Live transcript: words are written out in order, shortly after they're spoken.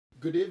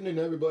Good evening,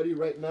 everybody.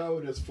 Right now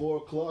it is 4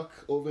 o'clock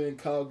over in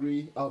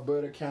Calgary,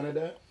 Alberta,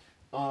 Canada.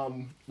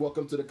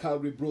 Welcome to the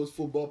Calgary Bros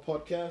Football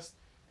Podcast.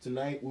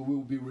 Tonight we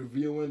will be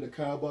reviewing the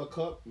Carabao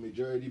Cup,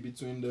 majority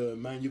between the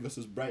Man U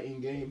versus Brighton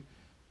game.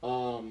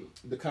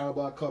 The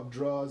Carabao Cup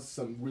draws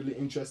some really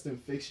interesting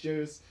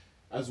fixtures,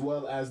 as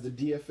well as the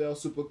DFL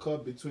Super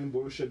Cup between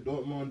Borussia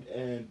Dortmund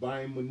and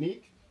Bayern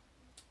Munich.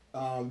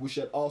 We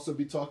should also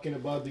be talking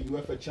about the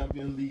UEFA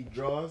Champions League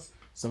draws.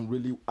 Some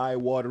really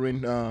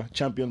eye-watering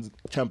Champion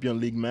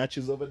League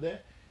matches over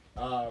there.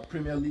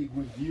 Premier League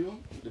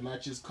review, the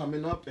matches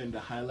coming up, and the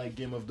highlight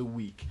game of the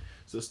week.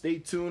 So stay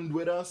tuned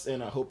with us,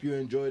 and I hope you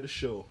enjoy the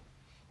show.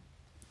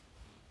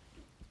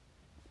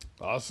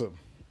 Awesome.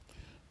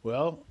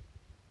 Well,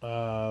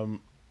 we're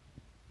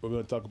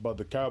going to talk about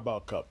the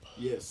Carabao Cup.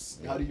 Yes.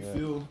 How do you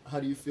feel? How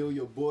do you feel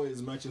your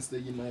boys Manchester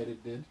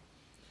United did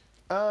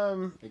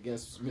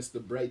against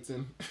Mr.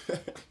 Brighton?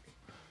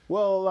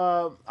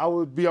 Well, I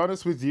would be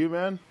honest with you,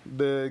 man.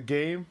 The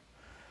game,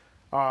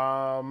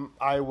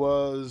 I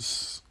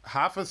was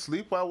half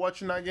asleep while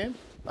watching that game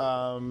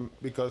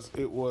because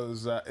it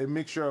was a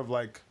mixture of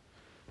like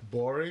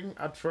boring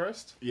at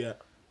first. Yeah.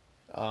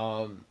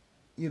 You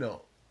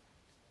know,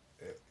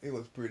 it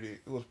was pretty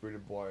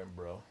boring,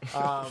 bro.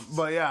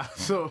 But yeah,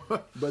 so.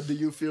 But do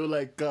you feel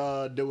like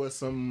there were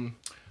some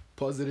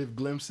positive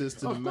glimpses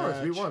to the match? Of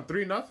course, we won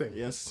 3-0.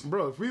 Yes,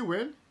 bro. If we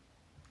win,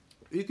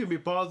 you can be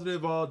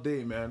positive all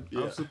day, man.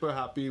 Yeah. I'm super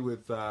happy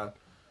with the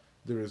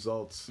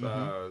results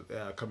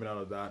coming out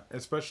of that,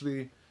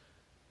 especially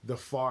the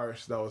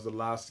farce that was the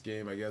last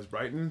game against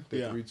Brighton, the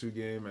 3-2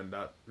 game, and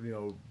that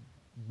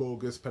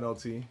bogus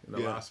penalty in the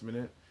last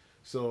minute.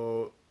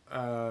 So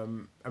I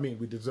mean,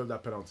 we deserve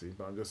that penalty,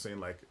 but I'm just saying,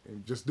 like,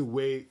 just the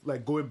way,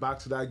 like, going back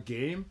to that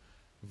game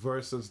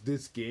versus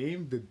this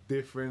game, the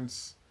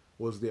difference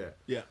was there.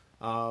 Yeah.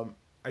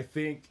 I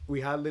think we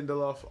had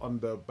Lindelof on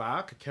the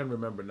back. I can't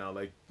remember now,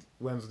 like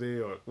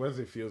Wednesday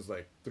feels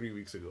like 3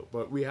 weeks ago.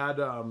 But we had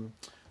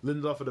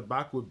Lindelof at the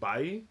back with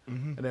Bailly,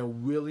 and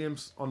then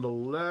Williams on the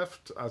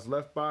left as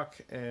left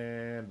back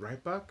and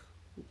right back.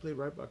 Who played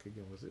right back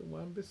again? Was it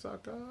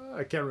Wan-Bissaka?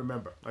 I can't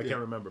remember.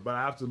 But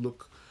I have to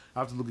look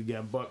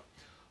again. But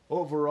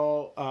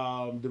overall,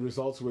 the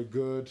results were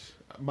good.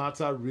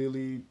 Mata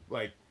really,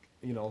 like,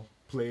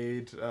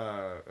 played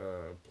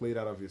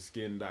out of his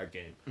skin that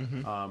game.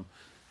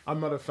 I'm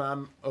not a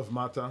fan of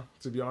Mata,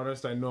 to be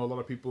honest. I know a lot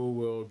of people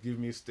will give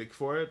me stick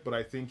for it, but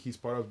I think he's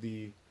part of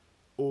the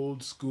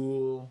old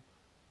school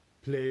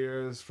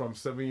players from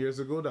 7 years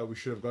ago that we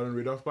should have gotten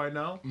rid of by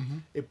now.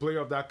 A player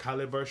of that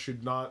caliber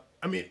should not.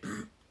 I mean,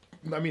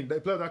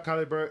 the player of that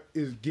caliber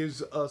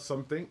gives us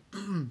something.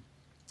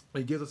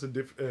 It gives us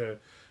an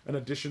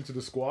addition to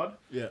the squad.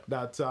 Yeah.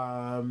 That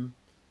how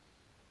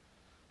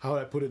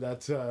would I put it?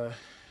 That.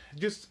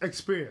 Just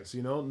experience,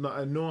 I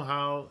know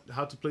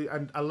how to play,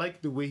 and I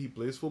like the way he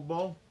plays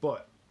football,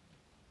 but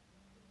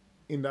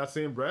in that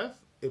same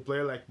breath, a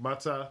player like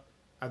Mata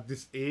at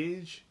this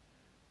age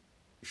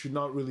should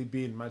not really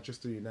be in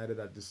Manchester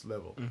United at this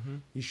level.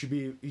 He should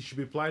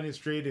be playing his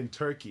trade in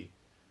Turkey,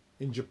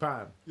 in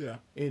Japan,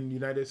 in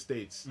United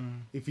States.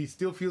 If he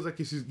still feels like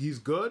he's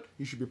good,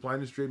 he should be playing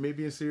his trade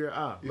maybe in Serie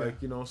A, like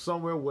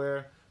somewhere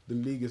where the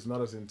league is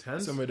not as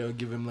intense. Somewhere that'll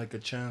give him like a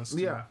chance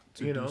to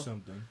do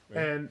something.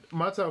 Right? And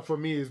Mata, for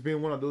me, has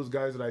been one of those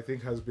guys that I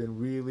think has been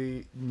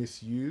really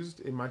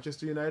misused in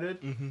Manchester United.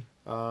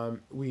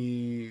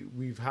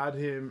 We've had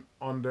him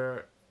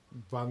under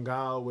Van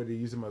Gaal, where they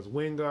use him as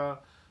winger.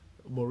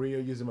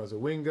 Mourinho used him as a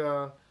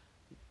winger.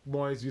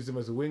 Moyes used him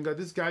as a winger.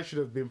 This guy should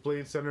have been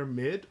playing center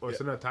mid or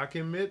center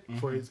attacking mid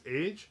for his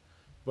age.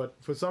 But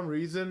for some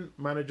reason,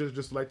 managers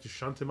just like to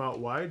shunt him out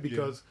wide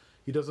because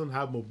he doesn't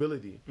have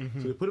mobility.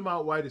 So they put him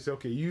out wide. They say,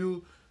 okay,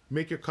 you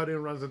make your cutting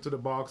runs into the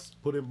box,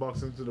 put in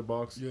box into the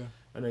box,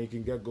 and then you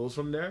can get goals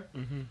from there.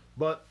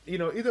 But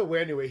either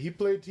way, anyway, he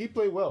played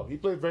well. He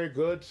played very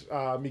good.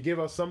 He gave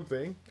us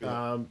something.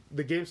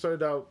 The game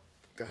started out.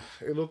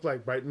 It looked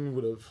like Brighton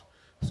would have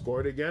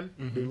scored again.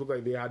 They looked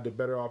like they had the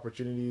better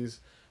opportunities,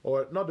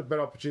 or not the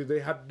better opportunities.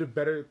 They had the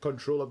better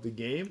control of the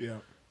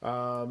game.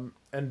 And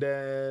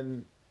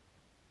then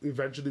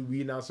eventually,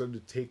 we now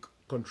started to take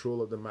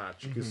control of the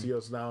match. You can see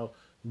us now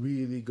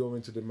really go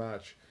into the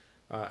match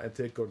and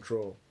take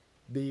control.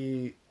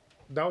 That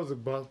was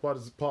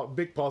a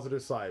big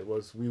positive side,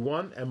 was we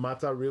won and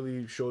Mata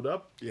really showed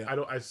up.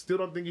 I still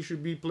don't think he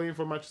should be playing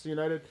for Manchester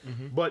United,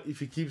 but if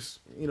he keeps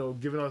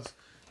giving us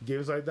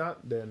games like that,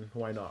 then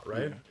why not,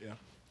 right?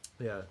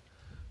 Yeah.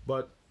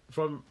 But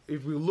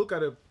if we look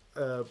at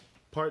a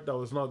part that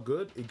was not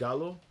good,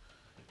 Ighalo.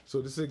 So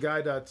this is a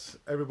guy that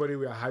everybody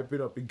we are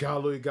hyping up.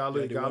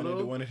 Ighalo.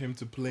 They wanted him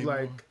to play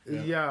more.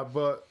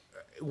 But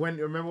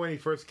remember when he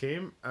first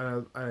came,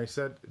 and I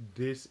said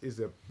this is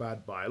a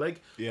bad buy.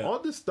 All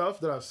this stuff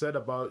that I've said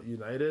about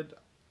United,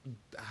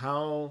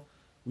 how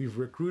we've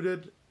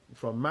recruited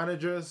from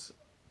managers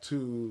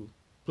to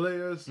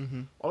players,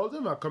 all of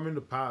them are coming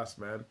to pass,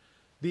 man.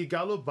 the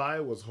Igalo buy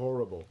was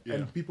horrible. Yeah.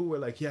 And people were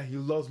like, yeah, he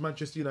loves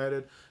Manchester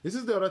United. This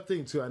is the other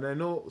thing, too. And I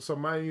know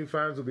some Man U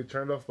fans will be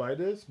turned off by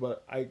this,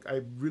 but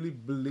I really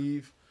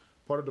believe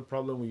part of the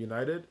problem with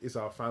United is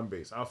our fan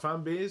base. Our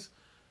fan base,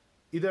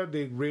 either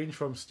they range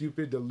from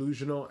stupid,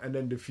 delusional, and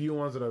then the few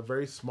ones that are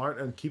very smart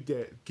and keep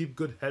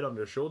good head on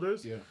their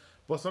shoulders. Yeah.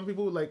 But some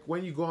people, like,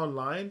 when you go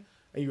online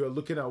and you are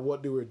looking at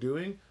what they were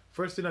doing,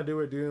 first thing that they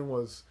were doing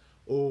was,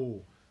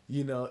 Igalo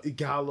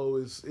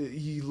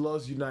he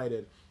loves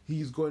United.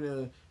 He's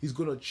gonna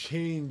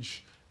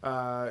change.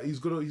 He's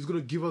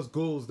gonna give us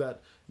goals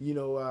that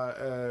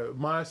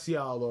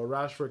Martial or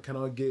Rashford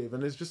cannot give.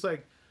 And it's just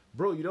like,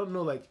 bro, you don't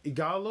know. Like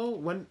Igalo,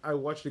 when I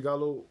watched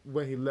Igalo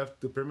when he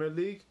left the Premier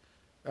League,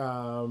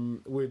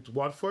 with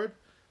Watford,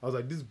 I was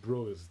like, this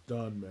bro is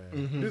done, man.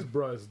 Mm-hmm. This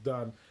bro is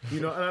done.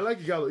 And I like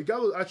Igalo.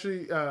 Igalo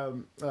actually,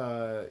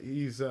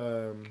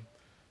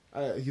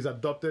 he's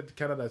adopted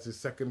Canada as his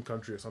second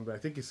country or something. I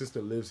think his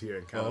sister lives here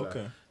in Canada.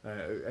 Oh,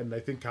 okay. And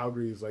I think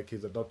Calgary is like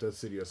his adopted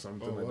city or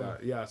something like wow.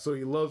 that. Yeah, so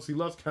he loves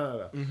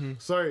Canada. Mm-hmm.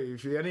 Sorry,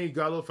 if you any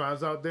Igalo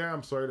fans out there,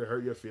 I'm sorry to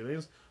hurt your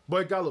feelings.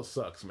 But Igalo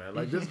sucks, man.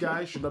 Like, this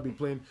guy should not be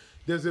playing.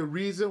 There's a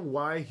reason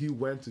why he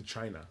went to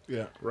China.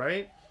 Yeah.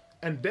 Right?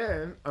 And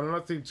then,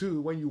 another thing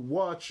too, when you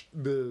watch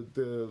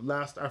the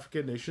last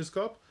African Nations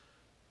Cup,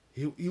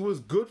 he was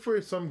good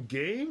for some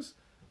games,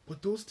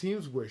 but those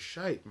teams were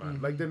shite, man.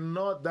 Mm-hmm. Like, they're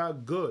not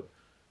that good.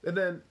 And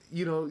then,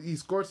 he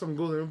scored some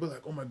goals and everybody's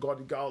like, oh my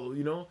God,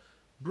 Igalo,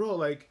 Bro,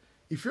 like,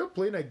 if you're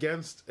playing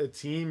against a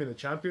team in a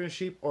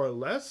championship or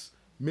less,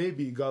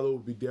 maybe Igalo will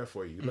be there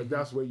for you. Like,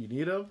 that's where you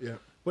need him. Yeah.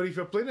 But if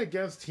you're playing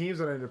against teams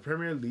that are in the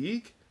Premier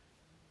League,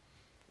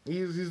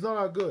 he's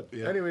not that good.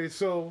 Yeah. Anyway,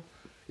 so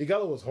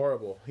Igalo was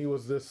horrible. He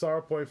was the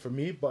sour point for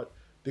me, but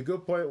the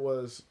good point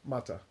was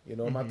Mata.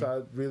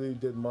 Mata really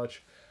did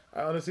much.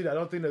 Honestly, I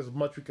don't think there's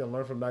much we can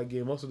learn from that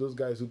game. Most of those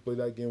guys who played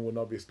that game will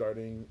not be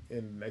starting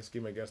in the next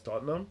game against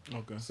Tottenham.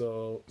 Okay.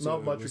 So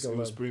not much we can learn.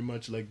 It was pretty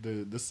much like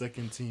the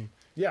second team.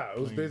 Yeah, it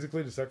was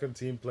basically the second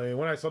team playing.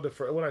 When I saw the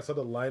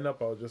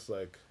lineup, I was just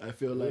like, I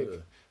feel like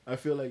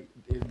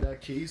in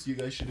that case, you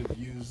guys should have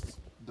used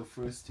the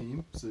first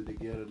team so they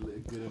get a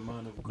good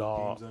amount of good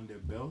games on their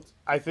belt.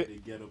 I think they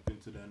get up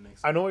into that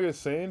next. I know what you're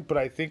saying, but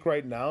I think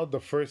right now the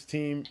first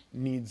team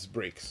needs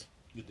breaks.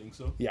 You think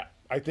so? Yeah,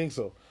 I think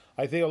so.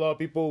 I think a lot of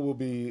people will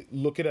be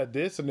looking at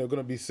this and they're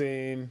going to be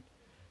saying,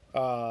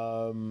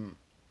 they're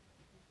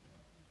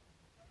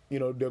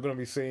going to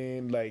be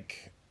saying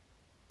like,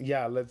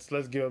 yeah, let's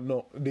give them.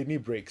 No, they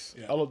need breaks.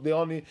 Yeah. They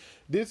all need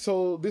this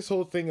whole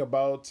thing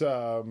about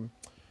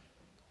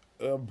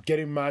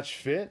getting match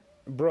fit,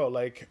 bro.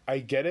 Like, I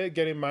get it,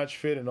 getting match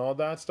fit and all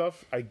that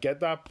stuff. I get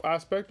that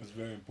aspect. It's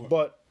very important.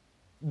 But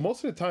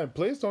most of the time,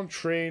 players don't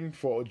train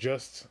for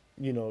just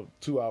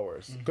 2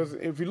 hours. Because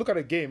if you look at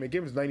a game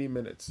is 90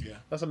 minutes. Yeah.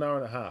 That's an hour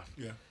and a half.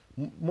 Yeah.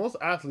 Most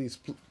athletes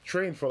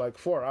train for like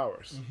 4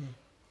 hours.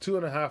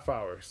 2.5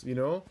 hours,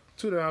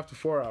 2.5 to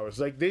 4 hours.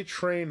 Like, they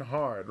train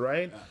hard,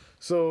 right? Yeah.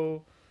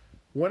 So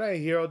when I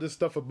hear all this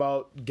stuff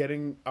about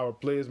getting our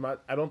players,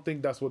 I don't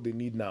think that's what they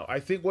need now.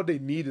 I think what they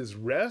need is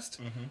rest,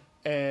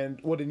 and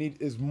what they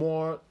need is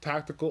more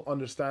tactical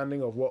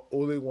understanding of what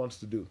Ole wants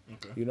to do.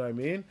 Okay. You know what I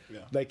mean?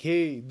 Yeah. Like,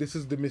 hey, this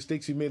is the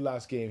mistakes you made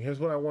last game. Here's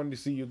what I want to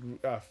see you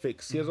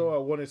fix. Here's what I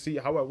want to see,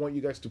 how I want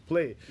you guys to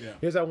play. Yeah.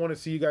 Here's how I want to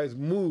see you guys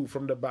move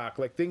from the back,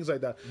 like things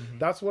like that.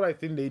 That's what I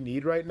think they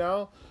need right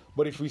now.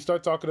 But if we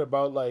start talking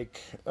about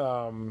like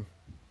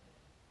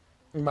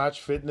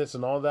match fitness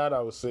and all that,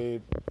 I would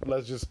say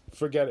let's just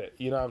forget it.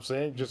 You know what I'm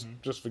saying?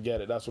 Just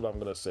forget it. That's what I'm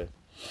gonna say.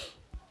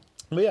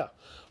 But yeah,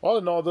 all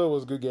in all, though, it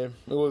was a good game.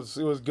 It was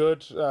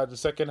good. The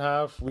second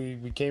half,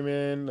 we came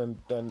in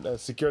and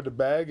secured the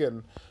bag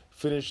and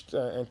finished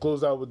and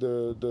closed out with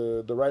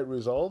the right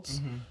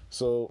results.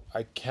 So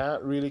I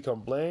can't really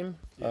complain.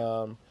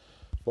 Yeah.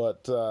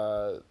 But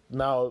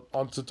now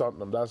on to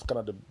Tottenham.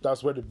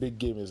 That's where the big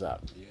game is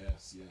at.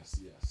 Yes.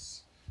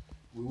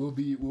 We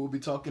will be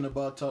talking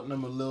about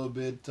Tottenham a little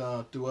bit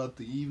throughout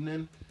the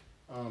evening,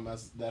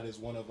 as that is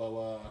one of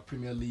our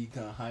Premier League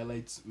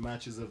highlights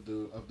matches of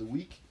the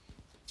week.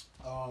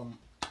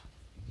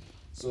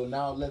 So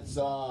now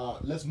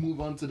let's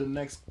move on to the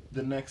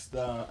next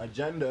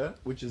agenda,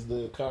 which is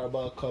the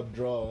Carabao Cup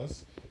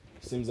draws.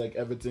 Seems like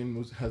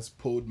everything has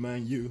pulled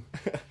Man U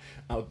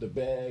out the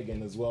bag,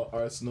 and as well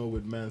Arsenal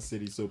with Man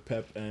City. So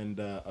Pep and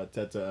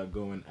Arteta are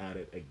going at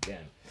it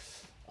again.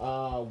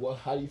 How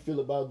do you feel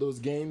about those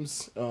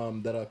games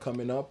that are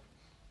coming up?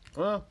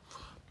 Well,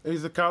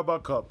 it's the Carabao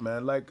Cup,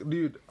 man. Like,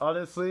 dude,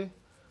 honestly,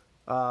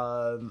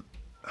 the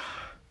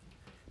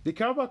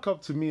Carabao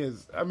Cup to me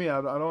is, I mean,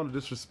 I don't want to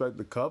disrespect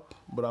the cup,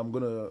 but I'm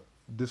going to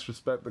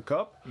disrespect the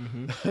cup.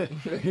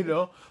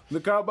 The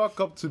Carabao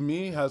Cup to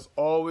me has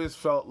always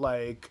felt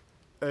like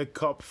a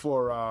cup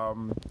for,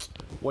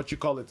 what you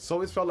call it? It's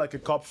always felt like a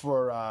cup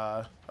for...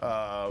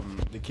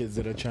 the kids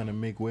that are trying to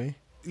make way?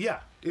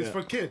 Yeah, it's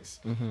for kids.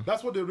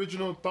 That's what the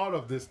original thought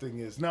of this thing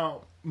is.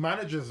 Now,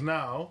 managers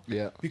now,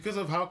 because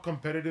of how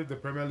competitive the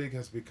Premier League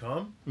has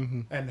become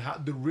and how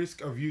the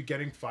risk of you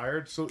getting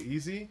fired so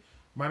easy,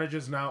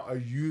 managers now are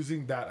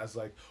using that as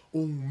like,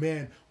 oh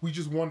man, we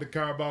just won the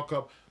Carabao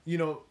Cup. You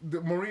know,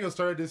 Mourinho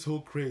started this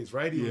whole craze,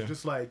 right? He was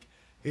just like,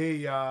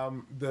 hey,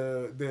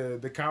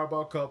 the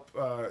Carabao Cup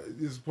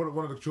is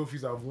one of the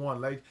trophies I've won.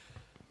 Like,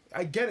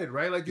 I get it,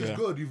 right? Like, it's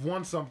good. You've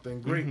won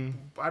something. Great.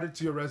 Add it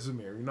to your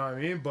resume. You know what I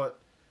mean? But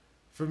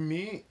for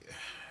me,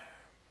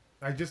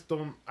 I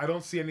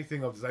don't see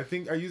anything of this. I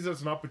think I use it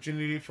as an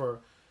opportunity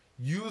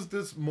use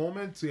this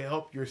moment to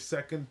help your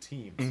second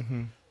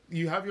team.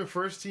 You have your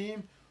first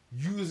team,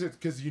 use it,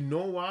 because you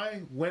know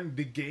why? When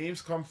the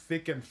games come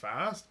thick and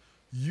fast,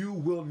 you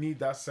will need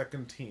that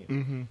second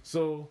team.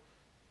 So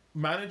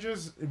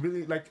managers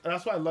really, like,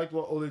 that's why I liked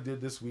what Ole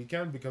did this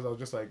weekend, because I was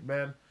just like,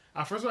 man,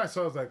 at first when I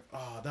saw it, I was like,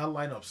 oh, that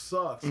lineup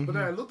sucks. But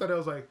then I looked at it, I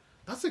was like,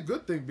 that's a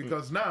good thing,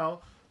 because now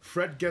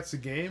Fred gets a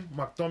game,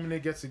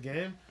 McTominay gets a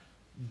game,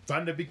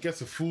 Van de Beek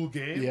gets a full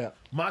game,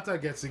 Mata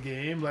gets a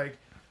game, like,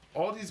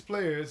 all these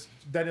players,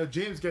 Daniel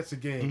James gets a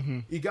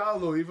game.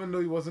 Igalo, even though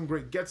he wasn't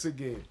great, gets a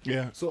game.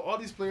 So all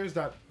these players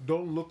that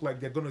don't look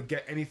like they're going to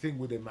get anything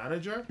with a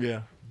manager,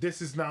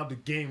 this is now the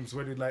games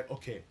where they're like,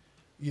 okay,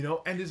 you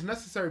know, and it's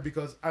necessary,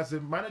 because as a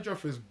manager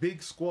of his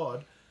big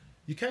squad,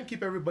 you can't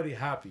keep everybody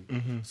happy.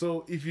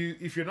 So if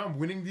you're not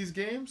winning these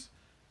games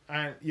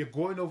and you're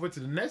going over to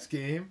the next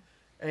game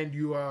and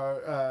you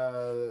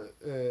are,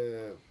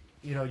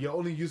 you know, you're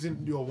only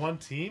using your one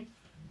team,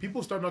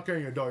 people start knocking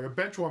on your door. Your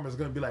bench warmer is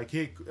going to be like,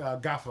 hey,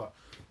 Gaffer,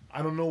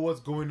 I don't know what's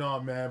going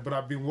on, man, but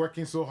I've been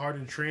working so hard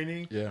in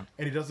training, and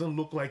it doesn't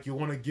look like you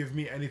want to give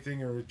me anything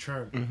in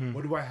return.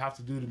 What do I have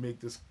to do to make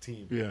this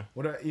team?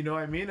 You know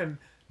what I mean? And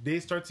they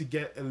start to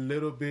get a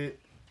little bit,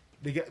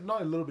 they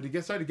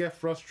start to get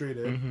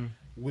frustrated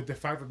with the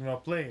fact that they're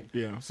not playing.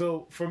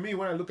 So for me,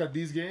 when I look at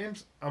these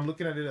games, I'm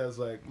looking at it as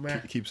like,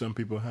 man, keep some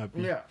people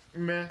happy. Yeah,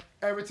 man,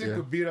 Everton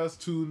could beat us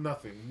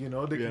 2-0. You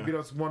know, they could beat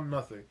us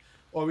 1-0.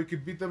 Or we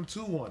could beat them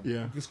 2-1.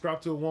 We could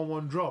scrap to a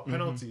 1-1 draw.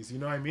 Penalties, you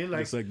know what I mean?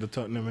 Like, it's like the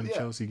Tottenham and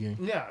Chelsea game.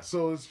 Yeah,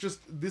 so it's just,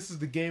 this is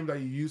the game that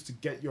you use to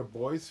get your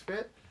boys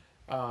fit,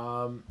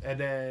 and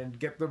then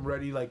get them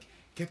ready, like,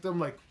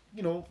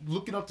 you know,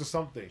 looking up to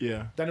something.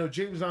 Daniel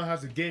James now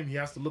has a game he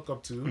has to look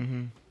up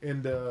to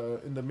in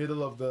the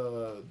middle of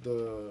the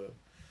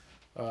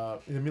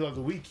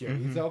week here.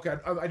 He's like, okay,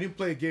 I didn't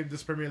play a game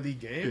this Premier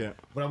League game,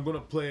 but I'm gonna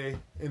play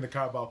in the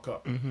Carabao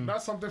Cup.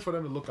 That's something for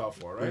them to look out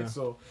for, right?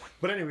 So,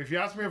 but anyway, if you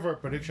ask me for a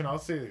prediction, I'll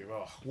say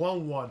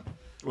 1-1.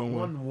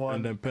 1-1,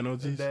 and then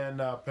penalties. And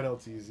then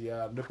penalties.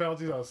 Yeah, the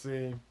penalties, I'll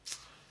say,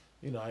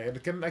 you know, I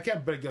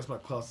can't bet against my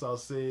club, so I'll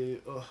say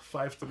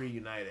 5-3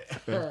 United.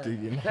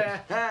 5-3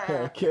 United.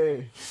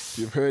 Okay,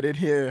 you've heard it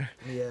here.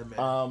 Yeah,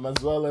 man.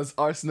 As well as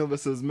Arsenal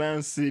versus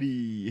Man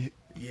City.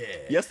 Yeah.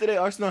 Yesterday,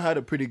 Arsenal had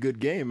a pretty good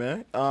game,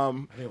 man. I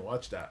didn't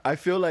watch that. I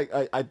feel like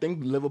I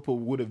think Liverpool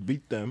would have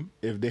beat them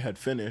if they had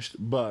finished,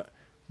 but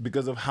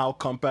because of how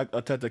compact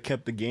Arteta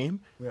kept the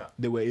game,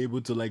 they were able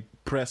to like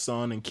press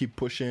on and keep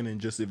pushing and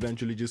just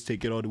eventually just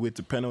take it all the way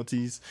to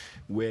penalties,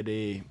 where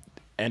they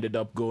ended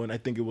up going, I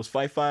think it was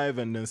 5-5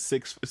 and then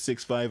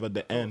 6-5 at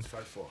the end. It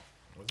was 5-4.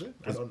 Was it?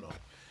 I don't know.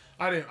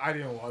 I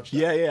didn't watch that.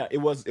 Yeah, it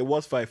was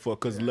 5-4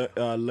 because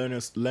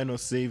Leno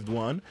saved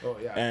one. Oh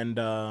yeah.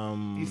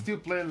 And he's still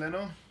playing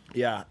Leno?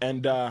 Yeah,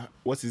 and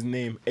what's his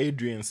name?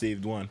 Adrian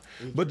saved one.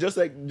 But just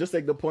like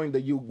the point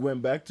that you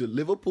went back to,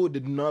 Liverpool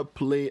did not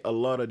play a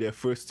lot of their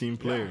first team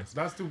players.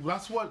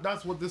 That's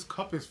what this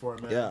cup is for,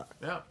 man.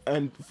 Yeah.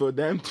 And for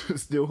them to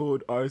still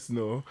hold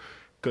Arsenal,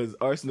 because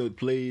Arsenal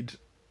played,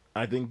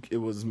 I think it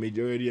was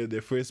majority of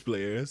their first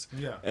players.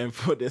 Yeah. And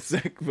for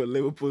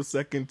Liverpool's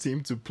second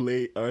team to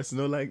play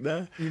Arsenal like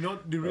that. You know,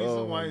 the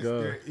reason why is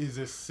there is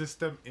a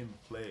system in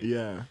play.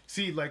 Yeah.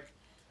 See, like,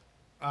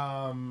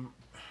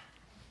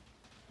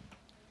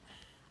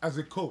 as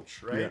a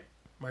coach, right?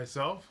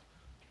 Myself,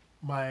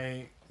 we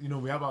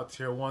have our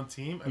tier 1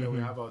 team and then we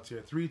have our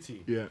tier 3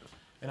 team. Yeah.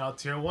 And our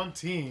tier 1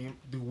 team,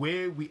 the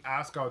way we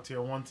ask our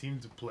tier 1 team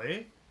to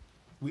play,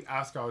 we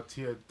ask our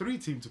tier 3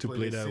 team to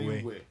play the that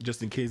same way.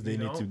 Just in case they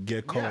need to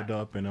get called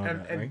up and all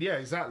that, right? Yeah,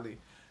 exactly.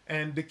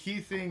 And the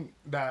key thing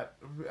that,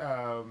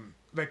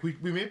 like, we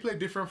may play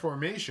different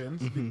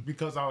formations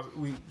because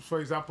for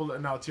example,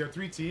 in our tier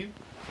 3 team,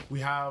 we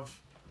have,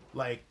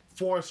 like,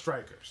 4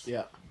 strikers.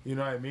 Yeah. You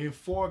know what I mean?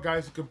 4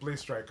 guys who can play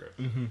striker.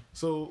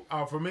 So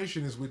our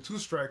formation is with 2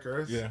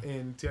 strikers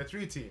in tier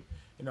 3 team.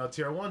 In our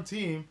tier 1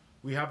 team,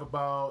 we have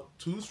about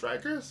 2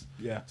 strikers.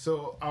 Yeah.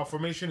 So our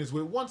formation is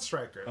with 1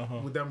 striker,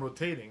 with them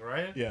rotating,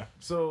 right? Yeah.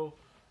 So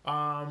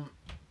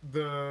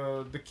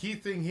the key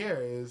thing here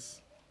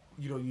is,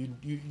 you know,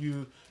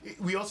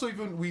 we also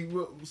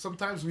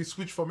sometimes we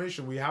switch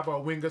formation. We have our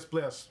wingers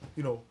play as,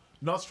 you know,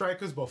 not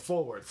strikers but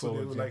forwards. So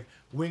they were like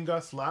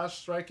winger /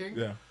 striking.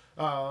 Yeah.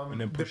 And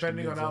then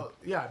depending on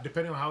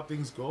how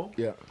things go.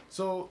 Yeah.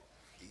 So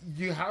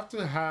you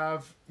can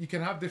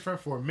have different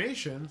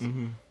formations,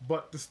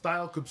 but the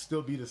style could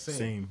still be the same.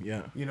 Same,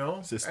 yeah. You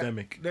know?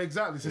 Systemic.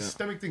 Exactly. It's a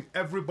systemic thing.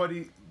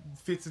 Everybody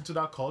fits into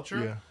that culture.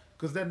 Yeah.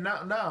 Because then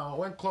now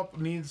when Klopp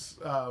needs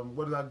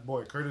what is that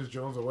boy, Curtis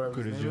Jones or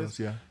whatever his name is,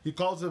 yeah. he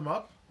calls him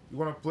up You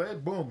want to play?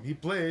 Boom, he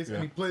plays,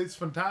 and he plays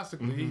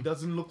fantastically. He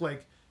doesn't look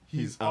like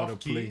he's out off of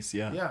key. place,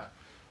 yeah. Yeah.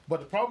 But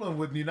the problem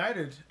with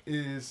United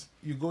is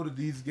you go to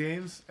these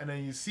games, and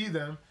then you see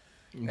them,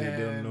 They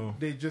don't know.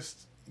 they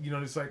just,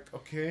 it's like,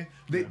 okay.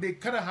 They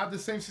kind of have the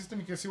same system.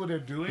 You can see what they're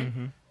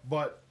doing,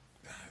 but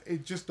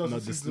it just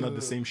doesn't Not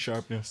the same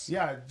sharpness.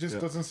 Yeah, it just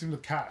doesn't seem to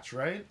catch,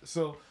 right?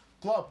 So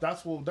Klopp,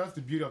 that's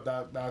the beauty of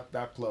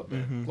that club,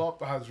 man.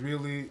 Klopp has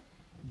really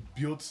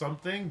built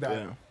something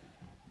that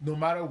no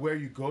matter where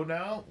you go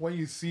now, when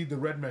you see the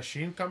red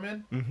machine come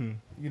in,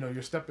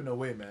 you're stepping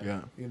away,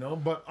 man. Yeah.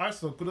 But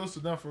Arsenal, kudos to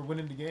them for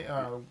winning the game,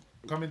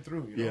 coming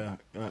through. Yeah,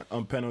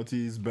 on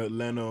penalties, but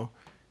Leno,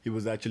 he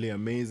was actually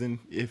amazing.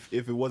 If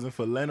it wasn't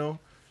for Leno,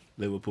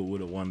 Liverpool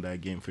would have won that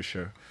game for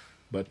sure.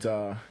 But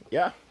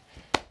yeah,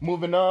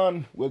 moving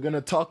on, we're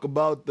gonna talk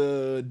about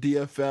the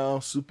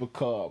DFL Super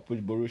Cup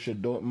with Borussia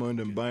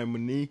Dortmund and Bayern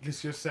Munich. This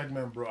is your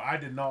segment, bro. I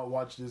did not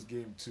watch this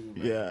game too,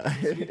 man.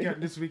 Yeah.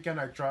 This weekend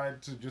I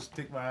tried to just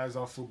take my eyes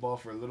off football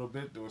for a little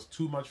bit. There was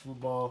too much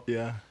football.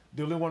 Yeah.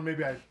 The only one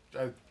maybe I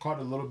caught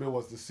a little bit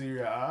was the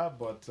Serie A,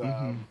 but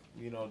the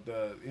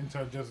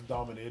Inter just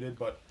dominated.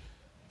 But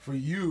for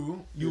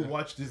you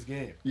watched this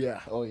game.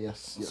 Yeah. Oh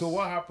yes. So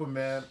what happened,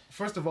 man?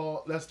 First of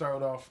all, let's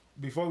start off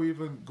before we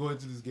even go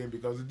into this game,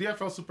 because the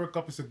DFL Super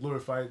Cup is a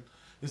glorified.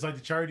 It's like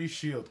the Charity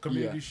Shield,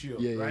 Community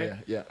Shield, right?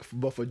 Yeah.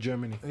 But for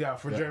Germany. Yeah,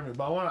 for Germany.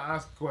 But I want to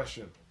ask a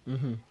question.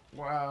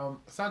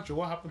 Sancho,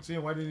 what happened to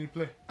him? Why didn't he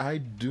play? I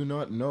do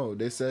not know.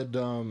 They said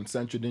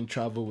Sancho didn't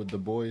travel with the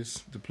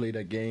boys to play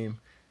that game.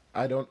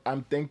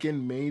 I'm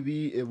thinking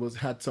maybe it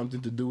had something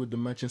to do with the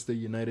Manchester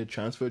United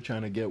transfer,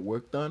 trying to get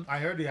work done. I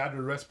heard he had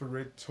a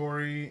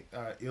respiratory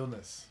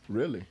illness.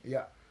 Really?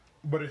 Yeah.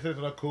 But it says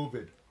not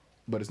COVID.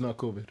 But it's not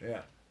COVID.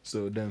 Yeah.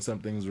 So then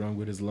something's wrong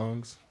with his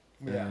lungs.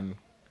 Yeah. And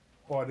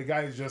or the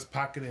guy is just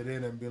packing it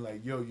in and being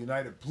like, "Yo,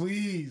 United,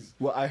 please."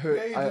 well, I heard.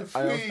 I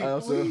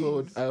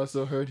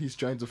also heard he's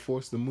trying to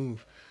force the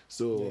move.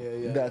 So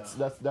Yeah.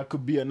 that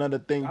could be another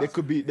thing. They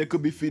could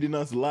be feeding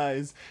us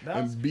lies,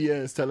 and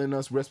BS telling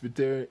us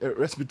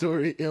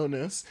respiratory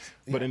illness.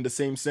 But in the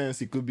same sense,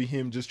 it could be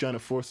him just trying to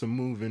force a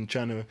move and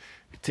trying to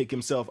take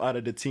himself out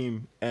of the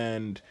team,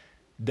 and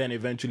then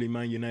eventually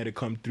Man United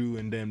come through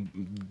and then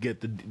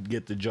get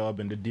the job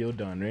and the deal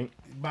done, right?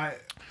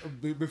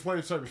 Before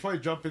you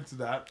jump into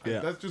that,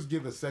 let's just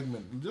give a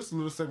segment, just a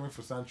little segment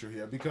for Sancho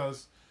here,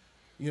 because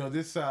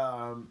this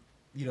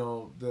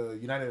the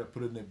United have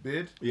put in a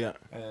bid,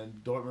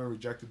 and Dortmund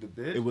rejected the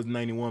bid. It was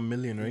 91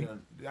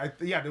 million, right?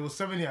 There was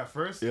 70 at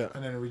first,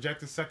 and then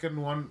rejected.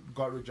 Second one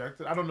got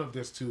rejected. I don't know if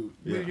there's two.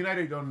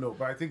 United don't know,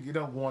 but I think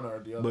one or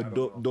the other. But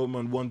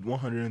Dortmund won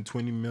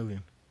 120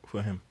 million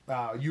for him.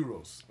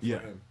 Euros for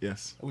him.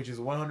 Yes. Which is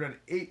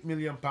 108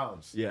 million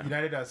pounds. Yeah.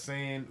 United are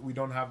saying we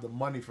don't have the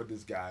money for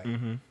this guy.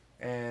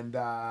 And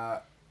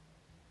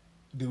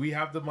do we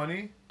have the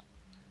money?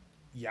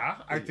 Yeah,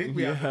 I think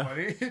we have the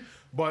money.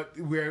 But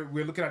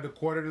we're looking at the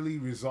quarterly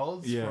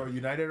results for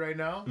United right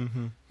now.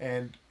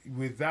 And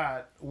with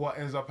that, what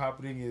ends up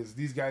happening is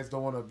these guys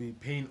don't want to be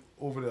paying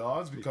over the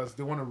odds, because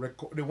they want to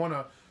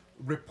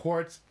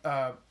report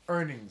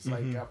earnings,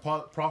 like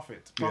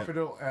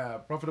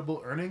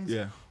profitable earnings,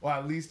 or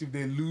at least if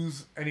they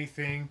lose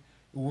anything,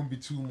 it won't be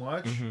too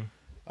much.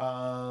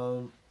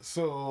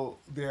 So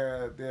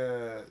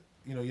they're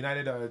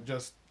United are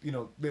just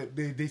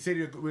they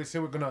say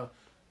we're gonna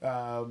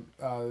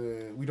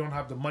we don't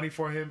have the money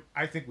for him.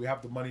 I think we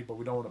have the money, but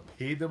we don't want to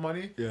pay the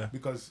money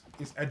because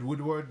it's Ed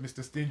Woodward,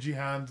 Mr. Stingy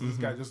Hands. This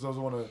guy just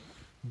doesn't want to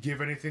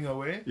give anything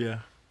away.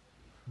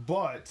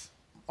 But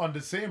on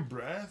the same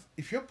breath,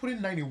 if you're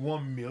putting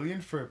 91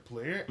 million for a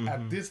player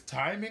at this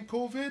time in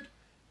COVID,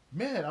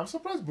 man, I'm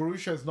surprised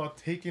Borussia is not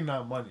taking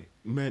that money.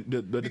 Man,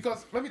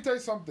 because let me tell you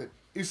something.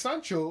 If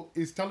Sancho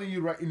is telling you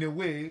right in a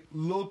way,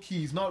 low key,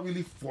 he's not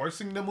really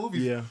forcing the move.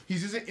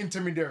 He's using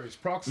intermediaries,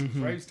 proxies,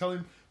 right? He's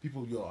telling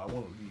people, "Yo, I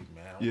want to leave,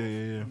 man. I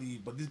want to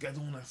leave, but these guys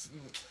don't want to."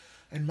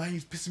 And man,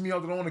 he's pissing me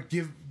off. They don't want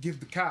to give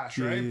the cash,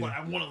 right? But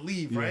I want to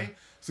leave, right?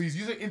 So he's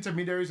using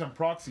intermediaries and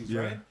proxies,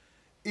 right?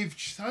 If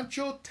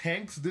Sancho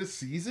tanks this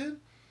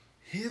season,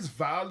 his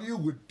value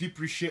would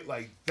depreciate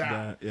like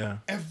that.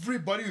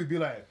 Everybody would be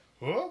like,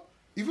 huh?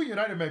 Even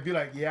United might be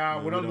like,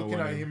 we're not looking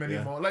at him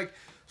anymore. Like,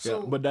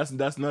 so. But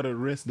that's not a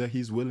risk that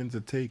he's willing to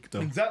take,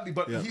 though. Exactly,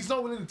 but he's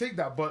not willing to take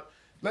that. But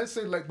let's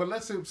say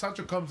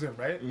Sancho comes in,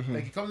 right?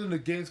 Like, he comes in the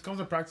games, comes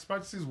in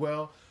practices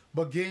well,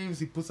 but games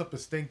he puts up a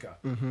stinker,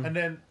 and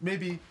then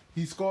maybe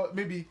he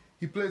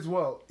plays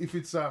well. If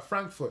it's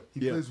Frankfurt, he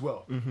plays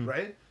well,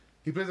 right?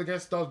 He plays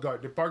against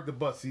Stuttgart. They park the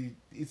bus.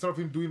 Instead of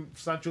him doing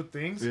Sancho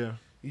things,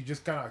 he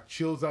just kind of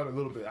chills out a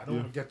little bit. I don't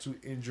want to get too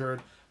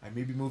injured. I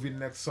may be moving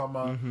next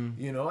summer,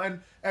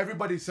 and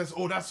everybody says,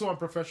 "Oh, that's so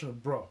unprofessional,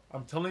 bro."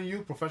 I'm telling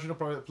you, professional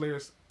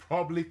players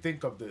probably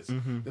think of this.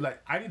 They're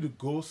like, "I need to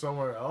go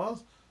somewhere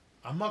else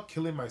I'm not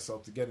killing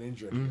myself to get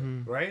injured,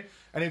 here, right?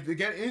 And if they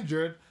get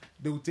injured,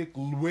 they will take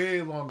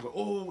way longer.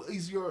 Oh,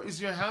 is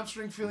your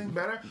hamstring feeling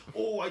better?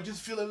 Oh, I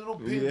just feel a little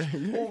pinch.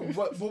 Yeah. Oh,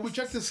 but we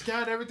checked the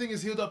scan, everything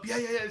is healed up. Yeah,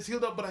 it's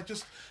healed up. But I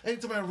just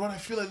anytime I run, I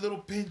feel a little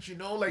pinch. You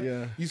know, like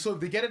So if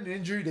they get an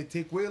injury, they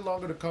take way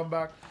longer to come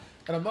back.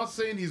 And I'm not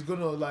saying he's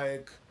gonna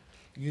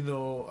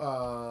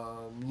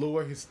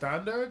lower his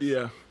standards.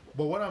 Yeah.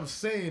 But what I'm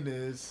saying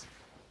is,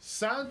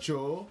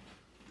 Sancho,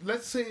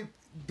 let's say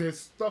there's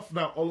stuff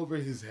now all over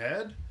his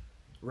head,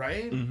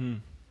 right?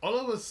 All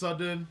of a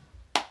sudden,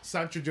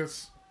 Sancho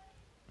just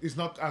is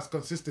not as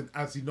consistent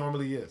as he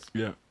normally is.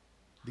 Yeah.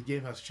 The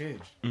game has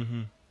changed.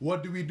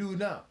 What do we do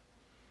now?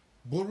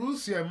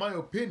 Borussia, in my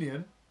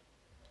opinion,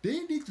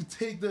 they need to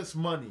take this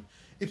money.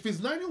 If it's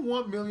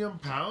 £91 million,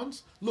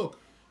 look,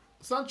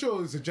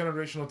 Sancho is a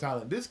generational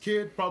talent. This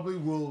kid probably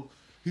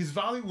his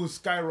value will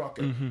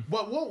skyrocket.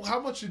 But how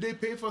much did they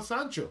pay for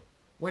Sancho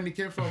when he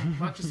came from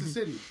Manchester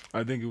City?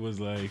 I think it was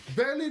like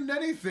barely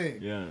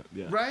anything. Yeah.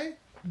 Right?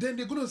 Then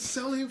they're gonna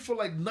sell him for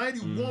like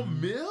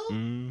 91 mil,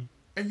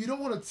 and you don't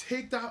want to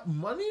take that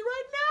money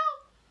right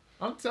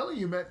now. I'm telling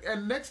you, man.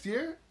 And next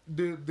year,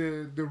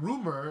 the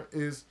rumor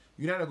is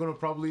United are gonna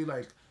probably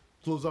like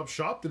close up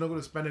shop. They're not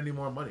gonna spend any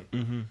more money.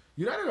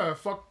 United are a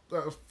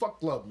fuck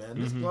club, man.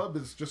 This club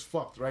is just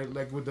fucked, right?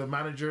 Like with the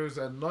managers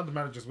and not the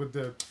managers, with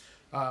the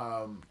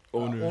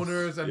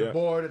owners and the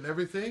board and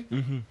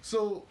everything.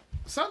 So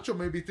Sancho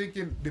may be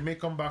thinking they may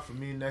come back for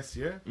me next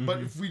year, but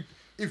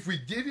if we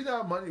give you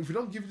that money, if we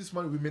don't give you this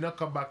money, we may not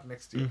come back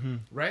next year,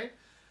 right?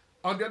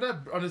 On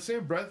the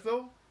same breath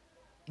though,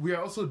 we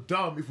are also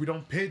dumb if we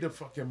don't pay the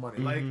fucking money.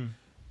 Like,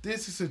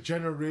 this is a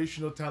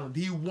generational talent.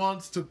 He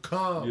wants to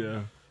come.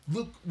 Yeah.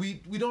 Look, we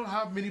don't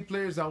have many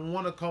players that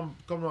want to come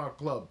to our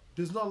club.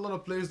 There's not a lot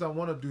of players that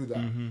want to do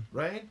that,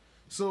 right?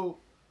 So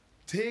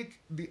take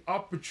the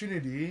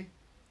opportunity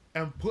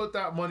and put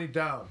that money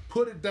down.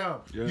 Put it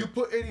down. Yeah. You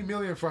put 80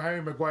 million for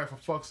Harry Maguire, for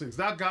fuck's sakes.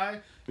 That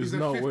guy is a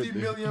 50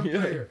 million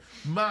player.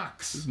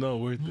 Max. It's not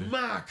worth it.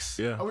 Max.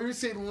 Yeah. I would even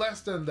say less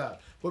than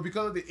that. But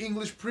because of the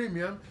English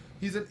premium,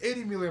 he's an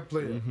 80 million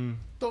player.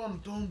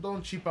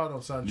 Don't cheap out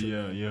on Sancho.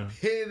 Yeah.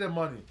 Pay the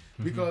money.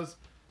 Because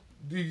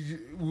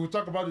we'll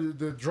talk about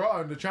the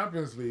draw in the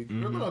Champions League.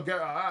 We're gonna get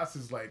our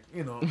asses like,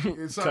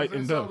 it's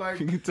tightened up. Like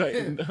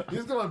Tightened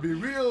it's gonna be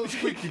real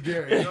squeaky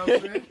there. You know what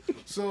I'm saying?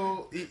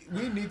 So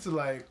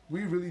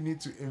we really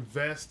need to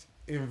invest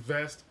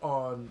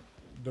on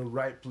the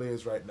right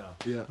players right now.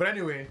 Yeah. But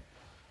anyway,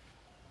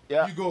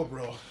 you go,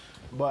 bro.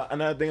 But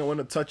another thing I want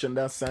to touch on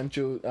that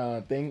Sancho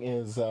thing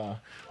is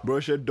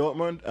Borussia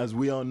Dortmund. As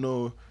we all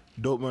know,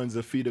 Dortmund's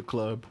a feeder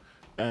club.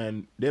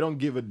 And they don't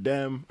give a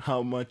damn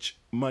how much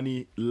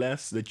money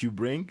less that you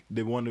bring.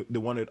 They want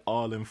it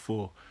all in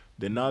full.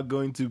 They're not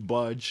going to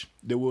budge.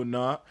 They will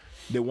not.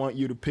 They want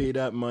you to pay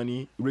that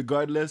money.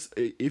 Regardless,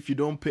 if you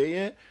don't pay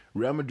it,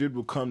 Real Madrid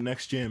will come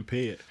next year and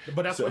pay it.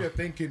 But that's what you're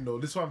thinking, though.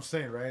 This is what I'm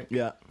saying, right?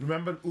 Yeah.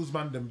 Remember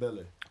Ousmane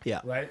Dembele? Yeah.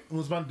 Right?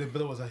 Ousmane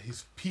Dembele was at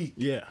his peak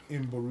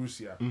in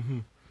Borussia.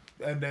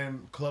 And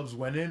then clubs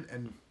went in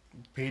and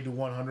paid the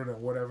 100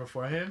 and whatever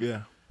for him.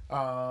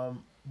 Yeah.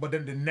 But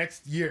then the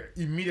next year,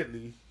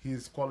 immediately,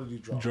 his quality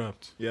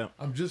dropped. Yeah.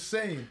 I'm just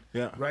saying.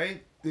 Yeah.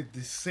 Right? If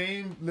the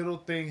same little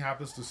thing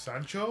happens to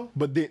Sancho,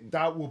 but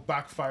that will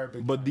backfire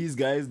big time. These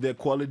guys, their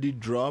quality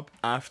drop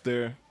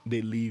after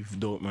they leave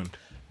Dortmund.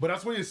 But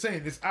that's what you're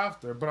saying. It's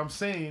after. But I'm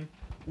saying,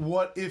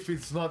 what if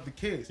it's not the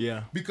case?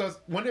 Yeah. Because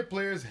when a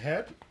player's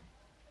head,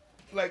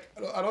 like,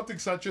 I don't think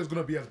Sancho is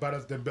going to be as bad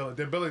as Dembele.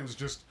 Dembele was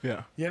just...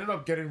 Yeah. He ended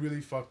up getting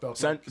really fucked up.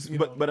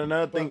 But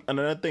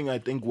another thing I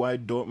think why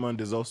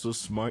Dortmund is also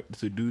smart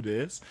to do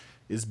this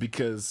is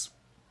because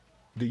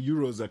the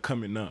Euros are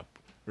coming up,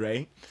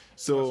 right?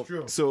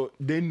 So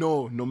they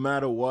know no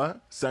matter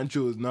what,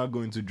 Sancho is not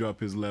going to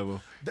drop his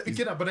level. But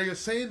you're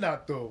saying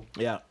that, though.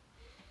 Yeah.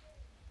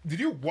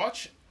 Did you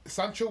watch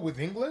Sancho with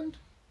England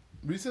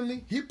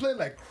recently? He played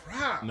like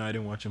crap. No, I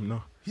didn't watch him,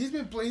 no. He's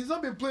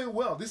not been playing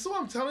well. This is what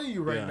I'm telling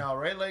you right now,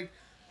 right? Like,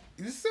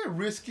 this is a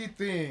risky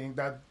thing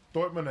that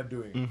Dortmund are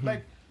doing.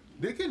 Like,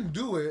 they can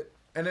do it,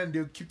 and then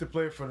they'll keep the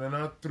player for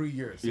another 3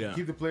 years. Yeah.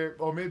 Keep the player,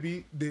 or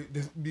maybe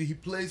he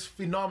plays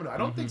phenomenal. I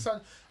don't think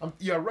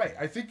you're right.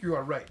 I think you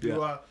are right.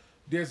 Yeah.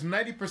 There's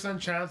 90%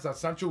 chance that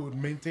Sancho would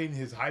maintain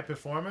his high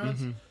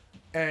performance,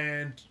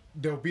 and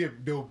there'll be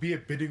a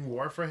bidding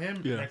war for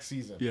him next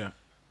season. Yeah.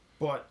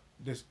 But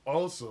there's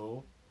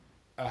also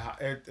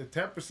a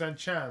 10%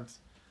 chance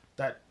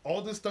that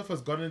all this stuff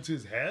has gone into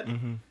his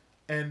head,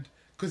 and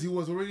because he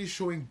was already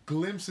showing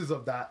glimpses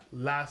of that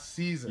last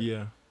season.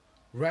 Yeah.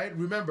 Right?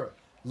 Remember,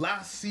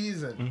 last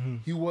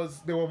season,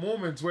 there were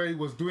moments where he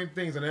was doing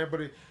things and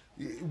everybody...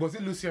 Was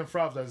it Lucien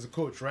Favre as a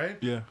coach, right?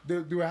 Yeah.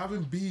 They were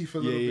having beef a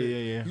little bit.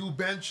 Yeah. You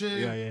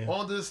benching,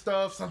 all this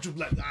stuff. Sancho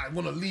like, I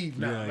want to leave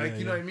now.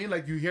 You know what I mean?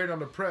 Like, you hear it on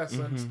the press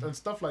and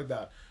stuff like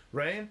that,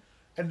 right?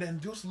 And then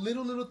just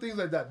little things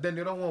like that. Then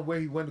the other one where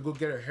he went to go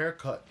get a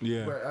haircut.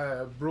 Yeah.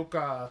 Where, broke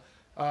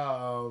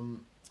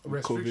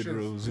restrictions. COVID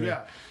rules.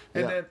 Yeah.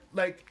 And then,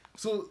 like,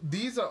 so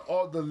these are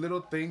all the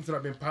little things that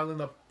have been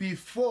piling up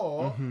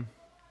before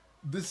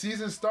the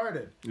season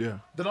started. Yeah.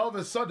 Then all of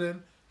a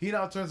sudden, he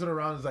now turns it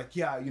around and is like,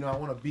 yeah, I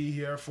want to be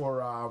here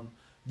for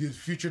these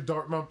future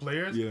Dortmund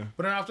players. Yeah.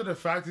 But then after the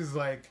fact, is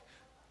like,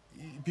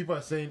 people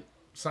are saying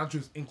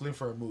Sancho's inkling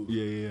for a move.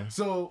 Yeah.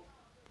 So,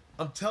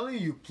 I'm telling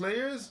you,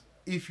 players,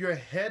 if your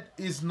head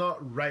is not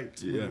right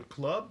with Yeah. the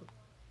club,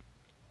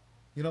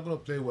 you're not going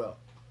to play well.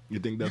 You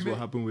think that's what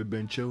happened with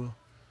Ben Chilwell?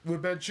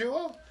 With Ben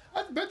Chilwell,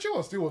 Ben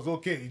Chilwell still was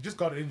okay. He just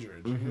got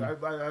injured. Mm-hmm.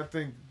 I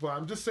think, but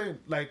I'm just saying,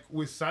 like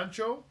with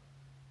Sancho,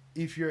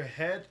 if your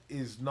head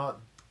is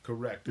not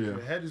correct, if Yeah.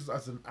 your head is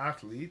as an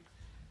athlete,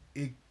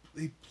 it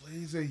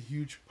plays a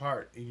huge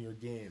part in your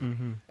game.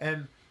 Mm-hmm.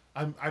 And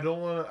I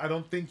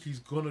don't think he's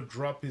gonna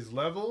drop his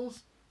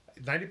levels.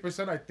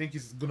 90%, I think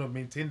he's gonna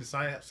maintain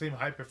the same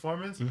high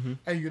performance. Mm-hmm.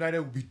 And United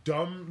will be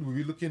dumb. Will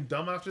be looking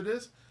dumb after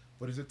this.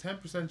 But it's a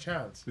 10%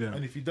 chance. Yeah.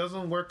 And if he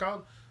doesn't work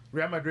out,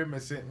 Real Madrid may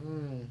say,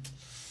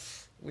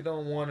 we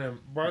don't want him.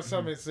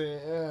 Barca may say,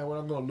 we're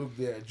not going to look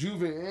there.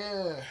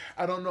 Juve,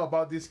 I don't know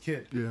about this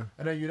kid. Yeah.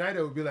 And then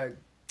United would be like,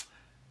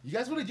 you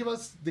guys want to give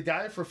us the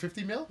guy for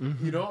 50 mil?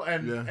 You know?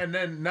 And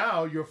then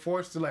now you're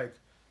forced to like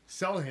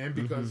sell him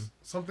because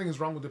something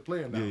is wrong with the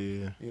player now.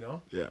 Yeah. You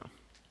know? Yeah.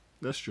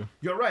 That's true.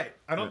 You're right.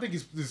 I don't think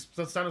his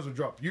standards will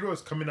drop. Euro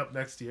is coming up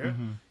next year.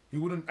 He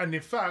wouldn't. And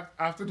in fact,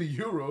 after the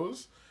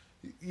Euros,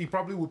 he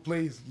probably would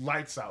play his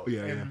lights out.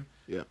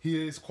 Yeah.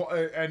 He is,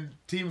 and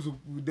teams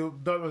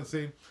would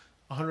say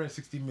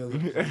 160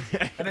 million,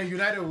 and then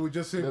United would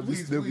just say, They'll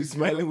please, be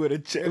smiling with a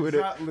check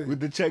with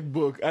the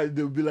checkbook. And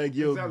they'll be like,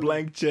 "Yo,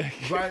 blank check."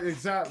 Right,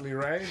 exactly,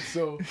 right.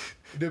 So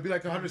they'll be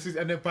like 160,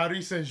 and then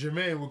Paris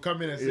Saint-Germain will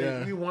come in and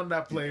say, "We want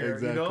that player,"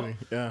 exactly. you know.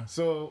 Yeah.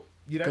 So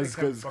because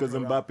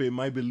Mbappe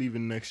might be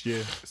leaving next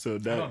year, so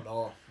that I don't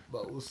know,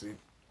 but we'll see.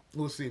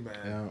 We'll see, man.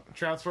 Yeah.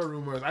 Transfer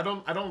rumors. I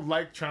don't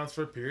like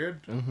transfer period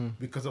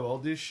because of all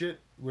this shit.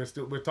 We're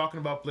talking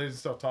about players and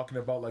stuff, talking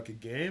about like a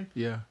game.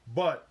 Yeah.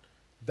 But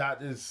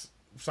that is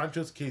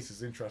Sancho's case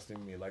is interesting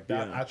to me. Like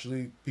that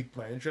actually piqued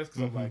my interest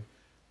because I'm like,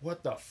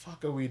 what the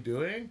fuck are we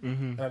doing?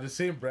 And at the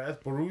same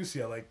breath,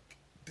 Borussia, like,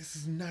 this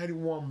is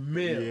 91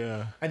 mil.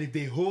 Yeah. And if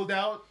they hold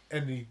out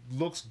and he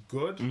looks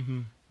good,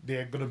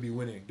 they're gonna be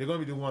winning. They're gonna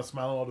be the one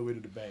smiling all the way to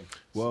the bank.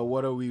 Well,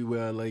 what are we?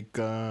 We're like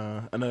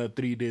another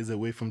 3 days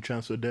away from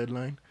transfer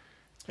deadline,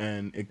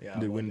 and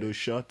the window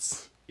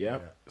shuts. Yeah.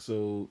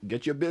 So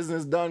get your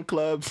business done,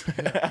 clubs.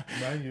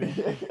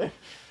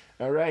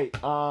 All right.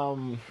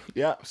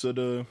 Yeah. So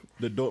the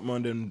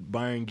Dortmund and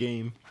Bayern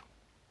game.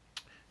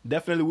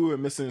 Definitely, we were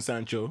missing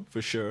Sancho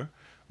for sure,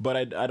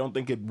 but I don't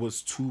think it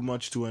was too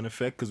much to an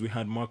effect because we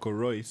had Marco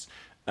Reus.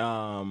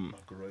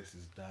 Marco Reus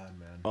is done,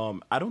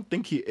 man. I don't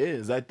think he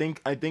is. I think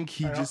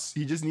he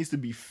just needs to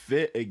be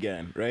fit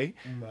again, right?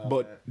 No,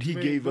 but man. he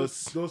gave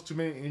us those too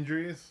many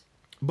injuries.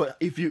 But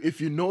if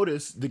you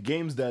notice the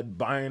games that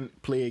Bayern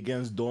play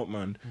against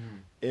Dortmund,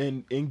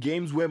 in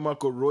games where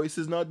Marco Reus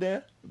is not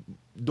there,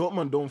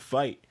 Dortmund don't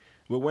fight.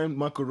 But when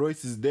Marco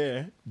Reus is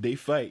there, they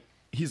fight.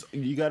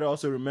 You gotta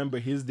also remember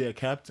he's their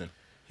captain.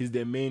 He's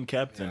their main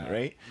captain,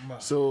 right?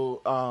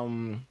 So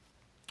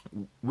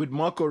with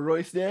Marco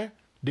Reus there,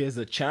 there's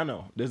a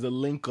channel, there's a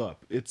link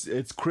up.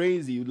 It's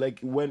crazy.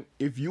 Like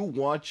if you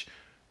watch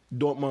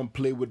Dortmund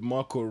play with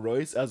Marco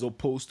Reus as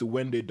opposed to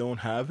when they don't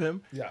have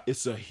him,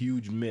 it's a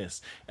huge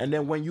miss. And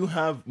then when you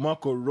have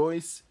Marco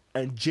Reus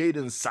and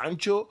Jadon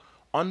Sancho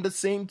on the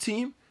same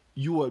team,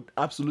 you are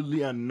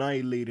absolutely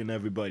annihilating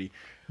everybody.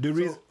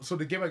 So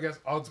the game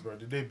against Augsburg,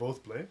 did they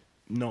both play?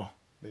 No.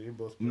 They didn't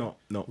both play?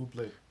 No. Who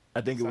played?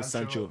 I think it was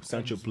Sancho.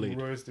 Sancho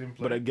played. Reus didn't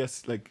play? But I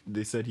guess like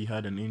they said he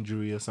had an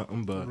injury or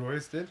something, but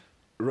Reus did?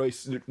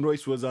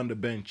 Reus was on the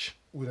bench.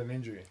 With an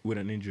injury.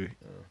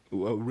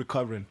 Well,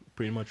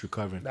 pretty much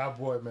recovering. That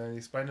boy, man,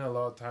 he's spending a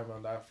lot of time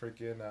on that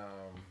freaking,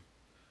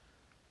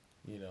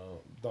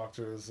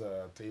 doctor's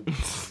table.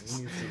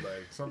 He needs to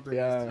like something.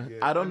 Yeah, to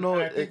get. I don't know.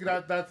 And I think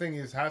that thing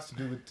has to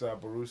do with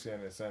Borussia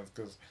in a sense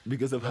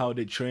because of how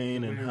they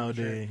train and how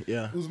they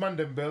Ousmane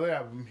Dembele,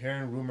 I'm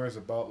hearing rumors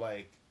about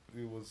like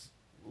it was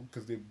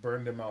because they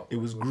burned him out. It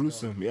was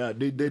gruesome. Yeah,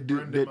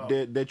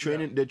 their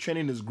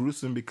training is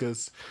gruesome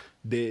because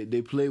they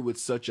play with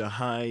such a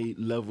high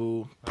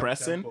level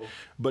pressing.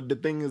 But the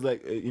thing is,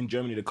 like in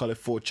Germany they call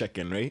it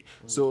forechecking, right?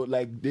 So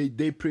like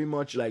they pretty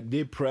much like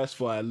they press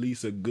for at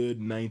least a good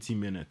 90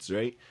 minutes,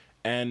 right?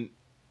 And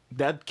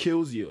that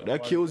kills you.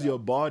 That kills your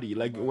body.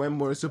 Like when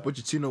Mauricio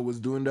Pochettino was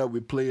doing that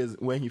with players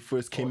when he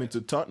first came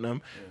into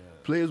Tottenham,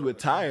 players were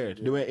tired.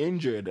 They were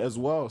injured as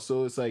well.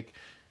 So it's like,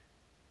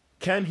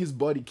 can his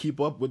body keep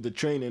up with the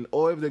training,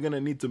 or if they're gonna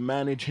need to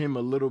manage him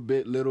a little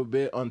bit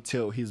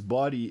until his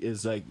body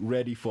is like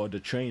ready for the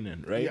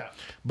training, right? Yeah.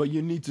 But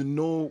you need to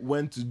know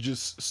when to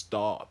just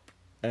stop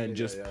and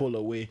pull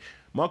away.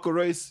 Marco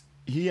Reus,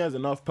 he has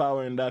enough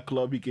power in that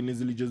club. He can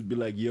easily just be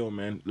like, "Yo,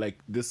 man, like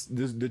this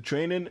the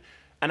training."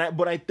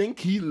 But I think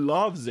he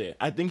loves it.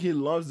 I think he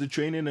loves the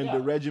training and the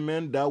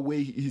regimen. That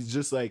way, he's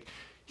just like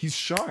he's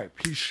sharp.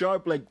 He's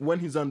sharp like when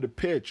he's on the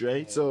pitch,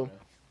 right?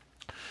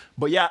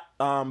 But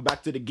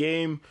back to the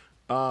game.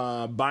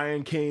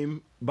 Bayern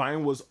came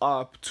Bayern was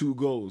up 2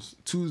 goals,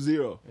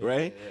 2-0,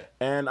 right? Yeah.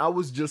 And I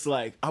was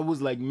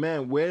like,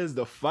 man, where's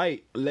the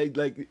fight?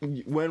 Like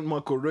when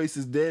Marco Reus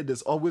is there,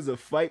 there's always a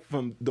fight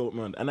from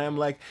Dortmund, and I'm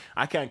like,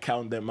 I can't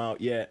count them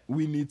out yet.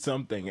 We need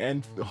something.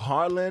 And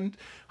Haaland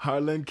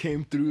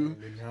came through.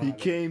 He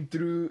came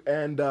through,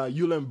 and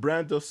Julian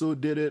Brandt also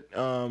did it.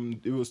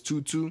 It was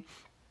 2-2.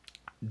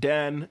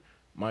 Then,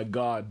 my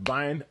God,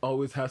 Bayern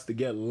always has to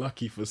get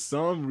lucky for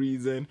some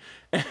reason.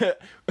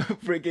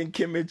 Freaking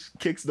Kimmich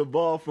kicks the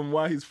ball from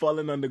while he's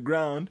falling on the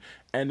ground,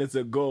 and it's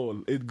a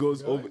goal. It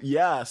goes over.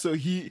 Yeah, so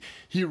he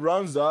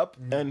runs up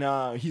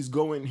and he's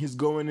going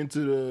into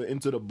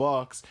the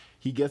box.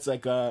 He gets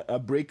like a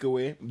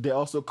breakaway. They're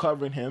also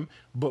covering him,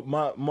 but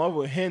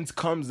Marvel Hintz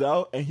comes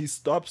out and he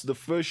stops the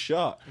first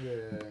shot.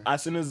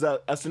 As soon as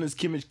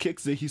Kimmich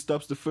kicks it, he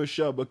stops the first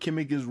shot. But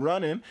Kimmich is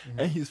running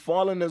and he's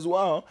falling as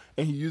well,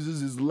 and he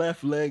uses his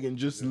left leg and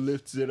just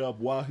lifts it up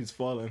while he's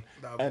falling.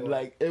 And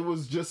like, it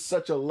was just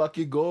such a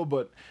lucky goal.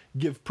 But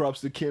give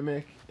props to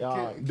Kimmich.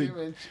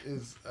 Kimmich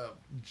is a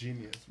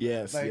genius.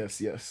 Yes, like,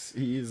 yes.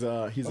 He's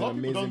an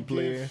amazing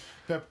player. Give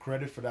Pep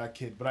credit for that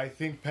kid, but I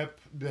think Pep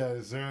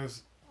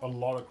deserves a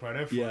lot of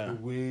credit for the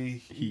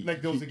way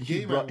there was a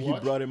game I watched. He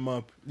brought him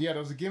up. Yeah,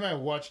 there was a game I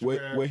watched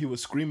where he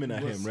was screaming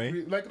at him,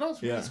 right?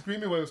 Not really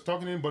screaming, but he was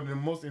talking to him, but in the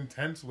most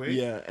intense way.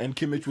 Yeah, and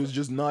Kimmich was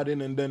just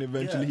nodding, and then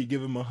eventually he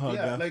gave him a hug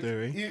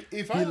after, right?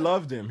 He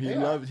loved him. He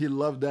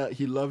loved that.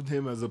 He loved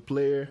him as a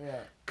player. Yeah.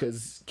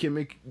 Because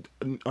Kimmich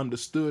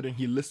understood and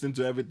he listened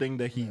to everything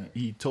that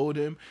he told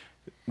him,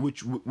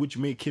 which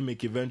made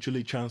Kimmich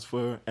eventually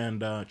transform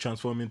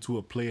into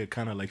a player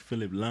kind of like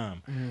Philipp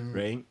Lahm,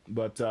 right?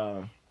 But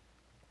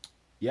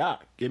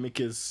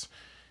Kimmich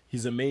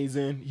he's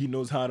amazing. He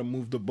knows how to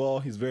move the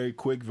ball. He's very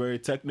quick, very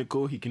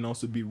technical. He can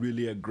also be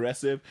really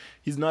aggressive.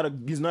 He's not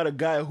a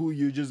guy who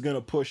you're just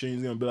gonna push and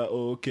he's gonna be like,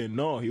 oh, okay,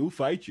 no, he'll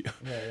fight you.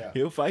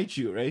 He'll fight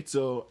you, right?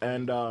 So,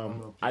 and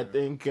I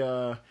think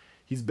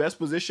his best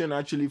position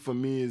actually for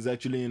me is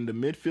actually in the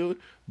midfield,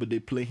 but they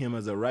play him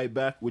as a right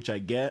back, which I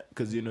get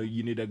because you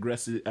need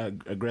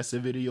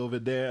aggressivity over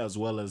there as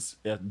well as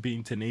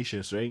being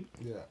tenacious, right?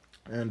 Yeah.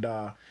 And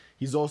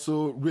he's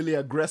also really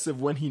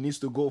aggressive when he needs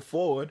to go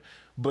forward,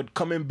 but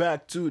coming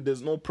back too,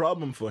 there's no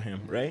problem for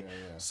him, right?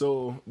 Yeah.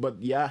 So, but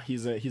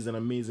he's an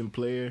amazing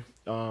player.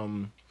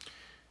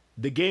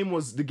 The game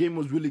was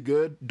really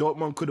good.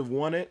 Dortmund could have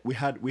won it. We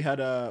had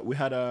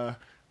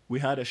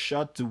a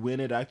shot to win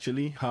it,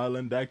 actually.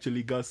 Haaland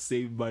actually got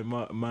saved by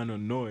Manuel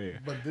Neuer.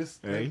 But this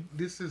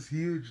is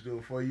huge,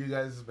 though, for you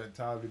guys'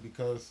 mentality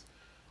because,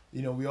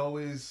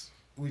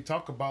 we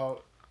talk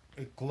about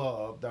a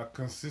club that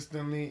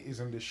consistently is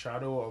in the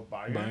shadow of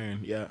Bayern.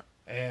 Yeah.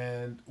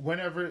 And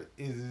whenever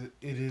it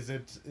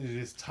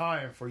is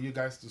time for you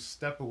guys to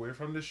step away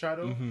from the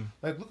shadow,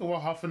 like look at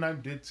what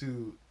Hoffenheim did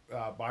to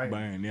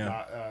Bayern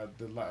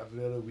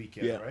the other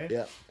weekend, right?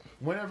 Yeah.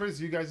 Whenever it's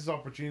you guys'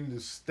 opportunity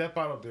to step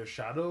out of their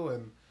shadow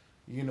and,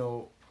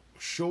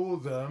 show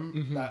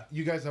them that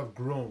you guys have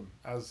grown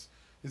as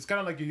it's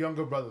kind of like your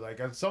younger brother. Like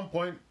at some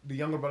point, the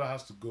younger brother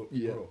has to grow,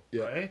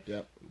 right?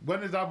 Yeah.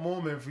 When is that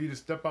moment for you to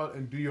step out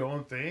and do your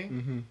own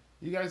thing?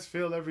 You guys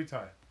fail every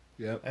time.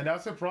 Yeah. And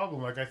that's a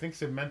problem. Like I think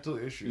it's a mental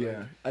issue. Yeah.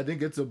 Like, I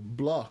think it's a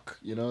block.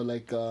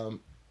 Like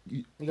when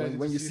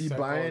you see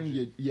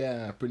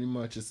Bayern, pretty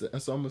much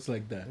it's almost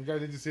like that. You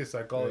guys need to see a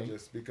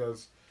psychologist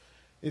because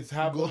it's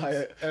happening.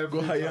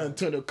 Go hire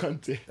Antonio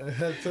Conte.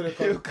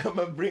 He'll come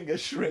and bring a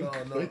shrink.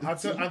 No.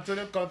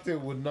 Antonio Conte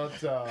would not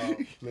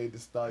play the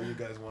style you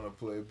guys want to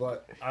play.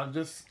 But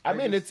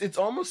it's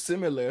almost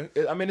similar.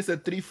 It's a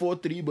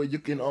 3-4-3, but you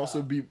can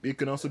also be a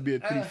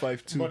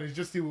 3-5-2. But it's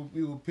just it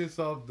will piss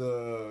off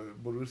the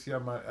Borussia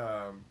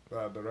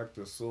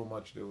director so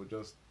much they will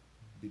just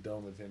be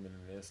done with him in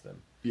an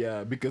instant.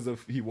 Yeah, because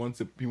he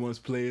wants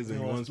players.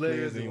 The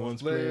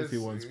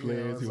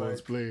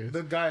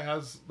guy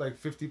has like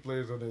 50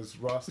 players on his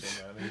roster,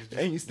 man.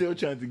 And he's still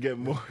trying to get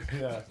more.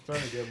 Yeah,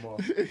 trying to get more.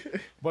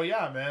 But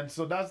yeah, man.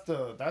 So that's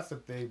the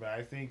thing, man.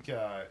 I think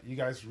you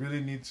guys really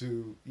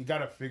you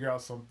gotta figure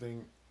out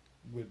something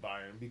with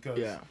Bayern because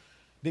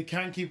they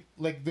can't keep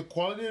like the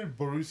quality that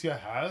Borussia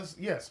has.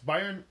 Yes,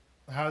 Bayern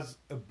has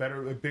a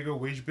bigger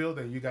wage bill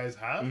than you guys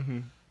have.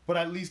 But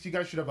at least you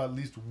guys should have at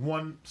least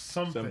won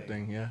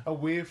something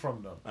away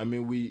from them. I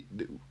mean, we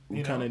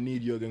kind of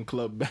need Jurgen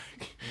Klopp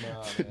back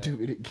to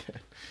do it again.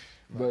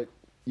 But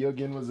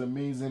Jurgen was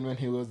amazing when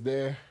he was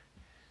there.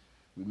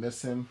 We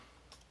miss him.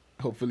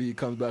 Hopefully he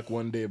comes back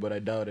one day, but I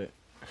doubt it.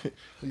 I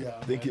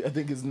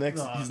think his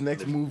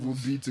next move will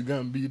be to go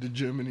and be the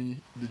Germany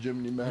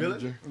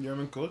manager. Really?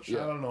 German coach?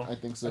 Yeah, I don't know. I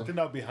think so. I think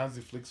that'll be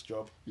Hansi Flick's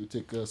job. You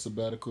take a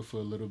sabbatical for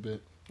a little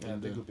bit. Yeah, I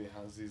think it'll be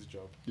Hansi's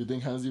job. You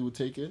think Hansi would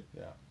take it?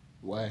 Yeah.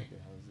 Why?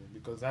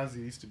 Because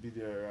Hansi used to be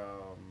their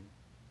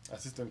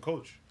assistant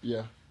coach.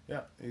 Yeah.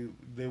 Yeah.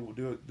 They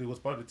was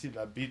part of the team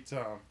that beat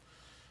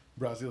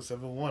Brazil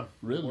 7-1.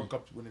 Really? World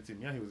Cup winning team.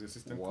 Yeah, he was the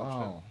assistant coach.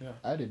 Wow. Yeah.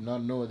 I did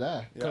not know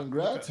that. Yeah,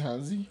 Congrats,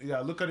 Hansi. Yeah,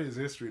 look at his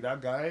history.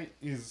 That guy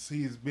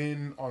he's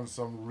been on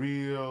some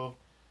real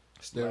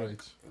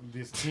Steroids.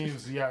 These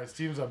teams, his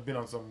teams have been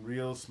on some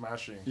real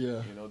smashing.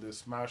 Yeah. You know, they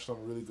smashed some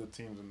really good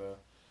teams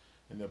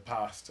in the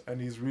past,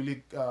 and he's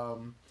really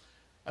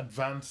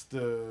advanced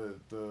the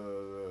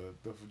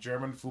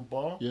German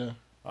football. Yeah.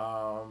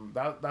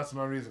 That's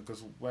my reason,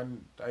 because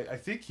when I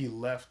think he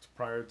left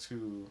prior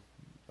to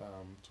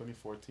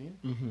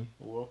 2014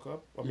 World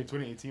Cup. I mean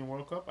 2018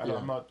 World Cup.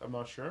 I'm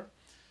not sure,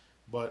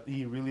 but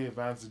he really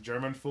advanced the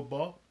German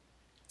football,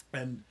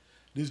 and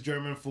this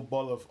German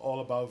football of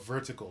all about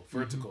vertical.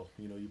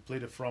 You know, you play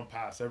the front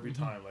pass every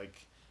time,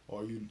 like,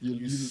 or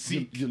you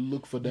seek, you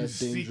look for that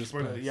dangerous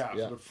for pass.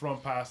 for the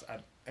front pass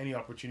at any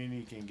opportunity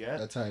you can get.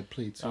 That's how I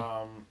played too.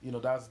 You know,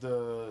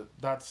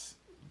 that's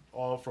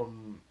all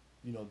from,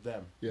 you know,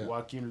 them,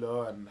 Joachim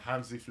Löw and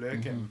Hansi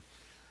Flick, and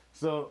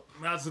so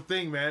that's the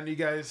thing, man. You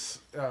guys,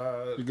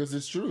 because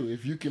it's true.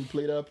 If you can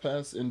play that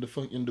pass in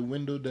the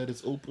window that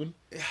is open,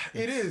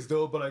 it is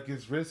though, but like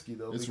it's risky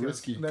though. It's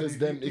risky because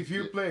then if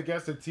you play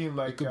against a team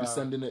like it could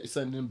be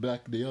sending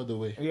back the other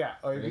way. Yeah,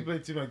 or if you play a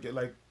team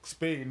like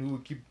Spain, who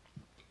would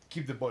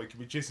keep the ball, you could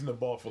be chasing the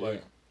ball for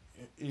like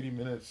 80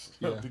 minutes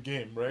of the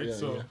game, right?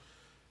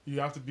 You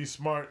have to be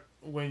smart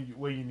when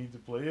you need to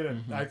play it,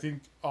 and I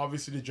think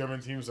obviously the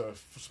German teams are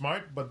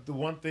smart, but the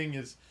one thing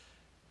is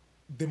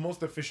the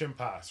most efficient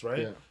pass,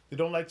 right? They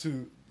don't like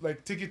to,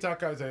 like,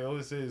 tiki-taka, as I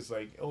always say, is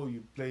like, oh,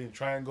 you play in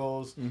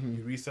triangles,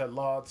 you reset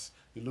lots,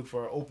 you look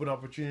for open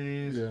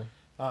opportunities,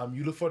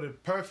 you look for the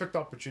perfect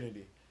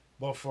opportunity.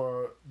 But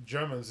for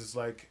Germans, it's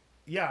like,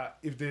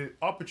 if the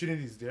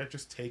opportunity is there,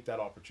 just take that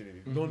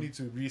opportunity. No need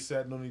to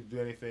reset, no need to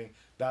do anything.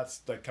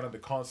 That's like kind of the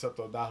concept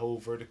of that whole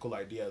vertical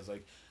idea. Is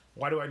like,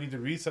 why do I need to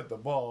reset the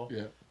ball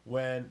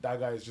when that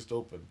guy is just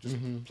open? Just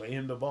play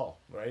him the ball,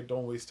 right?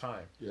 Don't waste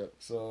time.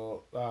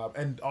 So,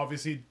 and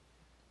obviously,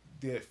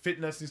 the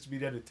fitness needs to be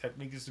there, the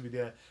technique needs to be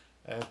there,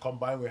 and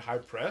combined with high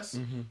press.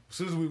 As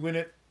soon as we win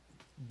it,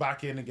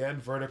 back in again,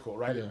 vertical,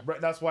 right?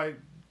 That's why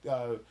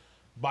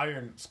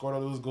Bayern scored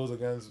all those goals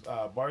against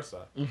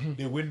Barca.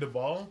 They win the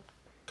ball,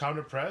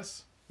 counter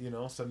press, you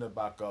know, send it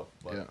back up.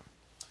 But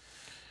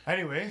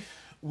anyway,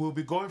 we'll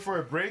be going for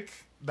a break.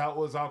 That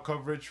was our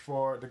coverage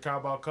for the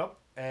Carabao Cup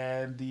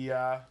and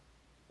the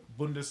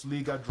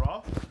Bundesliga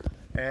draw.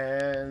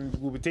 And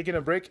we'll be taking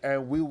a break,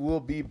 and we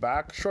will be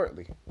back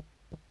shortly.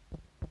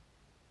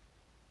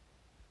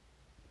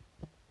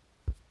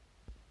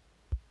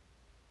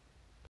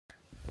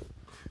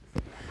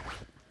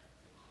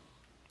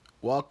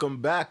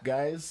 Welcome back,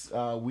 guys.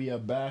 We are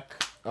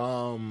back.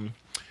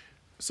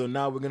 So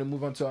now we're gonna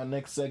move on to our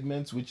next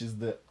segment, which is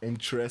the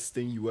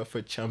interesting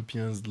UEFA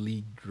Champions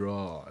League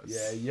draws.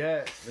 This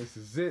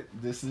is it.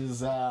 This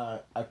is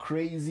a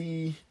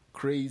crazy.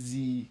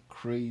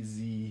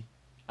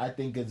 I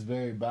think it's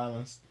very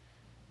balanced.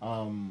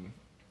 I'll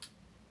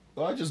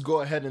just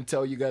go ahead and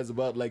tell you guys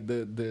about like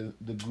the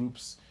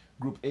groups.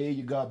 Group A,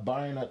 you got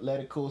Bayern,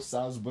 Atletico,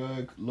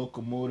 Salzburg,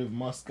 Lokomotiv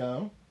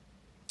Moscow.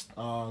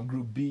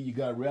 Group B, you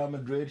got Real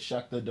Madrid,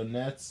 Shakhtar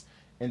Donetsk,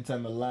 Inter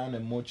Milan,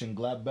 and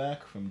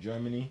Mönchengladbach from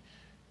Germany.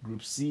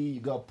 Group C,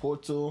 you got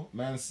Porto,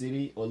 Man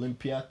City,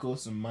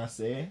 Olympiacos, and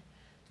Marseille.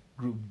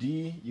 Group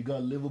D, you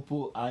got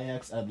Liverpool,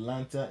 Ajax,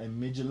 Atlanta,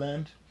 and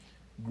Midtjylland.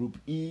 Group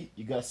E,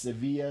 you got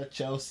Sevilla,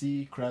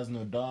 Chelsea,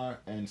 Krasnodar,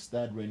 and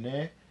Stade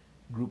Rennais.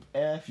 Group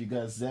F, you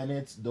got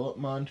Zenit,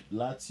 Dortmund,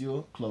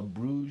 Lazio, Club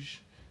Brugge.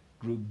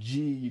 Group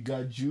G, you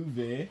got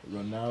Juve,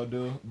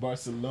 Ronaldo,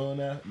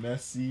 Barcelona,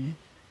 Messi,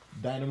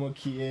 Dynamo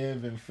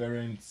Kiev, and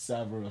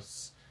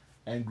Ferencvaros.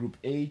 And Group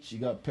H, you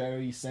got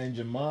Paris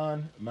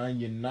Saint-Germain, Man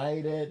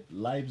United,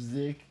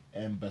 Leipzig,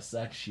 and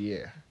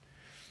Başakşehir.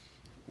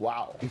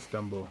 Wow.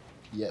 Istanbul.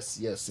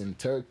 Yes, in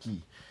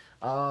Turkey.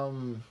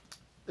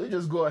 Let's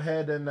just go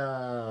ahead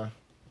and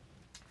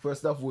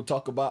first off, we'll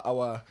talk about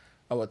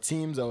our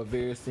teams, our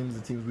various teams,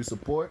 the teams we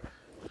support.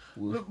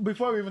 Look,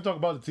 before we even talk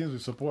about the teams we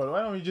support,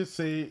 why don't we just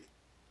say,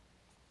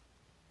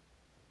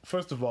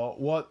 first of all,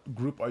 what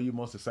group are you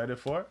most excited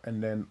for?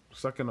 And then,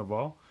 second of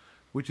all,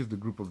 which is the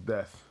group of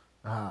death?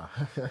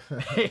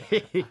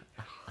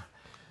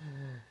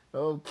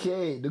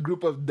 Okay, the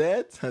group of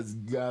death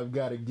I've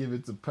got to give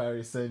it to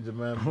Paris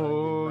Saint-Germain,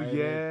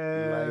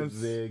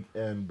 Leipzig,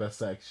 and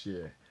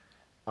Başakşehir.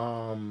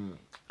 I'm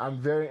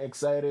very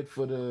excited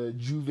for the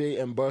Juve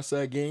and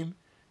Barca game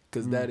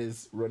because that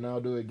is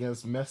Ronaldo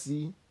against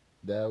Messi.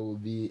 That will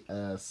be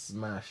a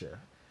smasher.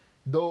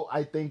 Though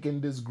I think in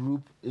the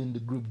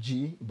group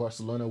G,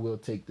 Barcelona will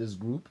take this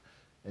group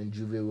and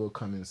Juve will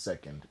come in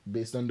second.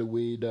 Based on the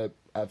way that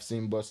I've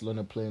seen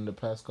Barcelona play in the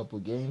past couple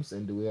games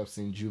and the way I've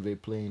seen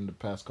Juve play in the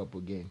past couple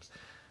games.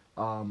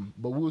 But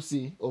we'll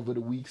see over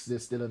the weeks.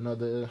 There's still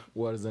another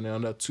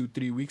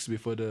 2-3 weeks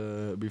before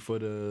the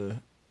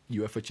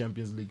UEFA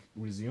Champions League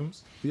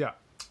resumes.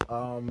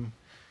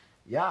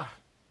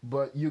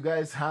 But you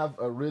guys have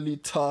a really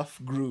tough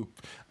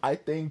group. I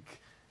think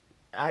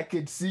I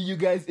could see you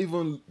guys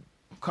even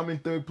coming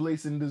third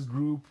place in this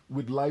group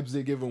with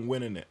Leipzig even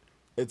winning it.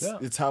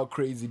 It's how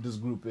crazy this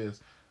group is.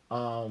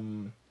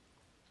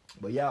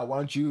 But yeah, why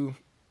don't you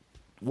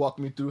walk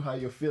me through how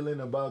you're feeling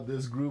about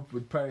this group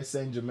with Paris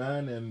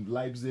Saint-Germain and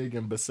Leipzig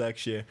and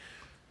Besiktas.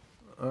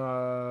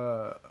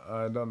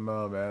 I don't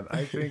know, man.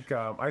 I think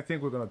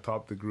we're gonna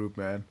top the group,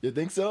 man. You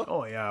think so?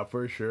 Oh yeah,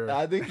 for sure.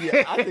 I think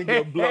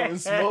you're blowing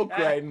smoke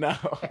right now.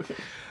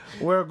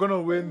 We're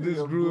gonna win this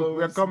You're group.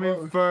 We're coming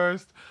smoke.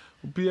 first.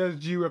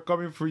 PSG, we're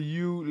coming for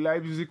you.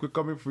 Leipzig, we're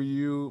coming for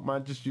you.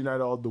 Manchester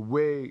United all the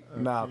way.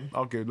 Nah,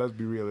 okay, let's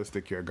be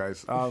realistic here,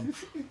 guys.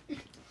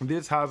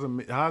 This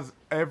has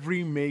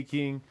every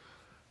making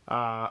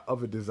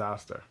of a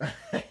disaster,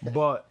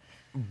 but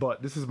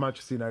this is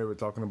Manchester United we're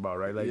talking about,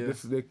 right? Like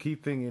this is the key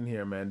thing in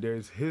here, man.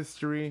 There's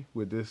history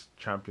with this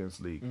Champions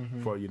League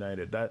for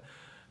United. That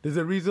there's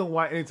a reason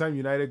why anytime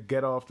United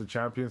get off the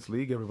Champions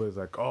League, everybody's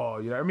like, oh,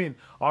 you know. I mean,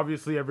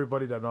 obviously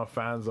everybody that are not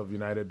fans of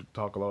United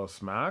talk a lot of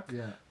smack.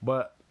 Yeah.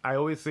 But I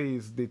always say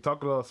is they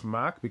talk a lot of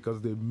smack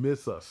because they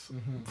miss us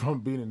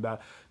from being in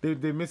that.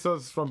 They miss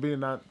us from being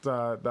in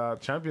that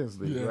Champions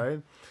League,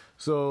 right?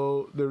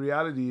 So the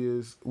reality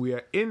is we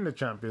are in the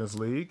Champions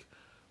League,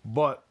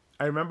 but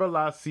I remember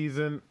last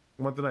season,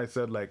 one thing I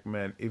said, like,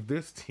 man, if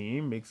this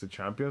team makes the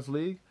Champions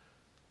League,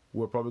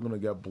 we're probably going to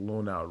get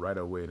blown out right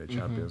away in the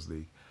Champions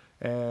League.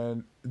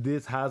 And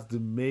this has the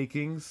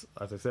makings,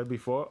 as I said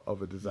before,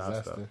 of a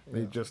disaster.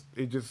 Yeah.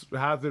 It just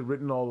has it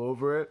written all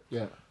over it.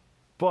 Yeah.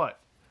 But,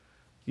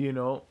 you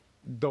know,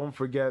 don't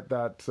forget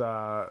that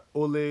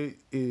Ole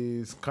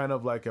is kind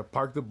of like a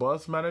park the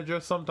bus manager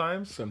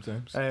sometimes.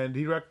 And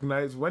he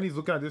recognized when he's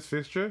looking at this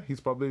fixture, he's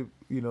probably,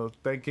 you know,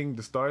 thanking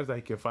the stars that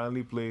he can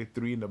finally play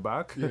three in the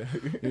back.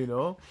 You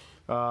know,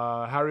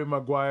 Harry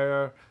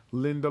Maguire,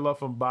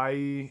 Lindelof, and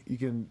Bailly. You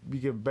can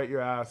bet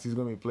your ass he's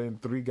going to be playing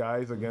three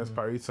guys against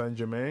Paris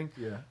Saint-Germain.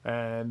 Yeah.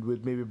 And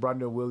with maybe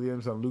Brandon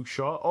Williams and Luke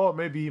Shaw. Or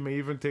maybe he may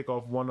even take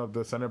off one of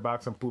the center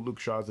backs and put Luke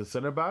Shaw as a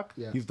center back.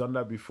 Yeah. He's done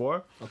that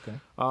before. Okay.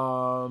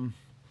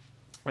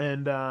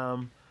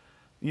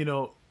 You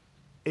know,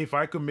 if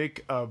I could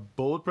make a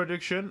bold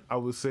prediction, I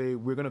would say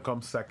we're gonna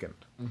come second.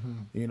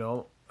 You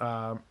know,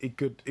 it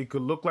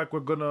could look like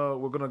we're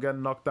gonna get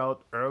knocked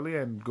out early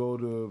and go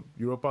to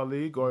Europa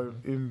League, or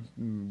in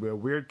a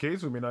weird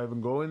case we may not even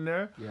go in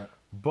there. Yeah.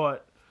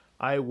 But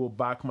I will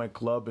back my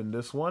club in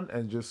this one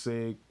and just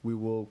say we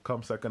will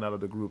come second out of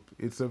the group.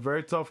 It's a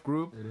very tough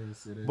group. It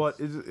is. But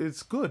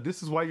it's good.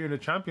 This is why you're in the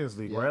Champions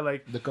League, right?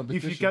 Like the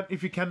competition.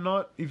 if you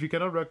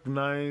cannot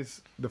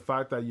recognize the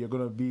fact that you're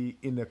gonna be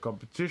in a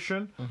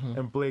competition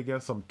and play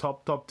against some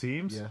top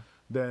teams,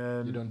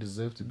 then you don't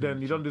deserve to be.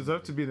 Then you don't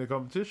deserve to be in the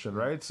competition,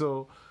 right?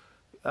 So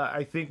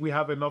I think we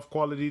have enough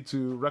quality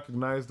to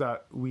recognize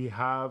that we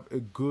have a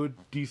good,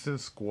 decent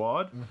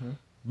squad.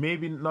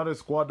 Maybe not a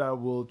squad that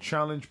will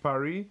challenge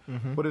Paris,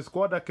 but a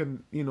squad that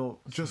can, you know,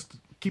 just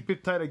keep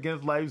it tight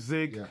against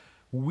Leipzig,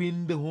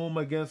 win the home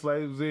against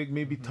Leipzig,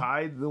 maybe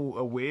tie the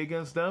away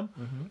against them,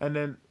 and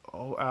then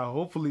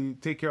hopefully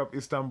take care of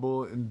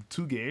Istanbul in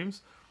 2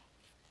 games.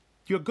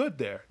 You're good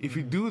there. If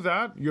you do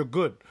that, you're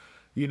good.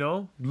 You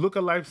know, look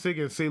at Leipzig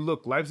and say,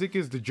 look, Leipzig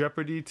is the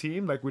jeopardy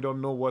team. Like, we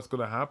don't know what's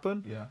going to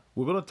happen. Yeah.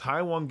 We're going to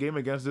tie 1 game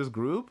against this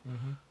group,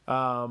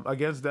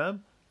 against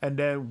them, and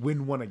then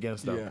win 1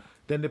 against them. Yeah.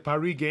 Then the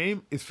Paris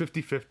game is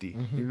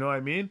 50-50. You know what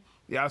I mean?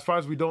 Yeah, as far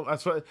as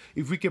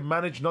if we can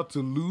manage not to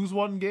lose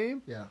 1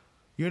 game,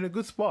 you're in a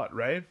good spot,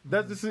 right?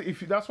 That's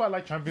why I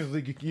like Champions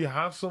League. You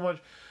have so much.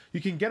 You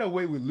can get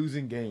away with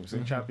losing games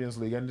in Champions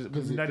League, and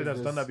United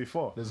has done that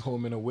before. There's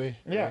home and away.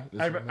 Yeah,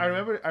 right? I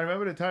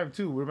remember the time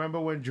too. Remember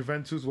when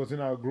Juventus was in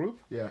our group?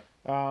 Yeah.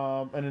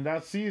 And in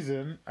that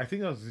season, I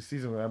think that was the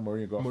season when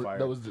Mourinho got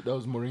fired. That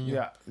was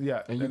Mourinho.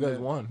 Yeah. And you guys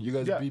won. You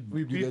guys beat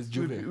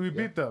Juve. We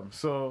beat them.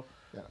 So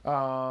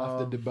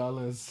after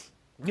Dybala's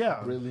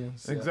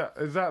brilliance.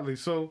 Exactly.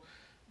 So,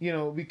 you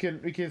know, we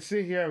can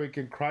sit here, we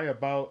can cry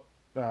about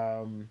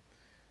the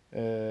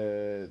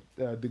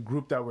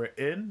group that we're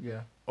in.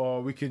 Yeah.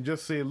 Or we can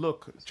just say,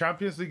 look,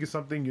 Champions League is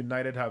something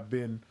United have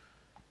been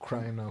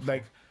crying out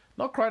for.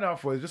 Not crying out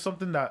for, it's just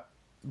something that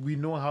we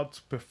know how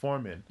to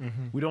perform in.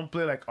 We don't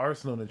play like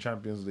Arsenal in the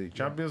Champions League.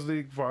 Champions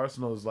League for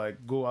Arsenal is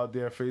like go out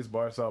there, face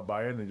Barca or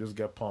Bayern and just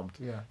get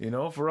pumped. Yeah. You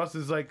know, for us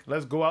it's like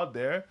let's go out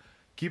there,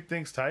 keep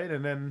things tight,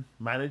 and then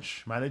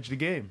manage the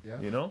game. Yeah.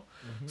 You know?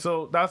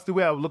 So that's the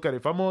way I would look at it.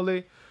 If I'm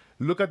only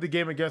look at the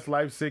game against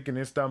Leipzig in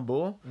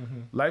Istanbul,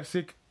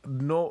 Leipzig,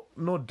 no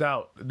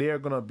doubt they are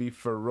gonna be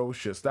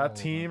ferocious. That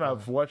team,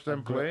 I've watched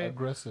them play.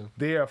 Aggressive.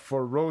 They are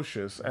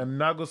ferocious, and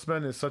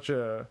Nagelsmann is such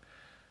a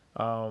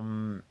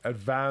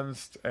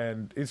advanced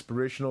and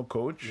inspirational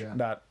coach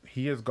that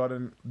he has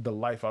gotten the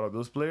life out of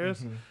those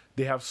players.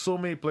 They have so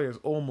many players,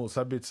 almost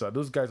Sabitzer.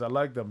 Those guys, I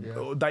like them.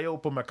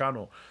 Dayo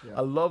Upamecano.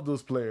 I love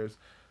those players,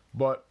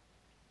 but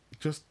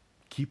just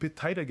keep it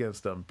tight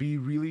against them. Be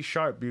really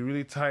sharp. Be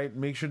really tight.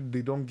 Make sure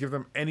they don't give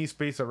them any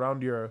space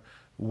around your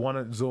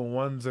zone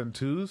 1s and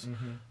 2s.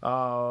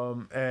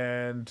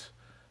 And,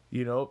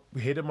 you know,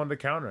 hit them on the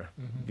counter.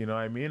 You know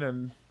what I mean?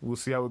 And we'll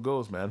see how it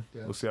goes, man.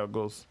 We'll see how it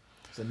goes.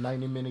 It's a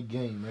 90-minute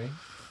game, right?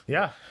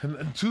 Yeah. And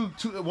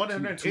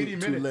 180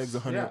 minutes. 2 legs,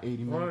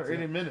 180 minutes.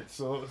 180 minutes.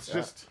 So it's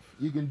just...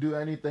 You can do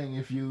anything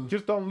if you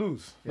Just don't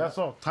lose. That's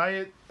all. Tie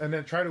it and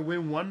then try to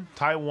win one,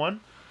 tie one,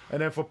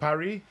 and then for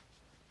Paris,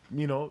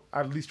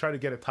 at least try to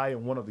get a tie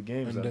in one of the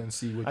games. And then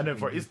see what And you then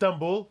for can do.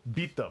 Istanbul,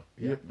 beat them.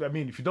 Yeah. I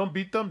mean, if you don't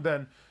beat them,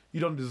 then you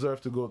don't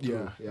deserve to go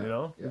through. Yeah,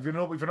 yeah. If you're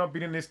not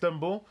beating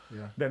Istanbul,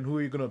 Yeah. then who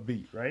are you gonna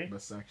beat, right?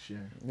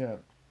 Basaksehir. Yeah.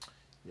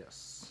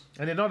 Yes.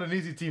 And they're not an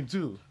easy team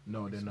too.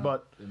 No, they're not.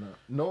 But- they're not.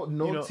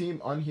 No You know-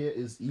 team on here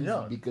is easy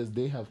Yeah. because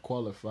they have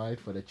qualified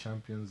for the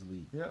Champions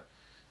League. Yeah.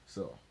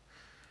 So,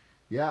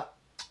 yeah.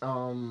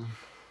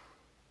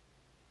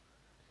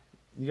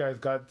 You guys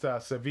got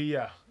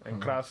Sevilla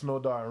and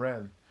Krasnodar and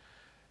Rennes.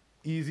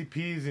 Easy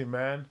peasy,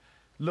 man.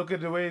 Look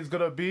at the way it's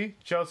gonna be.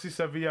 Chelsea,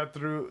 Sevilla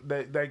through.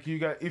 Like you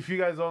guys, if you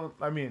guys don't,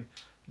 I mean,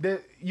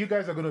 you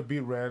guys are gonna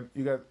beat Rennes.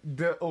 You guys,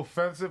 the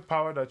offensive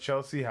power that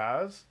Chelsea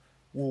has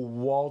will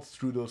waltz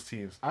through those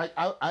teams.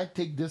 I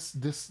take this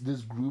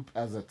group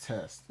as a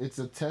test. It's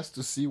a test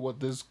to see what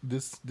this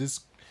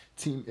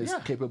team is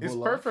capable It's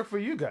of. perfect for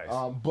you guys.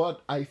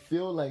 But I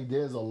feel like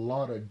there's a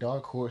lot of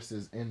dark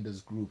horses in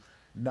this group.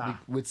 Nah.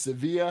 With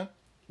Sevilla,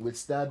 with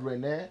Stade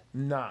Rennais.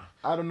 Nah.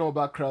 I don't know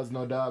about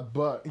Krasnodar,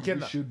 but we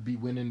cannot. should be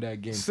winning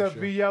that game. for sure.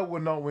 Sevilla will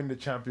not win the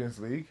Champions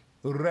League.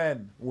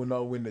 Rennes will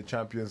not win the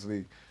Champions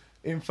League.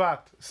 In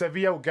fact,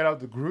 Sevilla will get out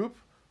the group.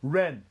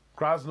 Rennes,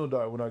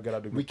 Krasnodar will not get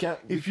out the group. We can't-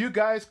 If you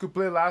guys could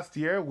play last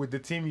year with the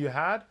team you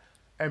had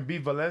and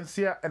beat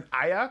Valencia and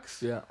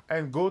Ajax Yeah.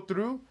 and go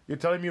through, you're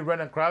telling me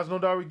Rennes and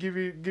Krasnodar would give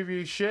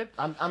you shit?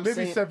 I'm Maybe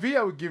saying-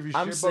 Sevilla would give you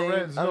I'm shit, saying, but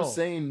Rennes, no. I'm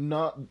saying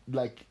not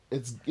like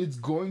it's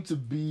going to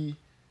be.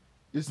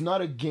 It's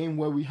not a game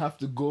where we have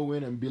to go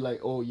in and be like,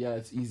 oh yeah,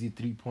 it's easy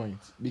 3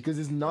 points, because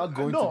it's not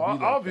going No, to be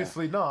like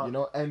obviously that, not. You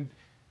know, and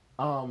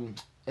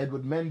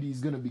Edward Mendy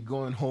is gonna be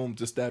going home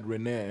to Stade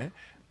Rennais.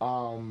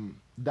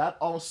 That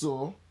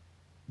also.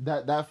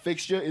 That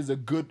fixture is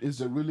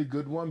a really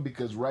good one,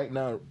 because right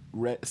now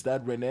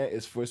Stade Rennais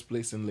is first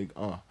place in Ligue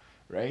 1,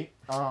 right?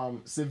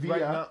 Sevilla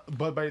Right now,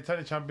 but by the time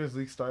the Champions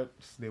League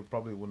starts, they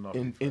probably will not.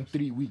 in be first.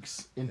 3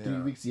 weeks. In 3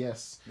 Yeah. weeks,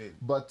 yes. Yeah.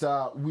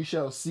 But we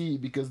shall see,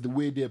 because the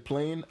way they're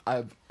playing,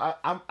 I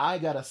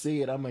gotta say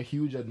it. I'm a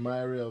huge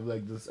admirer of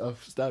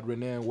of Stade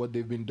Rennais and what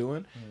they've been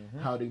doing,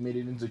 how they made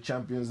it into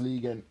Champions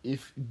League, and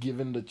if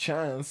given the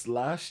chance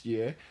last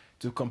year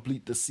to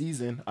complete the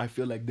season, I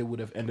feel like they would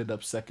have ended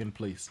up second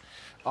place.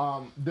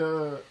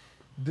 The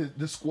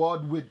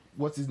squad with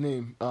what's his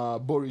name,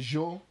 Boris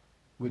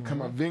with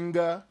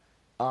Kamavinga.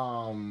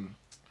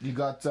 You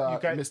got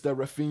Mr.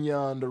 Rafinha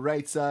on the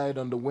right side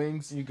on the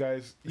wings. You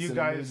guys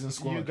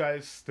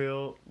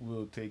still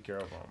will take care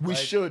of them. We right?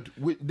 should.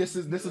 This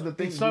is the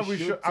thing. It's not we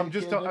should. I'm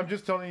take care of them.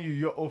 just telling you,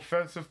 your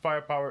offensive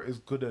firepower is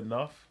good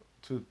enough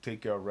to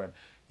take care of Rennes.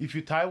 If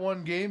you tie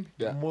one game,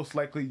 Yeah. most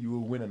likely you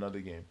will win another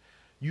game.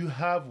 You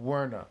have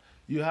Werner,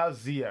 you have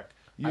Ziyech,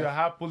 you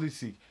have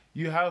Pulisic,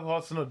 you have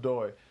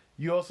Hudson-Odoi.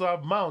 You also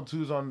have Mount,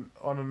 who's on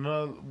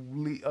another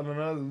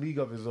league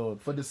of his own.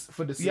 For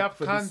the You have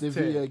Kante.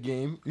 Sevilla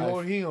game,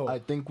 Jorginho. I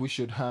think we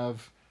should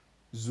have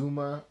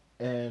Zuma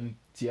and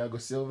Thiago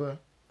Silva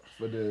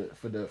for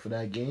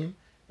that game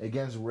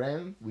against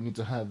Rennes. We need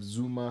to have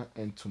Zuma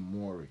and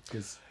Tomori,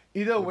 because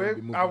Either They're way, gonna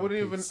be moving I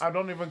wouldn't at even. pace. I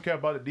don't even care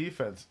about the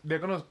defense.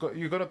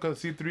 You're gonna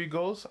concede 3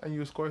 goals and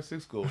you score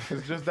 6 goals.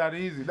 It's just that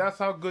easy. That's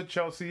how good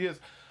Chelsea is.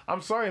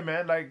 I'm sorry,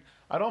 man. Like,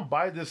 I don't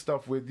buy this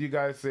stuff with you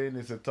guys saying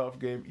it's a tough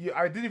game.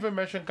 I didn't even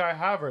mention Kai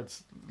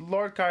Havertz,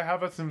 Lord Kai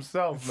Havertz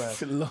himself,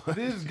 man. Lord.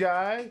 This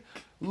guy,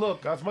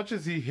 look, as much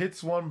as he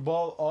hits one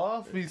ball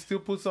off, he still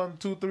puts on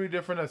 2-3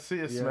 different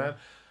assists, Yeah. man.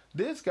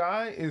 This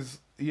guy is,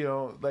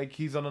 like,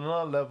 he's on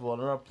another level,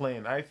 another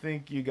plane. I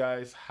think you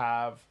guys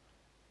have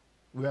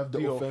we have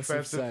the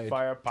offensive side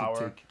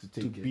firepower to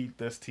to take it. beat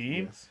this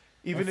team. Yes.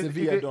 Even And if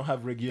Sevilla if, don't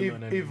have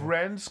Reguilon if anymore.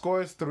 Rennes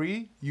scores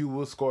 3, you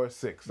will score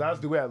 6. That's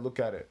the way I look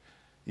at it.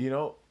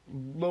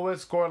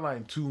 Lowest score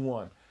line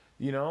 2-1.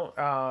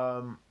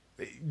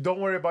 Don't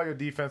worry about your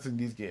defense in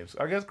these games.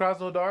 Against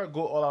Krasnodar,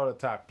 go all out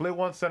attack. Play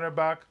one center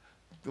back,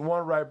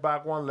 one right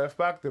back, one left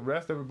back. The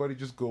rest, everybody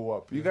just go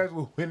up. You guys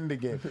will win the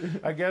game.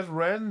 Against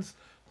Rennes,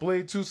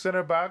 play 2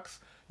 center backs.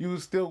 You will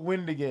still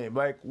win the game.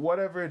 Like,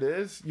 whatever it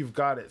is, you've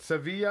got it.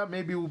 Sevilla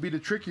maybe will be the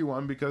tricky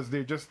one, because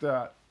they're just,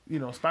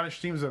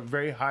 Spanish teams are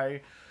very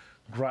high.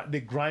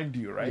 They grind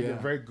you, right? Yeah. They're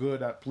very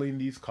good at playing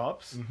these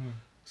cups.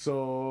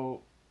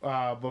 So,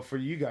 but for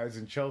you guys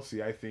in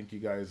Chelsea, I think you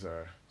guys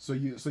are. So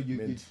you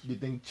Mint.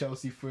 think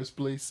Chelsea first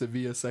place,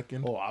 Sevilla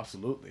second? Oh,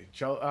 absolutely.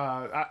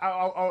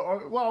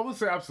 I would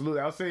say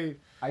absolutely. I'll say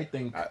I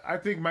think I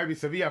think maybe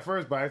Sevilla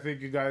first, but I think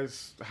you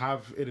guys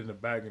have it in the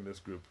bag in this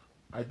group.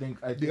 I think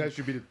You guys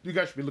should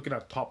be looking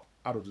at top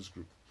out of this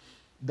group.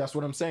 that's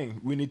what I'm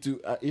saying. We need to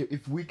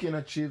if we can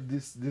achieve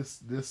this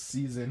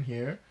season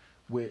here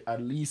with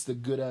at least a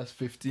good ass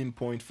 15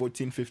 points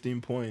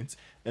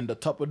in the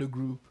top of the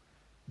group,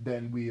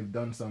 then we have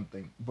done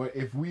something. But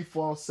if we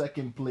fall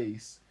second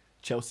place,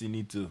 Chelsea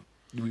need to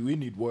we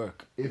need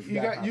work. If You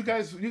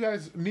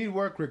guys need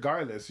work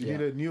regardless. You Yeah.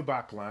 need a new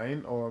back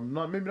line, or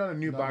maybe not a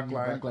new back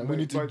line. We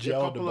need to but a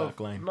gel the couple back of-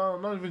 line. No,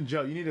 not even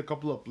gel. You need a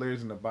couple of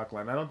players in the back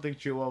line. I don't think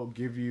Chilwell will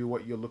give you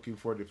what you're looking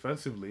for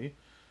defensively.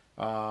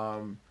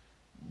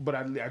 But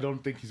I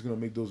don't think he's gonna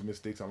make those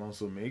mistakes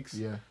Alonso makes.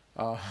 Yeah.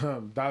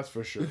 That's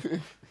for sure.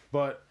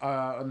 But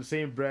on the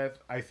same breath,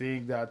 I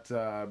think that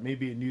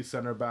maybe a new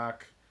center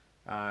back,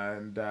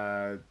 and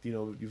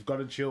you've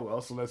gotten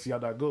Chilwell, so let's see how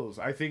that goes.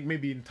 I think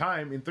maybe in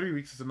 3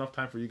 weeks is enough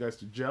time for you guys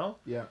to gel.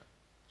 Yeah.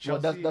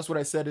 Chelsea, That's what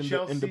I said in the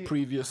Chelsea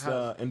previous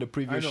has- I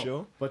know,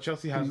 show. but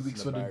Chelsea has 3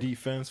 weeks it for in the bag.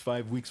 defense,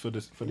 5 weeks for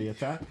the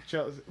attack.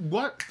 Chelsea,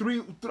 what?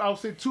 I'll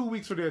say 2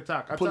 weeks for the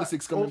attack.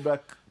 Pulisic's coming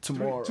back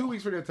tomorrow. 2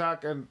 weeks for the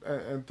attack and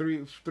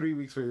 3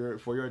 weeks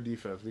for your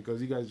defense,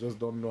 because you guys just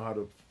don't know how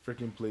to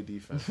freaking play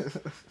defense.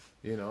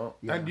 Yeah.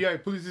 And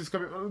Pulisic's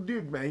coming. Oh,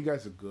 dude, man, you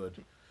guys are good.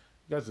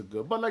 You guys are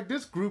good. But like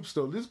this groups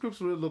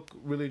really look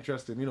really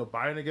interesting.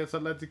 Bayern against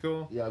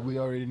Atletico. Yeah, we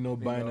already know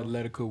Bayern know.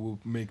 Atletico will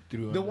make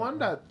through. The one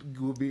that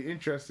will be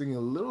interesting a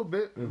little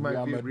bit might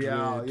Real be Madrid.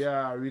 Real.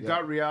 Yeah, we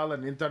got Real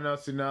and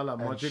Internacional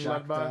and And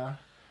Mönchengladbach. Shakhtar.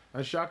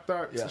 And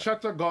Shakhtar, Yeah.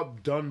 Shakhtar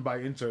got done by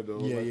Inter though,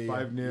 Yeah, like yeah, yeah.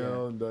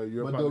 5-0 in the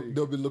Europa But League.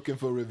 they'll be looking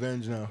for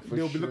revenge now.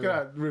 They'll be looking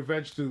at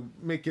revenge to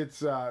make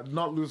it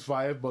not lose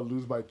 5 but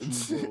lose by 2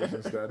 goals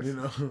instead.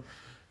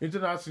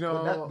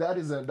 International. But that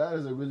is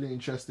a really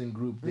interesting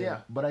group there.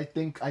 Yeah. But I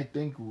think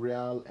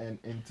Real and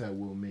Inter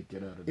will make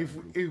it out of that if,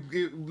 group.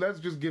 if let's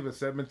just give a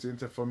segment to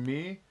Inter. For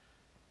me,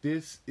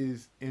 this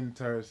is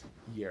Inter's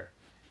year.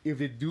 If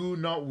they do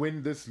not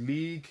win this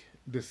league,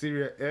 the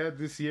Serie A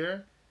this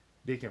year,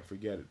 they can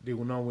forget it. They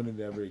will not win it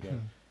ever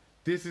again.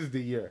 This is the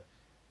year.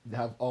 They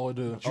have all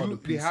the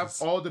They have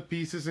pieces. all the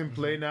pieces in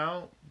play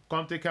now.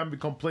 Conte can't be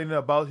complaining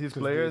about his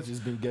 'Cause players. they've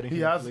just been getting He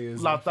him has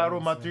players Lautaro in France, yeah.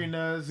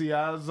 Martinez. He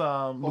has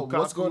Lukaku.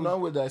 What's going on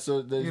with that?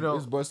 So You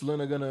is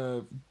Barcelona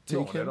gonna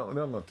take him? They're not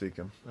going to take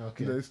him.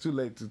 Okay. It's too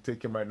late to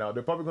take him right now.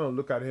 They're probably going to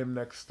look at him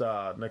next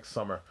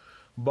summer.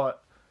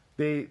 But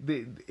they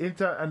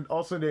Inter, and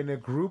also they're in a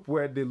group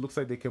where they looks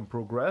like they can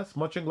progress.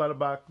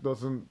 Mönchengladbach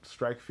doesn't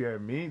strike fear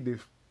in me.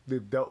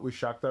 They've dealt with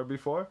Shakhtar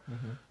before.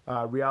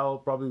 Real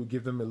probably would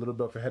give them a little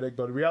bit of a headache,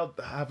 but Real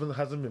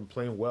hasn't been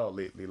playing well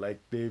lately.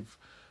 Like they've,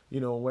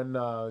 when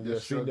you're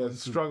seeing they're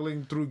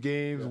struggling through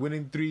games,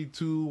 winning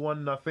 3-2,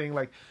 1-0,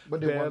 like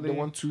But they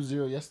won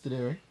 2-0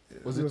 yesterday,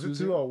 right? Was it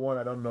 2 or 1?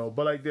 I don't know.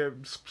 But like they're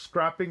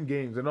scrapping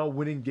games. They're not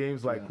winning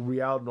games like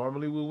Real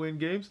normally will win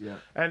games. Yeah.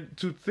 And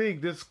to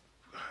think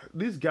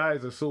these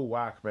guys are so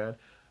whack, man.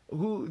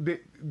 Who they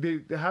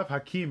have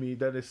Hakimi,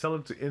 then they sell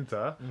him to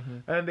Inter,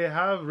 and they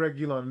have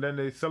Reguilon, then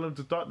they sell him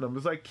to Tottenham.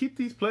 It's like, keep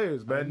these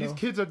players, man. These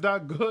kids are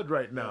that good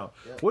right now.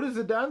 Yeah. What is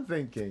the Dan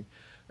thinking?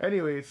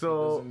 Anyway,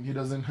 so He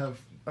doesn't have.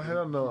 I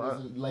don't know. He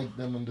doesn't like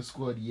them in the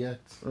squad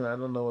yet. I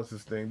don't know what's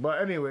his thing.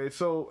 But anyway,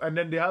 and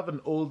then they have an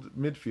old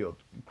midfield.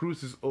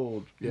 Cruz is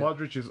old. Yeah.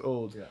 Modric is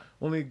old. Yeah.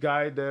 Only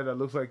guy there that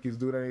looks like he's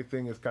doing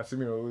anything is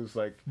Casemiro, who's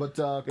like But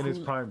in his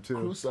prime too.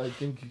 Cruz, I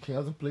think he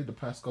hasn't played the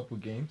past couple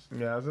games.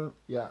 Yeah, hasn't?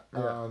 Yeah.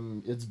 Yeah.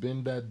 It's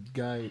been that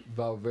guy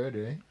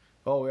Valverde.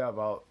 Oh yeah,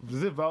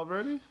 is it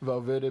Valverde?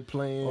 Valverde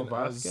playing Oh,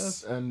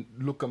 Vasquez? and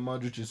Luka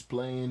Modric is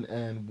playing,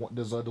 and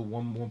there's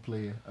one more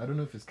player. I don't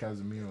know if it's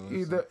Casemiro. Or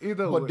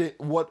Either But way.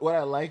 what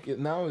I like it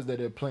now is that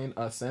they're playing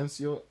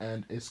Asensio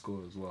and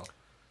Isco as well.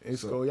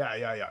 Isco,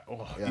 yeah.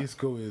 Oh, Yeah.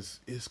 Isco is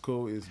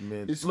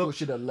mint. Isco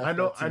should have left. I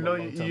know. that team a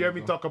long You time hear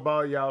me ago. talk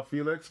about Yao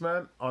Felix,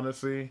 man.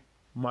 Honestly,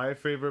 my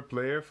favorite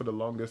player for the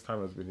longest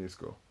time has been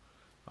Isco.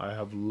 I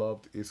have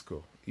loved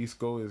Isco.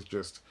 Isco is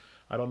just.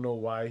 I don't know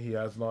why he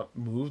has not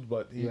moved,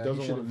 but he doesn't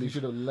want to He leave.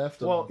 should have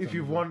left. a Well, long if time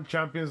you've ago. won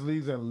Champions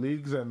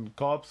Leagues and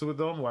cups with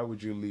them, why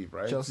would you leave,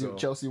 right?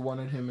 Chelsea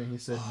wanted him, and he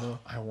said no.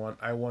 I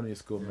want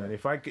Isco, man.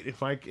 If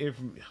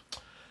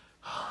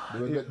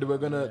They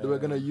were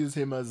gonna use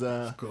him as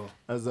a Isco.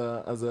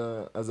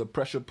 as a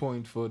pressure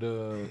point for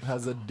the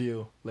Hazard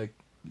deal. Like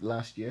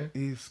Last year,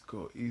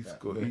 Isco,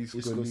 but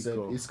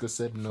Isco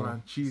said no.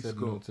 Francisco.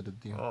 Said no to the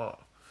deal. Oh.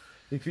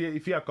 If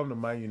he had come to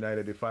Man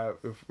United, if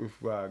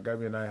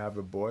Gabby and I have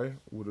a boy,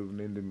 would have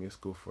named him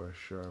Isco for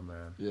sure,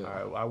 man. Yeah.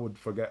 I would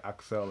forget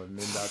Axel and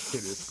name that kid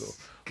Isco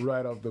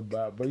right off the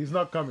bat. But he's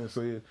not coming,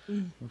 so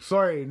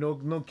sorry,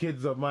 no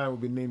kids of mine will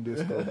be named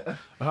Isco.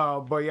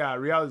 But yeah,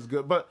 Real is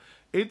good. But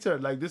Inter,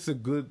 like, this is a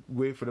good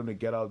way for them to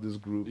get out of this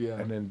group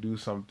and then do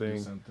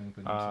something. For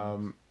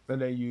themselves. And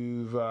then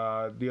you've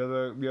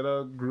the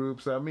other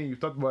groups. I mean,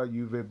 you've talked about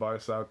Juve,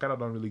 Barca. I kind of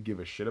don't really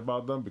give a shit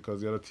about them because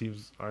the other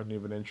teams aren't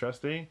even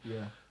interesting.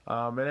 Yeah.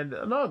 And then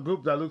another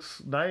group that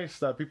looks nice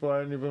that people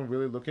aren't even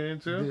really looking The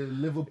into.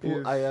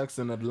 Liverpool. Ajax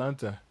and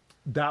Atlanta.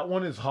 That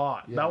one is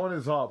hot. Yeah. That one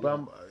is hot. Yeah.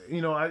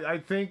 But I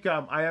think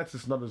Ajax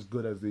is not as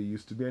good as they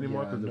used to be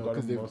anymore Yeah, because no, they've 'cause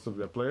gotten they've- most of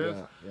their players.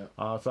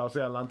 Yeah. So I'll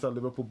say Atlanta,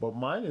 Liverpool. But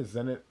mine is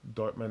Zenit,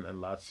 Dortmund,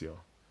 and Lazio.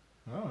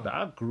 Oh.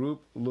 That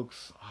group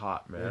looks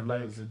hot, man.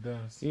 It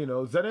does.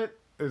 Zenit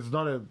is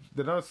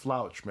they're not a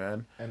slouch,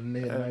 man. And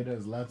neither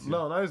is Lazio.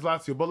 No, not as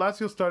Lazio. But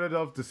Lazio started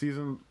off the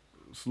season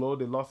slow.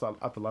 They lost at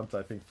Atalanta,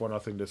 I think,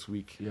 4-0 this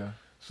week. Yeah.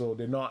 so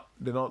they're not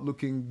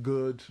looking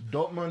good.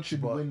 Dortmund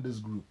should win this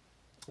group.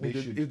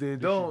 If they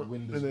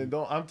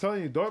don't, I'm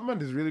telling you,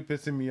 Dortmund is really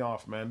pissing me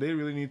off, man. They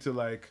really need to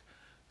like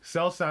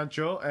sell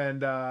Sancho and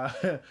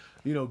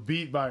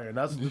beat Bayern.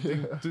 That's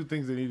the two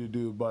things they need to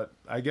do. But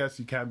I guess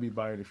you can't beat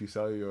Bayern if you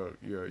sell your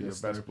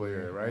best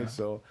player, right? Yeah.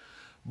 So,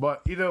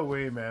 but either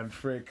way, man,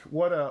 frick,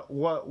 what a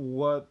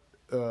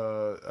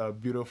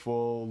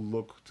beautiful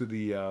look to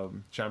the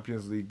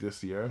Champions League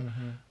this year.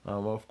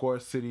 Of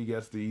course, City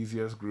gets the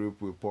easiest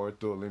group with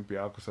Porto,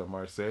 Olympiacos, and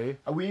Marseille.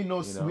 We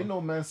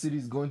know Man City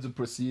is going to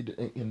proceed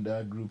in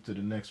that group to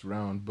the next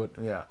round, but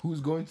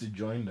who's going to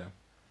join them?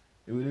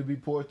 Will it be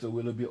Porto?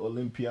 Will it be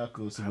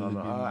Olympiacos? I don't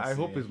know. I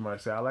hope it's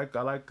Marseille. I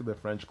like the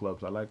French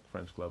clubs. I like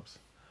French clubs.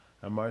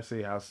 And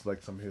Marseille has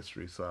like some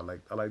history, so I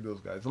like those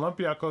guys.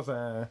 Olympiacos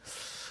and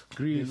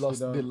Greece.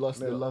 They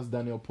lost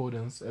Daniel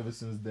Podence. Ever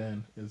since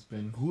then, it's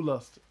been who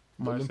lost?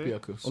 Marseille?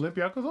 Olympiacos. Oh,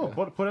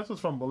 yeah. Podence was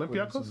from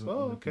Olympiacos.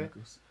 Oh, okay.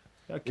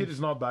 That kid is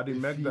not bad.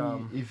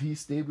 If he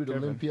stayed with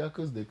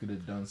Olympiacos, they could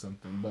have done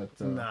something.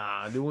 But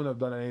nah, they wouldn't have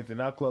done anything.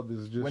 That club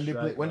is just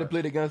when they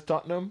played against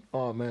Tottenham.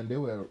 Oh man, they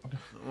were.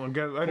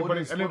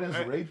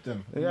 Podence raped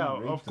them. Yeah,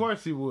 of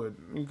course he would.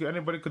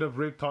 Anybody could have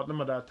raped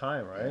Tottenham at that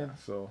time, right? Yeah.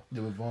 So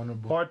they were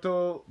vulnerable.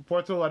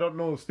 Porto. I don't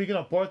know. Speaking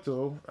of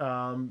Porto,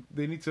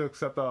 they need to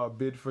accept our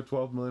bid for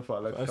 12 million for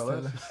Alex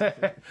Telles.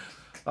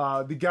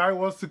 The guy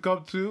wants to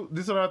come to.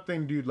 This is another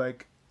thing, dude.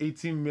 Like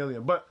 18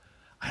 million, but.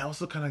 I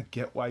also kind of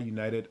get why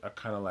United are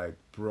kind of like,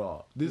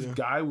 bro, this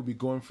guy will be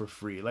going for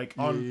free. Like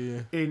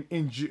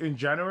in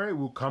January,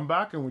 we'll come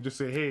back and we'll just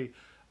say, hey,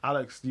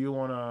 Alex, do you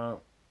want to,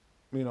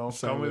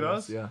 come with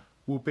us? Yeah.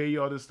 We'll pay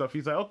you all this stuff.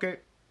 He's like, okay,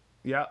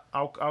 yeah,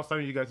 I'll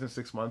sign you guys in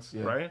 6 months,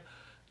 right?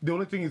 The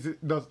only thing is,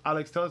 does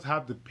Alex Telles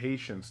have the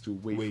patience to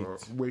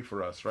wait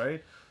for us,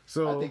 right?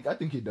 So I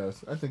think he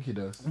does.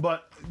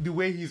 But the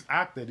way he's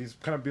acted, he's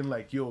kind of been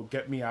like, yo,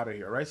 get me out of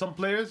here, right? Some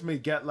players may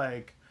get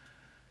like.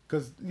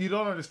 Because you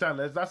don't understand,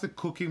 that's a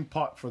cooking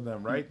pot for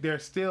them, right? They're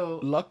still...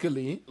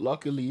 Luckily,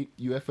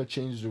 UEFA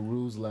changed the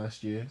rules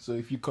last year. So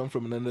if you come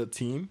from another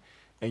team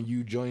and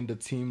you join the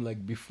team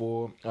like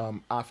before,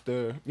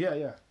 after...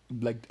 Yeah.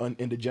 Like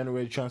in the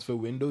January transfer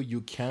window,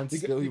 you can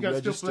still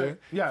register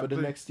for the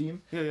next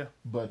team. Yeah.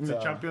 But in the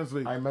Champions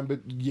League. I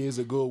remember years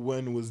ago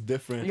when it was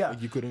different. Yeah,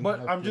 like you couldn't.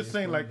 But I'm just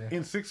saying, like,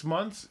 in 6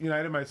 months,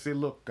 United might say,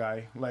 look,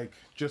 guy, like,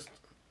 just...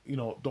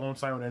 don't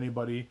sign with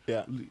anybody.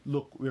 Yeah.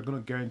 Look, we're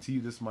gonna guarantee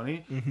you this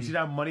money. You see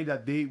that money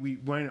that we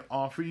went and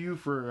offer you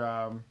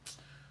for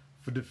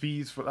the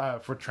fees for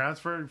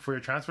your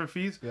transfer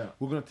fees. Yeah.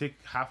 We're gonna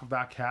take half of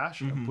that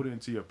cash and put it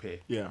into your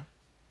pay. Yeah.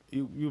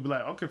 You'll be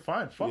like, okay,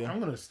 fine, fuck, I'm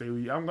gonna stay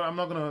with you. I'm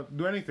not gonna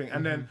do anything,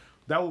 and then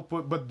that will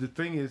put. But the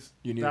thing is,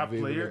 you need that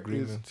player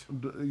is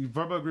the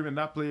verbal agreement.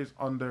 That player is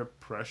under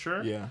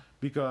pressure. Yeah.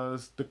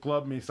 Because the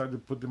club may start to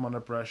put them under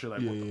pressure.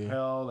 Like, what the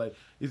hell? Like,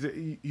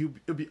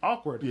 it'll be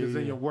awkward because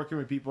then you're working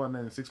with people, and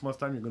then in 6 months'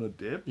 time you're gonna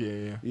dip.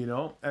 Yeah.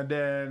 And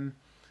then,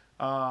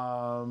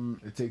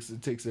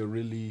 it takes a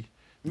really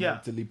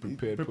mentally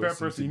prepared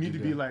person. You need to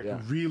be like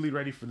really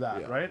ready for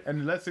that, right?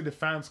 And let's say the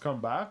fans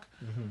come back,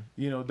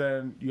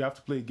 then you have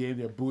to play a game.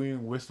 They're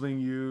booing, whistling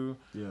you,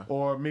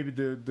 or maybe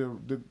the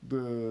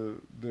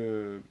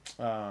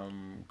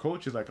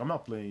coach is like, I'm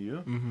not playing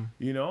you,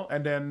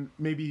 and then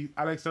maybe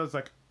Alex says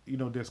like,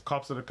 there's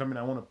cups that are coming.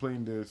 I want to play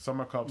in the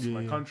summer cups in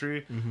my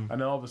country, and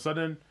then all of a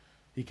sudden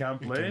he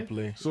can't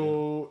play.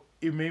 So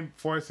it may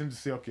force him to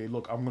say, okay,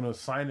 look, I'm gonna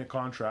sign a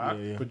contract,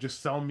 but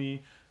just sell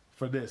me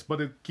for this. But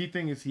the key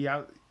thing is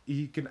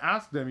he can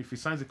ask them if he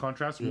signs a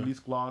contract, release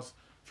clause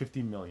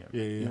 15 million.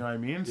 You know what I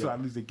mean? So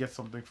at least they get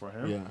something for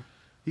him.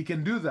 He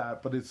can do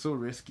that, but it's so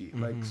risky.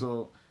 Like,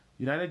 so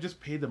United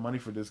just pay the money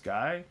for this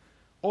guy,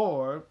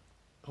 or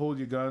hold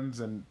your guns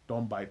and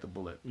don't bite the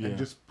bullet, and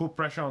just put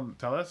pressure on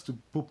Telles to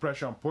put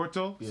pressure on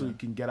Porto so you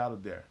can get out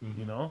of there.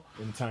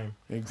 In time.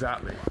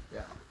 Exactly.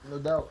 Yeah, no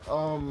doubt.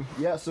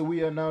 So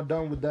we are now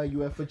done with that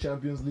UEFA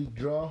Champions League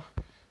draw.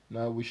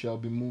 Now we shall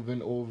be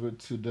moving over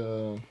to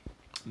the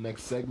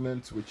next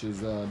segment, which is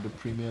the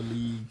Premier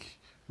League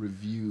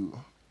review.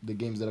 The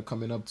games that are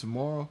coming up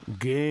tomorrow.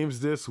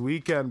 Games this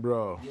weekend,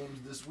 bro. Games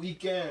this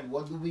weekend.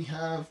 What do we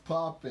have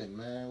popping,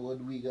 man? What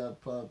do we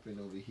got popping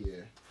over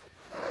here?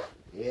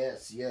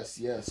 Yes.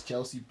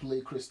 Chelsea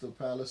play Crystal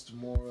Palace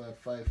tomorrow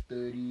at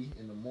 5:30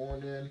 in the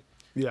morning.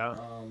 Yeah.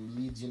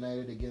 Leeds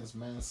United against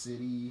Man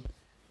City.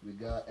 We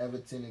got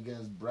Everton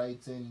against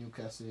Brighton,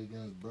 Newcastle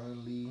against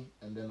Burnley,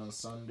 and then on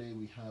Sunday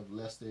we have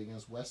Leicester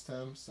against West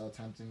Ham,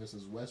 Southampton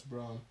versus West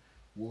Brom,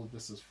 Wolves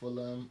versus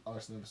Fulham,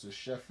 Arsenal versus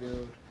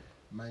Sheffield,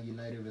 Man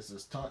United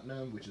versus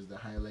Tottenham, which is the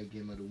highlight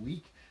game of the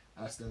week,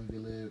 Aston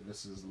Villa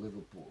versus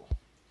Liverpool.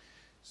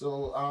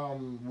 So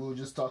we'll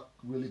just talk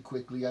really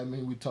quickly. I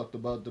mean, we talked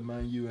about the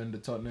Man U and the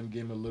Tottenham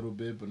game a little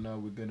bit, but now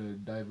we're gonna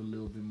dive a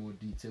little bit more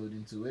detailed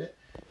into it,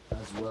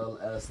 as well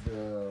as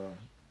the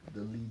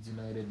Leeds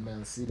United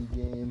Man City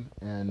game,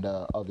 and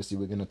obviously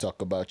we're going to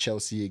talk about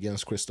Chelsea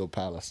against Crystal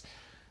Palace.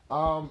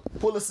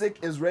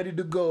 Pulisic is ready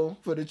to go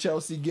for the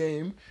Chelsea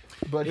game,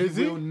 but he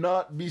will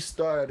not be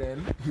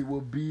starting. He will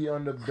be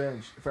on the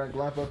bench. Frank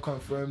Lampard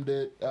confirmed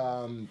it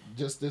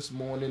just this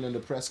morning in the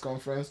press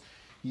conference.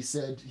 He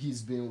said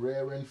he's been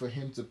raring for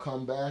him to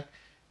come back,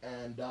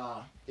 and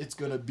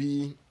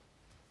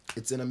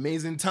it's an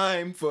amazing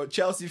time for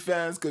Chelsea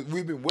fans because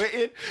we've been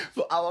waiting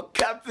for our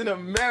Captain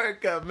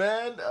America,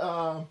 man.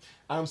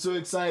 I'm so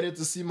excited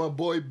to see my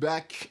boy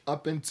back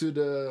up into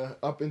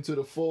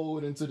the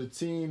fold, into the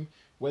team.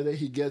 Whether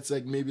he gets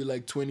like maybe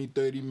like 20,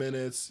 30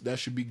 minutes, that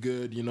should be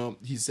good. You know,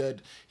 he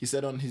said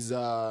on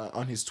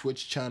his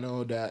Twitch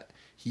channel that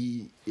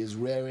he is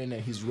raring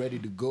and he's ready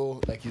to go.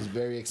 Like, he's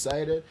very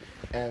excited,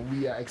 and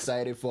we are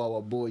excited for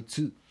our boy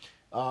too.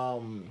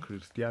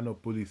 Cristiano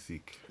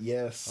Pulisic.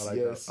 Yes, I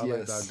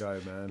like that guy,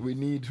 man. We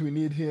need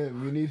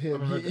him.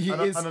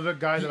 Another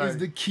guy he is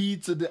the key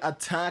to the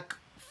attack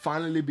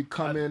finally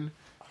becoming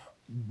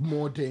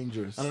more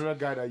dangerous. Another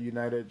guy that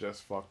United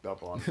just fucked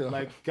up on.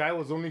 Like, guy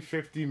was only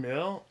 50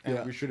 mil,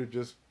 and we should have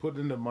just put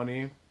in the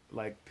money,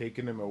 like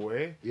taking him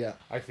away. Yeah.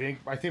 I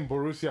think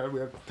Borussia, we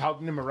were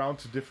touting him around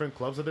to different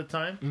clubs at the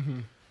time. Mm-hmm.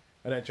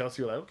 And then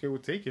Chelsea were like, okay, we'll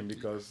take him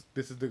because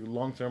this is the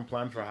long-term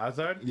plan for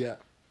Hazard. Yeah.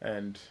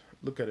 And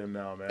look at him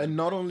now, man. And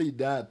not only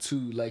that,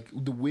 too, like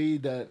the way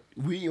that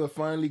we are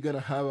finally going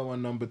to have our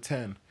number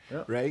 10,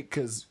 right?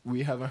 Because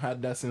we haven't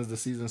had that since the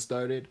season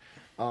started.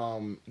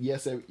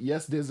 Yes,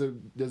 there's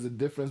a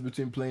difference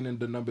between playing in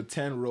the number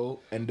 10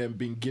 role and then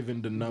being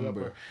given the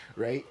number,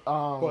 right?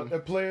 But a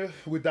player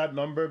with that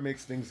number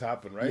makes things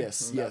happen, right?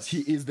 Yes.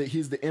 He's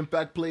the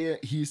impact player.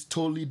 He's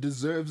totally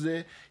deserves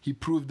it. He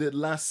proved it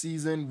last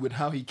season with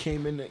how he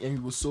came in and he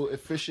was so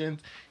efficient.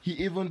 He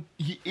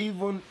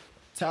even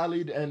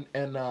tallied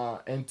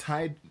and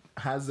tied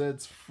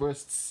Hazard's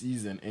first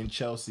season in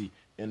Chelsea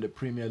in the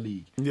Premier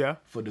League. Yeah,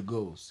 for the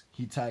goals,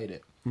 he tied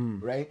it.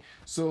 Right.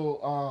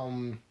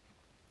 So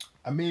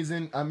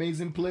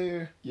amazing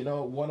player. You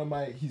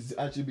know, he's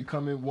actually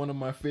becoming one of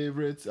my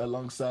favorites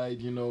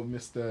alongside, you know,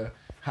 Mr.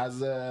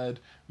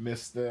 Hazard,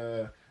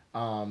 Mr.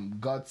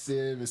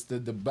 Götze, Mr.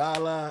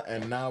 Dybala,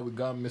 and now we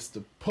got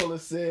Mr.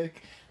 Pulisic.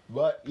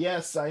 But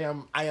yes, I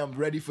am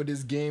ready for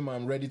this game.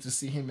 I'm ready to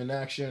see him in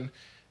action.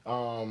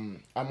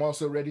 I'm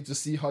also ready to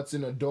see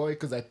Hudson-Odoi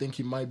because I think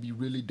he might be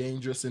really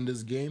dangerous in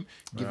this game.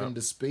 Give him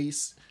the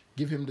space,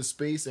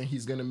 and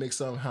he's gonna make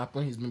something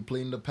happen. He's been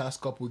playing the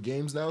past couple of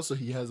games now, so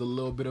he has a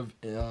little bit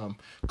of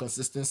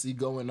consistency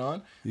going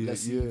on.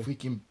 Let's see if he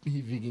can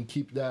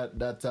keep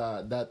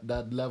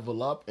that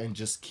level up and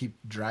just keep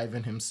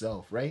driving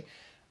himself, right?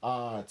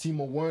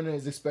 Timo Werner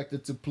is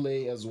expected to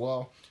play as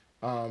well.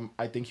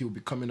 I think he'll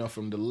be coming off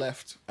from the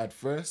left at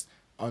first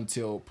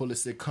until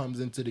Pulisic comes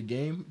into the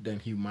game. Then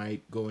he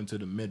might go into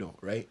the middle,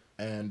 right?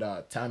 And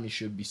Tammy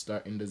should be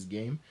starting this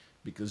game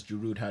because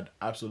Giroud had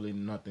absolutely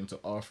nothing to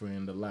offer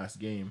in the last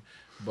game.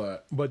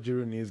 But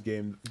Giroud needs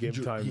game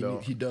time though.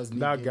 He does need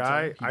that game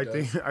guy.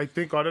 time. I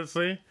think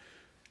honestly,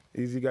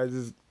 he's you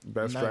guys'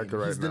 best striker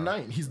right now. He's the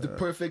 9. He's the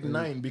perfect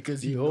 9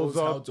 because he knows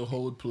how to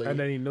hold play, and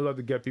then he knows how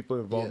to get people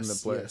involved in the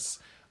play. Yes.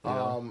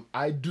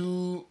 I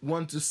do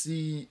want to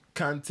see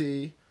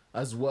Kante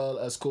as well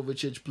as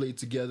Kovacic play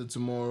together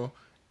tomorrow.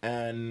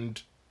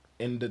 And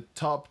in the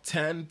top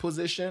 10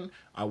 position,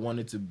 I want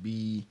it to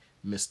be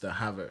Mr.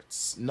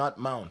 Havertz, not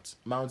Mount.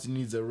 Mount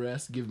needs a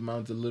rest. Give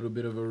Mount a little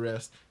bit of a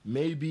rest.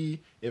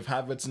 Maybe if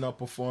Havertz not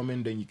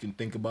performing, then you can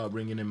think about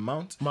bringing in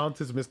Mount. Mount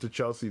is Mr.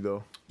 Chelsea,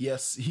 though.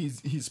 Yes,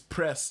 his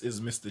press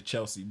is Mr.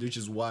 Chelsea, which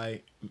is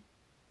why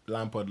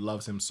Lampard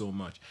loves him so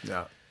much.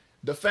 Yeah.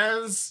 The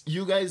fans,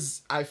 you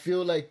guys, I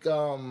feel like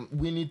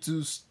we need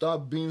to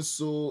stop being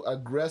so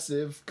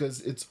aggressive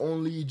because it's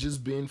only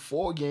just been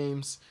 4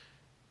 games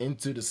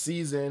into the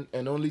season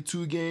and only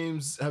 3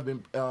 games have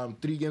been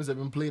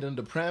played in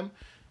the Prem.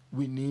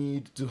 We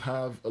need to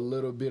have a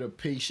little bit of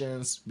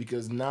patience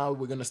because now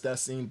we're gonna start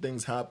seeing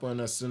things happen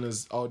as soon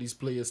as all these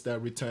players start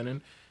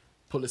returning.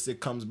 Pulisic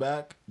comes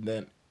back,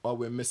 then all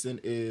we're missing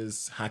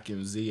is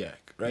Hakim Ziyech,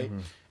 right? Mm-hmm.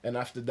 And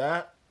after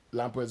that,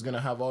 Lampard's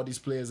gonna have all these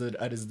players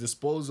at his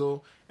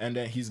disposal, and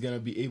then he's gonna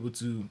be able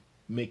to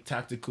make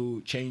tactical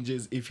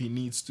changes if he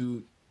needs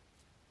to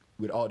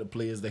with all the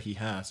players that he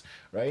has,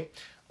 right?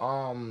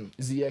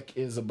 Ziyech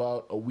is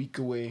about a week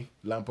away.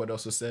 Lampard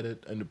also said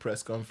it in the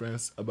press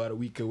conference, about a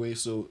week away.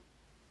 So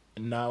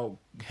now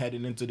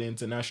heading into the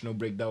international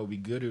break, that would be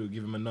good. It will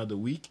give him another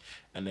week,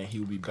 and then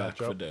he'll be back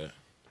for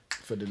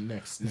the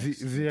next.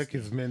 Ziyech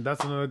is, man,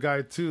 that's another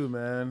guy too,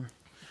 man.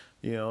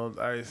 You know,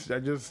 I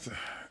just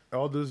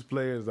all those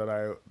players that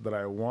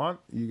I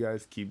want, you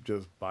guys keep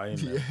just buying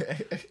them.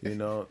 Yeah. You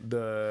know,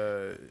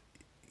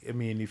 I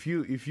mean, if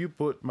you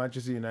put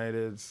Manchester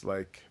United's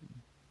like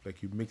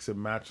you mix and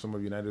match some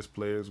of United's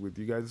players with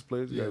you guys'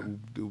 players, it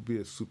would be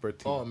a super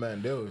team. Oh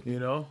man, they'll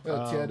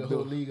tear the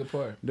whole league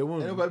apart. They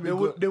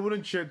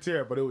wouldn't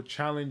tear, but it would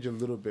challenge a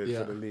little bit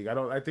for the league.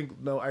 I think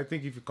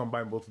if you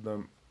combine both of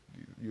them,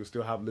 you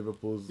still have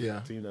Liverpool's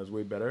team that's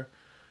way better.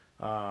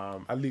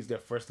 At least their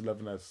first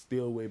 11 is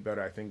still way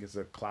better. I think it's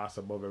a class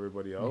above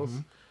everybody else.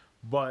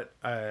 Mm-hmm. But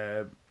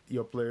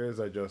your players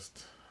are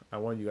just I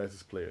want you guys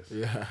as players.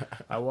 Yeah.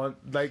 I want,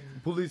 like,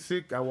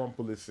 Pulisic, I want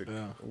Pulisic.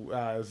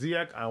 Yeah.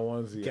 Ziyech, I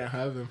want Ziyech. Can't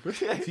have him.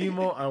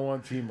 Timo, I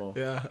want Timo.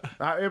 Yeah.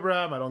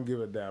 Abraham, I don't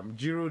give a damn.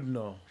 Giroud,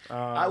 no.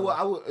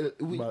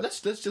 Let's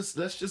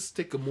just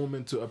take a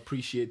moment to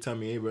appreciate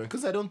Tammy Abraham,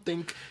 because I don't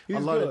think a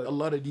He's lot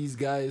good. of these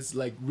guys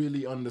like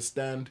really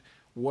understand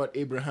what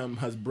Abraham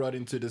has brought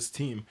into this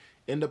team.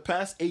 In the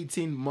past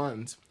 18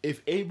 months,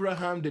 if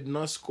Abraham did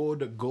not score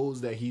the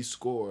goals that he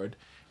scored,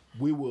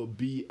 we will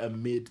be a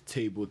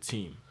mid-table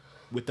team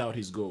without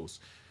his goals.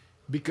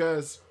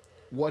 Because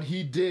what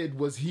he did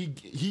was he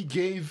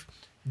gave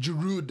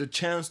Giroud the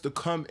chance to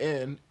come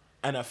in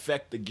and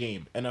affect the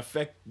game and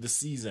affect the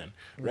season,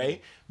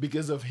 right?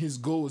 Because of his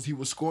goals, he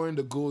was scoring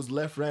the goals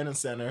left, right, and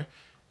center.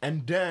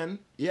 And then,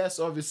 yes,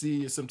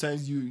 obviously,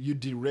 sometimes you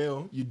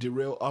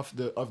derail off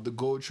the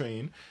goal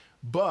train,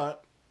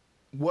 but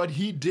what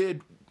he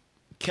did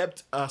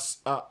kept us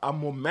a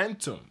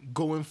momentum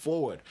going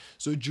forward.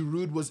 So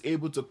Giroud was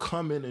able to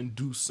come in and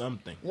do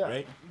something,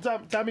 right?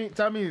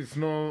 Tammy is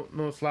no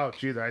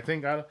slouch either. I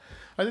think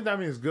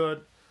Tammy is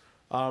good.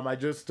 I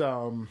just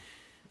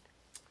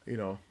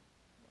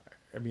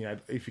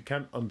if you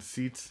can't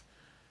unseat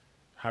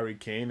Harry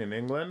Kane in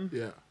England,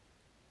 Yeah.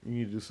 you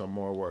need to do some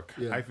more work.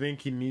 Yeah. I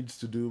think he needs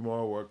to do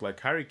more work. Like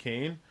Harry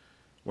Kane,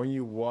 when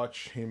you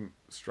watch him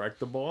strike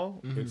the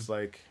ball, it's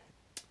like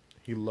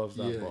he loves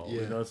that ball.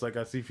 Yeah. You know, it's like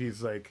as if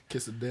he's like,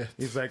 Kiss of death.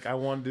 he's like, I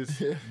want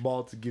this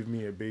ball to give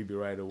me a baby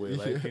right away.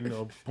 Like, you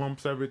know,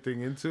 pumps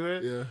everything into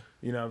it. Yeah.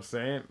 You know what I'm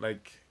saying?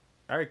 Like,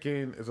 Harry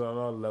Kane is on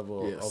another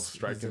level of He's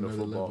striking the another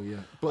football. level, yeah.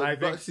 But I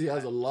think he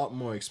has a lot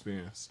more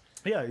experience.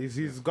 yeah,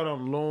 he's got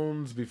on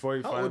loans before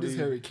he How finally. old is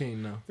Harry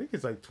Kane now? I think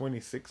he's like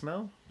 26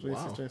 now.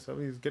 26, Wow.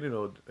 27. He's getting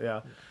old.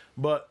 Yeah.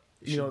 But,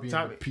 He you know, should be in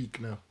Tommy, the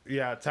peak now.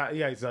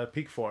 yeah, he's at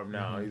peak form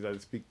now. He's at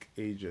his peak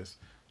ages.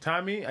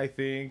 Tommy, I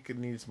think,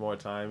 needs more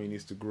time. He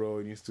needs to grow.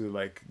 He needs to,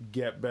 like,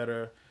 get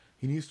better.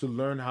 He needs to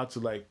learn how to,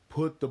 like,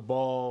 put the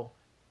ball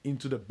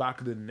into the back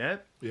of the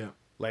net. Yeah.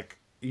 Like,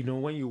 you know,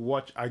 when you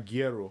watch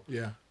Aguero,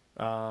 Yeah.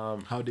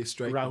 How they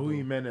strike the Raul ball.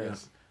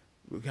 Jimenez,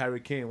 Harry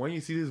Kane, when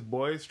you see these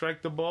boys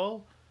strike the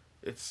ball,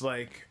 it's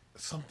like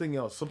something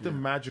else.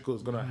 Something magical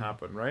is going to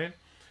happen, right?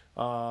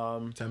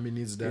 Tammy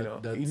needs that. You know,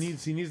 that he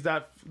needs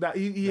that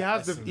he that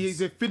has essence.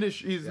 he's a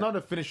finish. He's not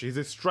a finisher. He's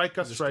a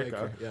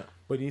striker. Yeah.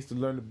 But he needs to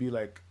learn to be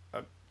like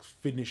a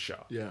finisher.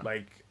 Yeah.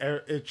 Like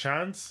a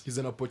chance. He's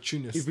an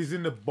opportunist. If he's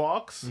in the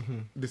box,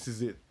 this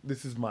is it.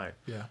 This is mine.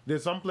 Yeah.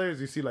 There's some players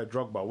you see like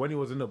Drogba. When he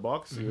was in the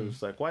box, he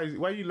was like, why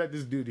you let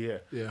this dude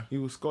here? Yeah. He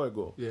will score a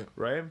goal. Yeah.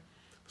 Right.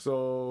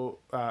 So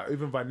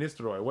even Van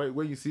Nistelrooy,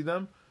 when you see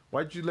them,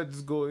 why'd you let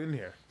this go in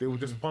here? They will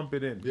just pump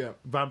it in. Yeah.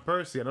 Van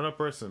Persie, another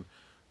person.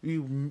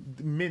 You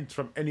mint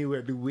from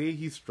anywhere. The way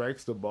he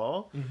strikes the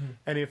ball,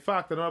 and in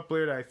fact, another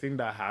player that I think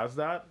that has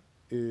that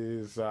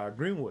is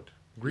Greenwood.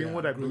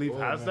 Greenwood, I believe,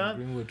 has that,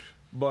 Greenwood.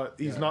 but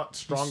he's not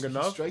strong He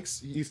enough.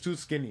 He's too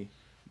skinny.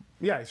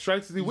 Yeah, he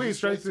strikes the way he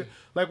strikes it.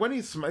 Like when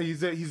he's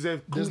a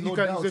There's no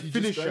doubt he just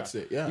finisher. strikes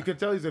it, yeah. You can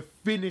tell he's a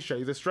finisher.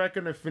 He's a striker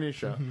and a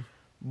finisher.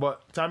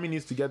 But Tammy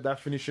needs to get that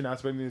finishing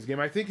aspect in his game.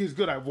 I think he's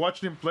good. I've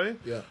watched him play.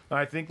 Yeah. And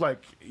I think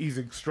like he's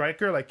a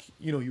striker. Like,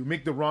 you know, you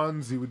make the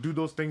runs. He would do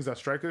those things that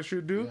strikers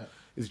should do. Yeah.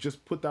 Is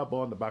just put that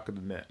ball in the back of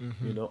the net.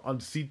 You know,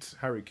 unseat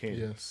Harry Kane.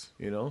 Yes.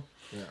 You know.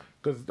 Yeah.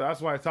 Because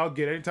that's why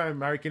Southgate. Anytime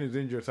Harry Kane is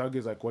injured,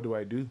 Southgate's like, "What do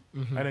I do?"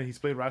 And then he's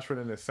playing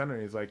Rashford in the center.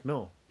 And he's like,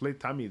 "No, play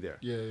Tammy there."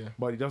 Yeah, yeah.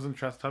 But he doesn't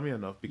trust Tammy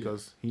enough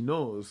because he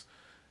knows,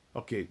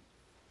 okay,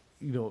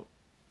 you know,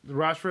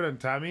 Rashford and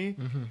Tammy.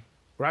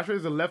 Rashford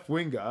is a left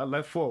winger,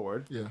 left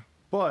forward. Yeah.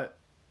 But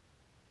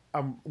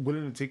I'm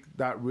willing to take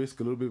that risk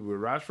a little bit with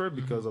Rashford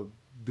because of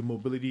the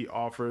mobility he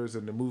offers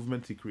and the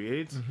movement he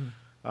creates.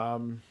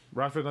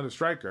 Rashford's not a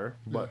striker,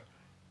 but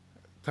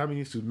Tammy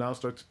needs to now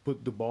start to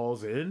put the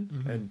balls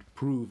in and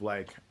prove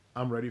like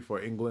I'm ready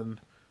for England,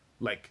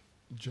 like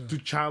to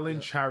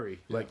challenge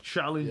Harry, like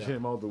challenge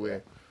him all the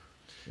way.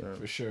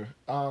 For sure.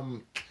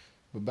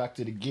 But back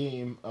to the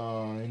game.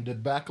 In the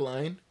back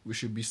line, we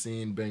should be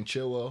seeing Ben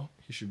Chilwell.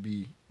 This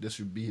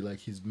should be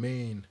like his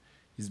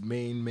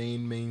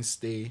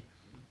mainstay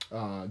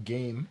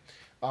game.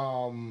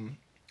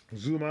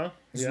 Zuma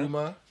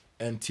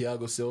And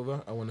Thiago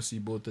Silva. I want to see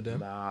both of them.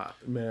 Nah,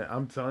 man,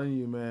 I'm telling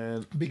you,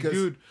 man. Because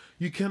dude,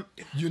 you can.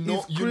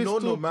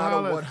 no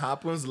matter what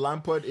happens,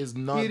 Lampard is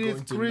not It is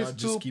going to not Crystal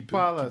just keep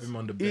Palace. him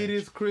on the bench. It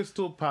is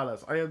Crystal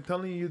Palace. I am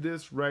telling you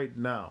this right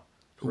now.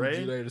 Who right?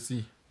 would you like to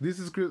see? This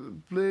is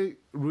play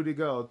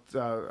Rudiger,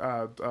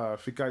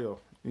 Fikayo.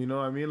 You know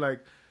what I mean?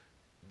 Like,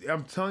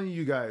 I'm telling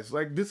you guys,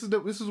 like this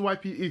is why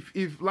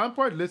if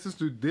Lampard listens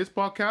to this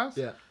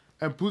podcast,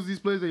 and puts these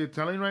players that you're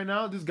telling right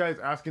now, this guy's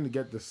asking to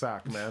get the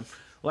sack, man.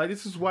 Like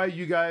this is why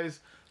you guys.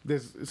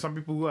 There's some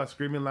people who are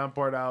screaming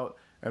Lampard out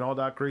and all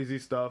that crazy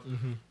stuff,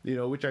 you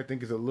know, which I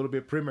think is a little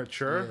bit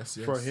premature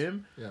for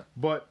him. Yeah.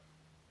 But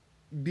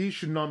these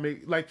should not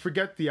make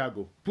forget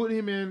Thiago. Put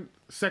him in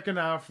second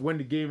half when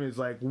the game is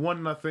like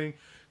 1-0.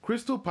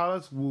 Crystal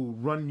Palace will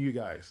run you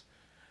guys.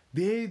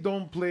 they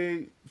don't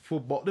play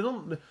football.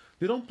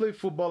 They don't play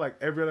football like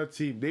every other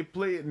team. They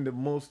play it in the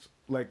most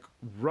like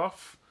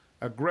rough,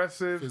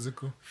 aggressive,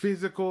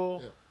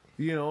 physical,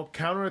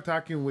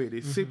 counter-attacking way.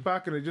 They sit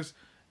back and they just.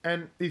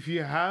 And if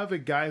you have a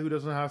guy who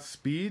doesn't have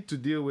speed to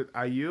deal with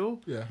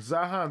Ayew,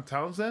 Zaha, and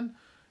Townsend,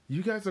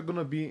 you guys are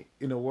gonna be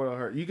in a world of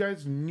hurt. You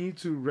guys need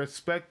to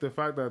respect the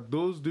fact that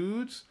those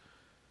dudes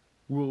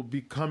will be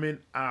coming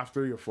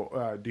after your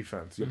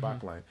defense, your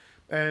back line.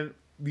 And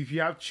if you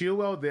have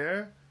Chilwell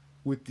there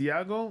with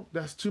Thiago,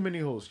 that's too many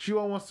holes.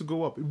 Chilwell wants to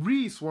go up.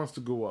 Reece wants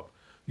to go up.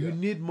 You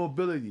need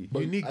mobility.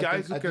 You need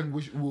guys who can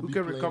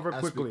recover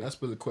quickly.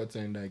 Azpilicueta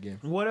in that game.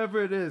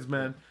 Whatever it is,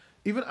 man.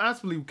 Even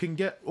Aspley can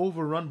get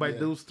overrun by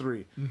those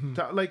three.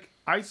 Like,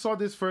 I saw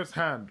this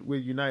firsthand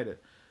with United.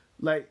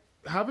 Like,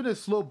 having a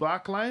slow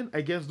back line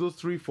against those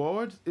three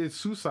forwards is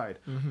suicide.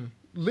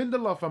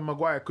 Lindelof and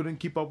Maguire couldn't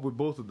keep up with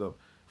both of them.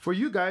 For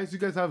you guys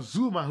have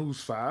Zuma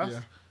who's fast.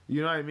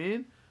 You know what I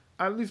mean?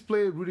 At least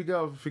play Rudiger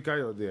or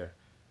Fikayo there.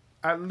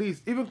 At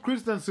least. Even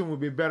Christensen would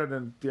be better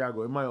than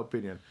Thiago, in my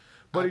opinion.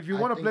 But if you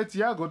want to play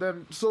Thiago,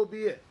 then so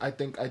be it. I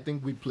think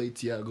we play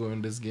Thiago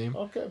in this game.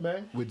 Okay,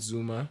 man. With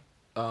Zuma.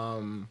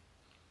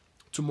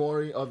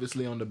 Tomori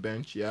obviously on the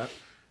bench,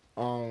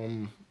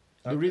 The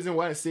reason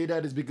why I say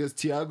that is because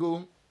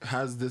Thiago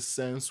has this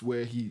sense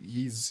where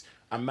he's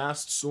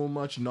amassed so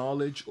much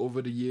knowledge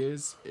over the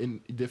years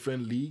in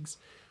different leagues.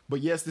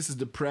 But yes, this is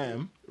the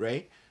Prem,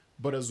 right?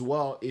 But as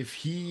well, if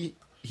he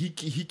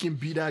can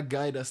be that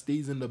guy that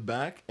stays in the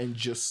back and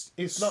just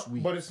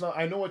sweep. But it's not.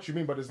 I know what you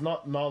mean, but it's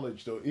not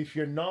knowledge though. If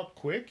you're not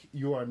quick,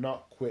 you are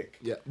not quick.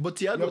 Yeah, but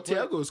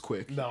Thiago is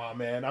quick. Nah,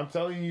 man, I'm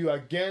telling you,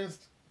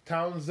 against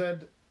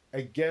Townsend,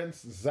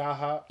 against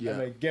Zaha,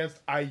 and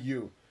against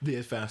Ayew,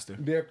 they're faster.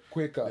 They're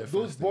quicker.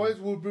 Those boys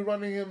will be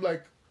running him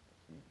like.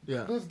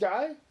 Yeah. This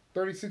guy,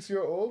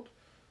 36-year-old,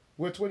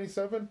 we're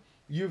 27.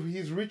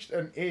 He's reached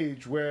an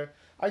age where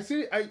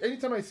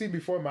anytime I see him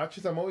before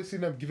matches, I'm always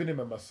seeing them giving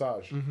him a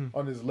massage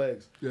on his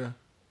legs. Yeah.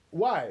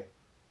 Why?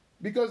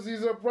 Because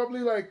he's probably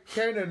like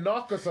carrying a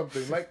knock or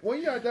something. Like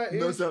when you're at that age.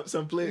 No,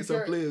 some players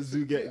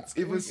do get.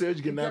 Even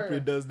Serge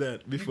Gnabry does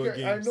that before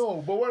games. I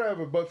know, but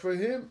whatever. But for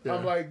him,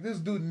 I'm like, this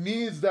dude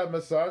needs that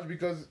massage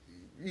because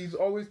he's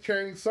always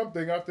carrying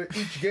something after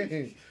each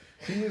game.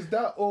 He is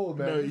that old,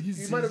 man. No, he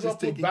might as well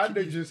put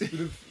bandages to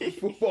the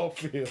football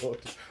field.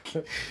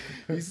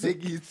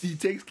 He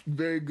takes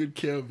very good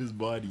care of his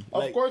body.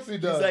 Of course he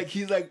does.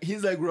 He's like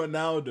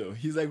Ronaldo.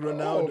 He's like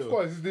Ronaldo. Oh, of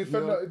course, he's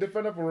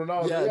defender for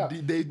Ronaldo. Yeah,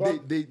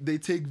 they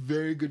take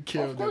very good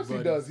care of their body.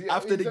 Of course he does.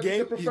 After the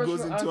game, he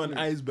goes into an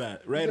ice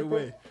bath right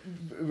away.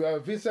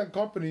 Vincent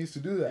Kompany used to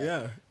do that.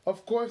 Yeah.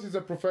 Of course, he's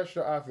a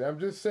professional athlete. I'm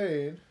just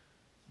saying,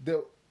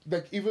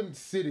 like even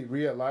City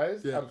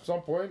realized at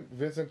some point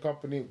Vincent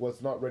Kompany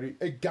was not ready.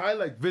 A guy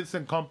like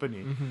Vincent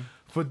Kompany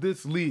for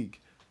this league,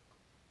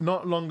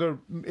 not longer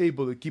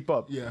able to keep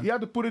up. Yeah. He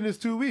had to put in his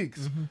 2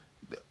 weeks.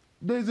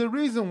 There's a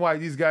reason why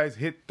these guys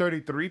hit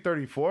 33,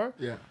 34.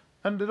 Yeah.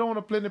 And they don't want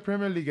to play in the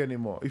Premier League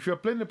anymore. If you're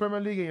playing in the Premier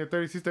League and you're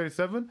 36,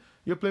 37,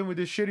 you're playing with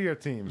the shittier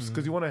teams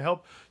because you want to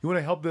help. You want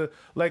to help the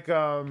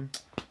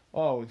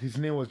his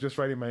name was just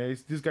right in my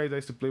face. This guy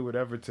used to play with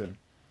Everton.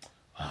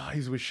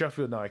 He's with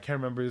Sheffield now. I can't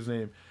remember his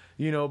name.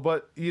 They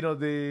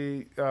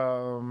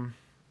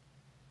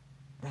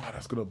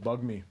that's gonna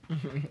bug me.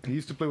 He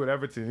used to play with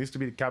Everton. He used to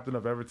be the captain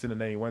of Everton, and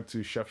then he went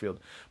to Sheffield.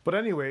 But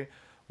anyway,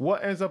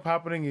 what ends up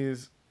happening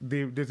is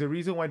there's a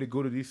reason why they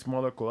go to these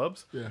smaller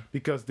clubs. Yeah.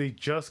 Because they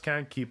just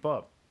can't keep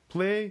up.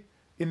 Play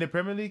in the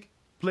Premier League.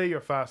 Play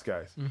your fast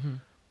guys.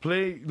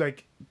 Play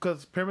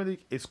because Premier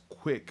League is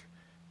quick.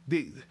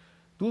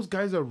 Those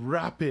guys are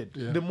rapid.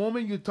 Yeah. The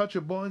moment you touch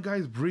a ball, and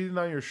guys breathing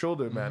on your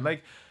shoulder, man.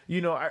 I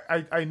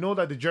know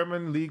that the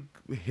German league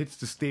hits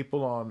the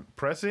staple on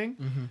pressing,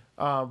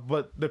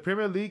 but the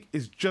Premier League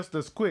is just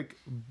as quick,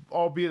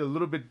 albeit a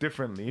little bit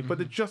differently, but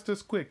they're just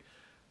as quick.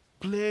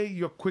 Play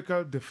your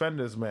quicker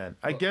defenders, man.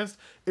 Against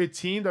a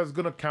team that's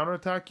going to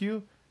counterattack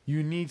you,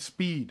 you need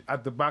speed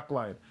at the back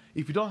line.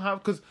 If you don't have,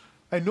 because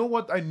I know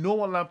what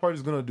Lampard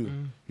is going to do.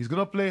 He's going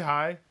to play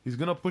high. He's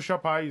going to push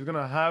up high. He's going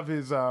to have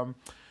his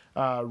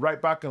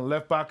right back and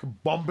left back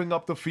bombing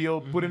up the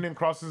field, putting in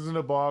crosses in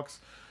the box.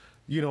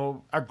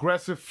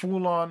 Aggressive,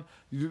 full on.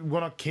 You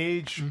want to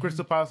cage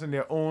Crystal Palace in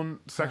their own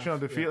section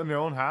of the field, in their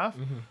own half.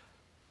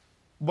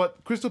 But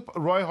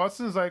Roy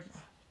Hodgson's like,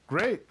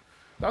 great.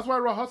 That's why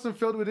Roy Hodgson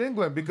failed with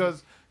England,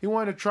 because he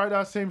wanted to try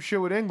that same shit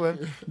with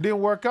England.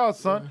 Didn't work out,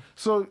 son.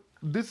 So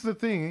this is the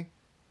thing.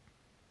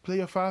 Play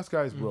your fast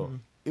guys, bro.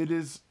 It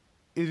is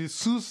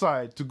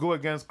suicide to go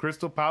against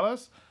Crystal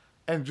Palace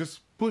and just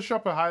push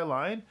up a high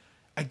line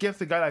against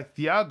a guy like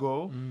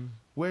Thiago,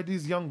 where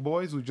these young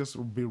boys would just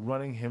be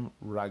running him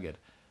ragged.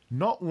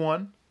 Not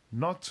one,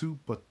 not two,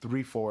 but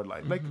three forward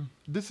line. Like,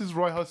 this is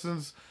Roy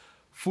Hodgson's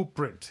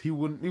footprint. He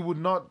would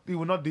not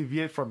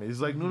deviate from it. It's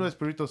like Nuno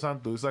Espirito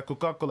Santo. It's like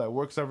Coca-Cola. It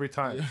works every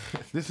time.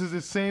 This is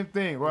the same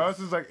thing. Roy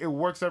Hodgson's like, it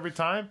works every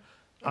time.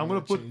 I'm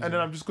gonna put, and then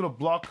I'm just gonna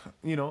block.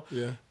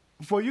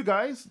 For you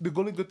guys, the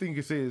only good thing you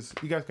can say is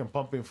you guys can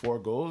pump in 4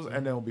 goals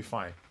and then we'll be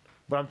fine.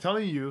 But I'm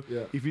telling you,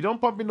 Yeah. if you don't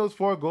pump in those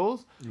 4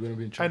 goals, You're gonna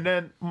be in trouble.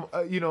 and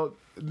then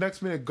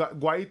next minute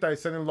Guaita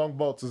is sending long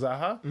ball to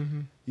Zaha,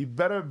 you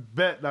better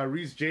bet that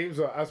Reece James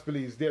or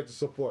Aspili is there to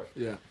support.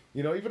 Yeah.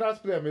 Even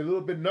Aspili, I'm a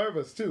little bit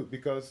nervous too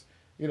because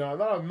I'm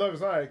not nervous.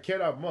 Not that I care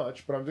that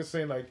much, but I'm just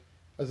saying like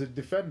as a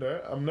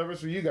defender, I'm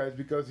nervous for you guys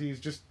because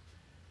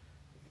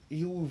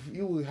he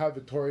will have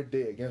a torrid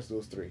day against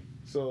those 3.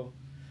 So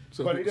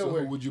but either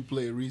way, who would you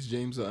play, Reece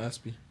James or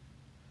Aspie?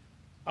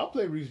 I'll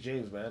play Reece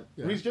James, man.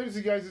 Yeah. Reece James is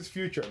you guys'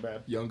 future,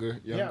 man. Younger.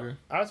 Yeah,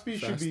 Aspie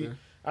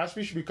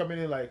faster. should be coming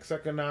in like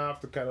second half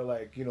to kind of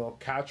like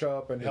catch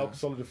up and help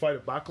solidify the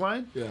back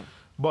line. Yeah.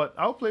 But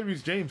I'll play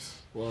Reece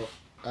James. Well,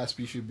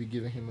 Aspie should be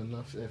giving him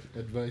enough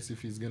advice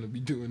if he's gonna be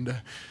doing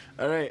that.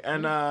 All right,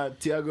 and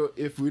Thiago,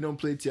 if we don't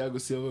play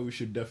Thiago Silva, we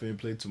should definitely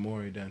play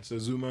Tomori then. So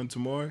Zuma and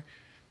Tomori.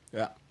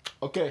 Yeah.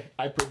 Okay,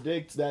 I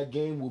predict that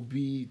game will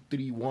be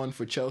 3-1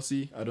 for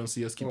Chelsea. I don't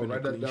see us keeping a clean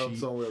sheet. Write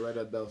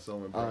that down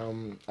somewhere,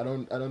 bro.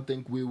 I don't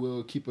think we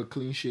will keep a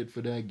clean sheet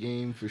for that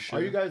game for sure.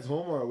 Are you guys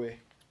home or away?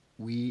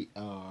 We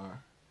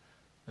are.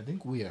 I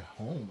think we are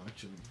home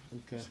actually.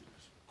 Okay.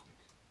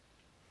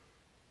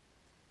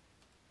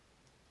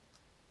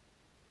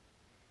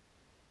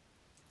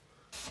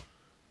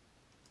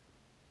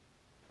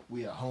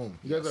 We are home.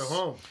 You guys are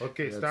home.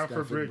 Okay, Yeah,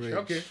 Stamford Bridge. Bridge.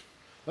 Okay.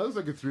 That looks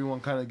like a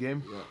 3-1 kind of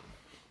game. Yeah.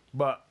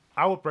 But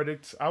I will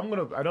predict. I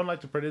don't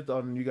like to predict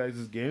on you guys'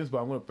 games, but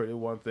I'm gonna predict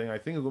one thing. I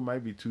think it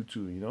might be 2-2.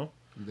 You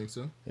think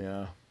so?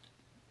 Yeah.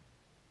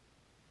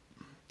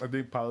 I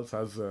think Palace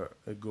has a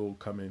goal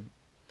coming.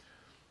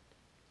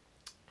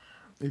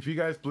 If you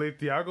guys play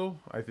Thiago,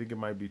 I think it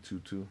might be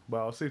 2-2. But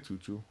I'll say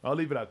 2-2. I'll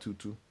leave it at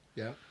 2-2.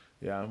 Yeah.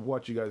 Yeah,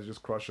 watch you guys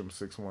just crush them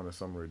 6-1 or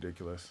something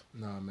ridiculous.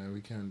 Nah, man,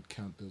 we can't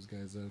count those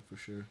guys out for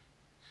sure.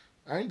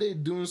 Aren't they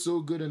doing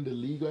so good in the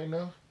league right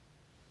now?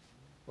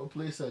 What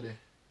place are they?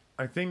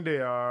 I think they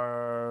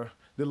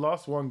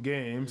lost one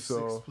game,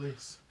 so Sixth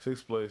place.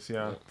 6th place,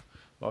 yeah.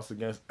 Lost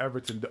against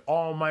Everton, the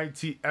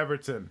almighty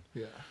Everton.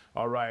 Yeah.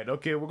 All right,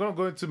 okay, we're gonna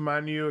go into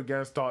Man U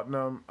against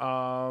Tottenham.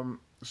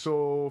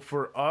 So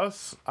for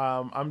us,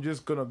 I'm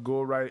just gonna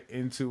go right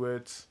into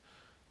it.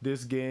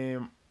 This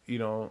game,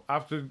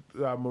 after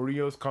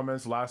Mourinho's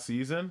comments last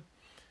season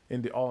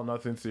in the All or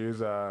Nothing series,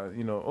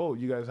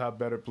 you guys have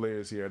better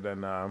players here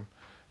than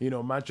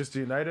Manchester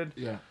United.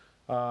 Yeah.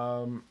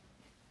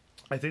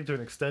 I think to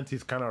an extent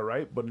he's kind of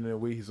right, but in a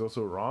way he's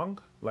also wrong.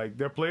 Like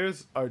their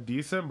players are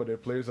decent, but their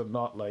players are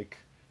not like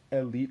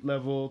elite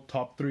level,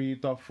 top 3,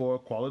 top 4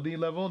 quality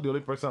level. The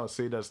only person I would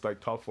say that's like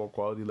top 4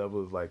 quality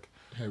level is like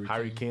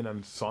Harry Kane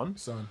and Son.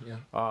 Son, yeah.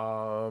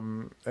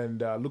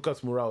 And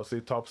Lucas Moura, I would say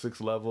top 6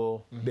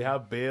 level. They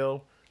have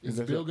Bale. Is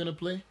Bale gonna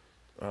play?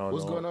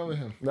 What's going on with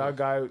him? That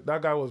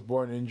guy was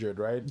born injured,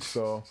 right?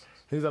 So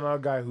he's another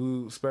guy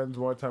who spends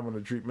more time on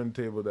the treatment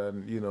table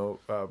than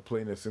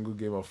playing a single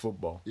game of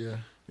football. Yeah.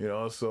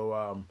 So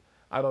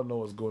I don't know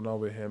what's going on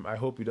with him. I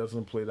hope he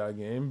doesn't play that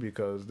game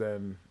because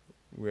then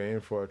we're in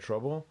for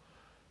trouble.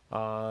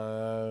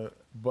 But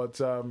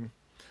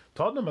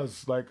Tottenham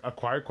has like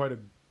acquired quite a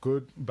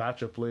good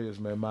batch of players,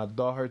 man. Matt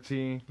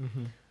Doherty,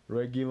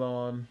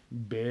 Reguilon,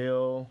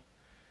 Bale.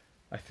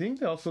 I think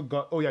they also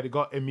got. They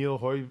got Emil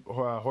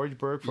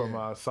Højbjerg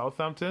from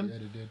Southampton. Yeah,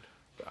 they did.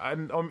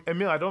 And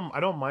Emil, I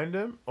don't mind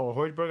him, or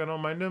Højbjerg, I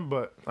don't mind him,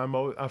 but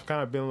I've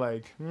kind of been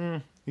like,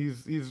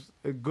 he's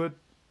a good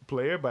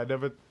player, but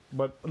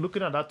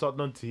looking at that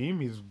Tottenham team,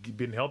 he's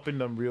been helping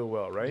them real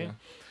well, right? Yeah.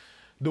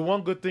 The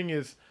one good thing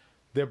is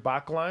their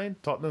backline,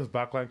 Tottenham's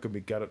backline could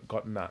be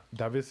gotten at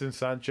Davinson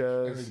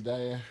Sanchez,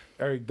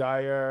 Eric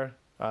Dyer,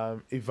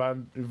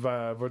 Ivan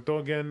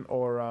Vertonghen,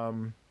 or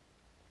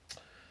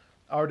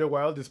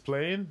Alderweireld is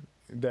playing.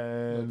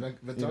 Then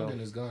Vertonghen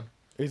is gone.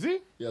 Is he?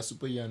 Yeah,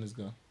 Super Jan is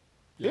gone.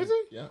 Is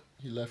he? Yeah,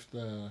 he left.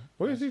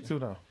 Where is he to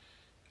now?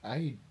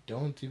 I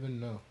don't even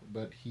know,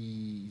 but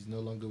he's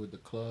no longer with the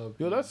club.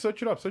 Yo, let's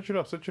search it up.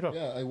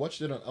 Yeah, I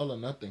watched it on All or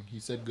Nothing. He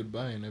said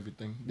goodbye and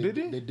everything. Did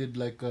he? They did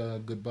like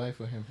a goodbye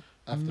for him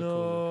after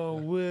No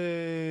COVID.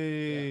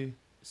 way. Yeah.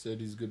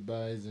 Said his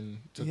goodbyes and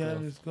took Jan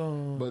off. is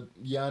gone. But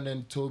Jan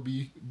and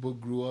Toby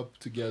both grew up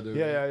together.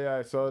 Yeah,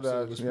 I saw that.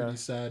 So it was really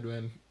sad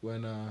when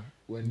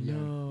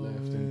Jan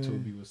left and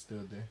Toby was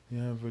still there.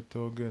 Yeah,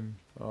 Vertonghen.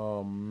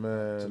 Oh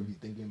man. So he's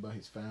thinking about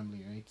his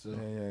family, right? So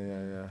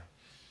Yeah.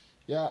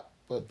 yeah,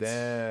 but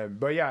Damn.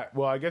 But yeah,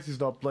 well, I guess he's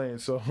not playing,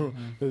 so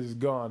he's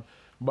gone.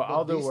 But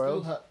they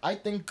Alderweireld. still I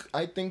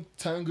think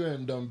Tanga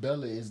and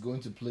Dombele is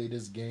going to play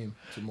this game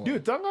tomorrow.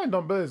 Dude, Tanga and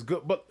Dombele is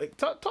good, but like,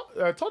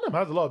 Tottenham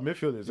has a lot of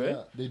midfielders, right?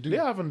 Yeah, they do. They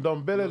have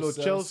Dombele, Lo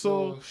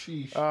Celso,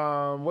 sheesh.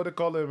 what they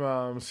call him,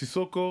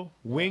 Sissoko,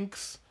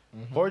 Winks,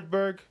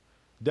 Højbjerg,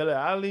 Dele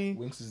Alli.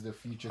 Winks is the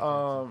future.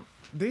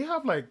 They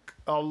have like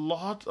a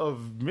lot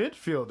of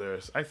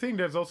midfielders. I think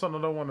there's also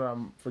another one that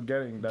I'm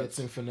forgetting. That's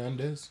Getson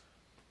Fernandez.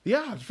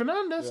 Yeah,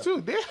 Fernandez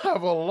too. They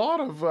have a lot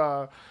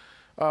of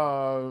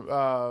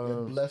They're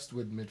blessed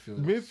with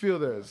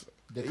midfielders.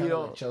 They're kind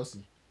of like Chelsea.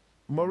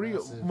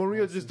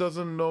 Mourinho just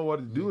doesn't know what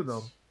to do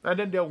now. And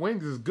then their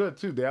wings is good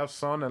too. They have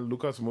Son and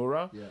Lucas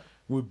Moura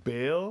with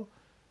Bale.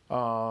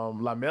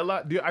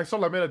 Lamela. I saw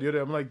Lamela the other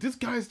day. I'm like, this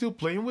guy's still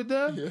playing with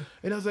them? Yeah.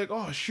 And I was like,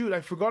 oh, shoot,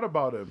 I forgot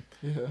about him.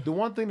 Yeah. The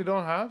one thing they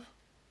don't have, A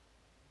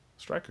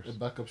strikers.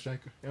 backup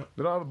striker. Yeah.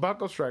 They don't have a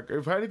backup striker.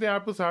 If anything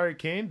happens to Harry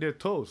Kane, they're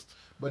toast.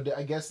 But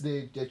I guess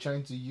they're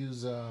trying to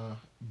use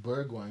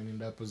Bergwijn in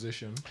that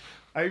position.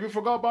 I even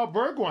forgot about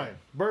Bergwijn.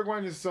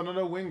 Bergwijn is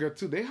another winger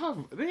too. They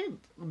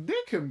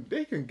can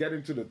get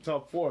into the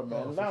top 4, man.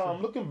 Oh, for Now sure.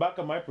 I'm looking back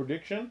at my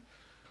prediction.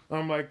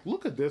 I'm like,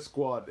 look at this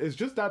squad. It's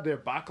just that their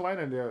backline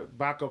and their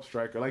backup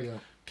striker. Like Yeah.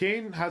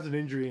 Kane has an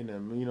injury in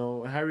him. You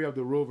know, Harry of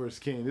the Rovers,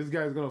 Kane. This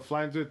guy's gonna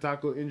fly into the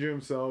tackle, injure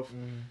himself,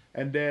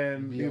 and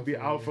then he'll be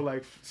out for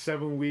like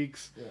 7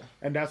 weeks. Yeah.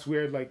 And that's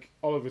where like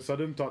all of a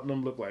sudden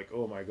Tottenham look like,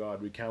 oh my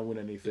god, we can't win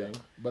anything.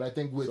 But I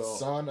think with So-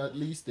 Son, at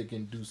least they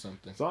can do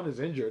something. Son is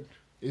injured.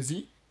 Is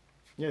he?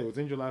 Yeah, he was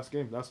injured last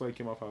game. That's why he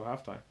came off at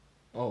halftime.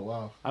 Oh,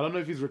 wow. I don't know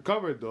if he's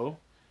recovered though,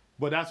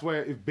 but that's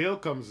where if Bale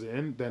comes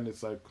in, then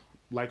it's like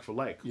for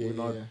like. Yeah, We're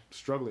not yeah.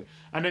 struggling,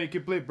 and then you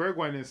can play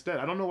Bergwijn instead.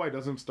 I don't know why he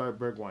doesn't start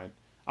Bergwijn.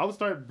 I would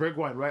start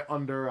Bergwijn right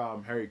under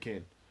Harry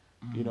Kane.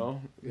 You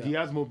know, Yeah. he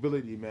has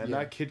mobility, man. Yeah.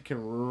 That kid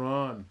can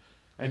run,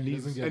 and He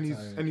he's doesn't get and he's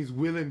tired. and he's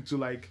willing to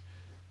like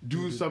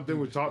do something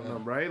with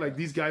Tottenham, yeah. right? Like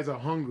these guys are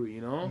hungry,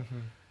 you know.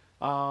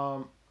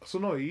 So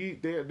no,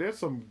 there's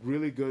some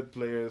really good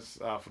players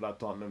for that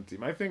Tottenham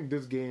team. I think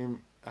this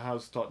game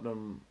has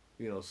Tottenham,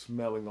 you know,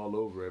 smelling all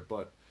over it.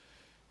 But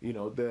you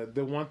know,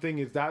 the one thing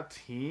is that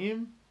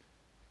team,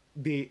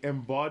 they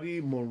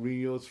embody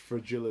Mourinho's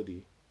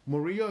fragility.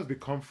 Mourinho has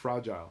become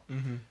fragile.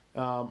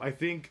 I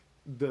think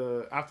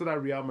after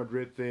that Real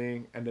Madrid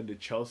thing, and then the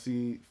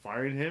Chelsea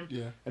firing him,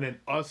 Yeah. and then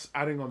us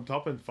adding on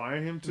top and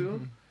firing him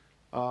too,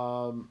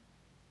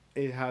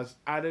 it has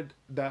added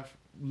that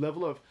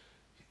level of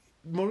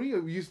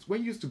Mourinho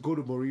when you used to go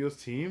to Mourinho's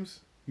teams,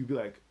 you'd be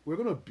like,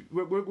 Mourinho's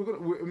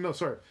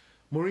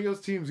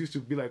teams used to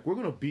be like, we're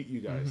gonna beat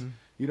you guys.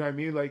 You know what I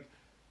mean? Like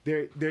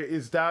there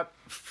is that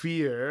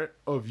fear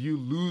of you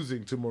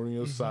losing to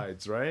Mourinho's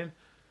sides, right?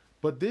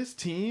 But this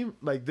team,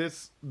 like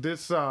this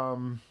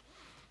what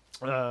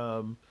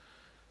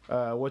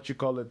you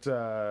call it,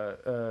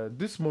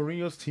 this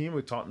Mourinho's team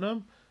with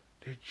Tottenham,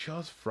 they're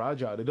just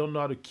fragile. They don't know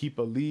how to keep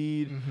a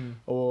lead,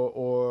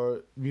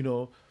 or you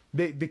know,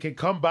 they can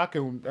come back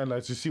and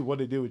like you see what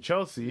they did with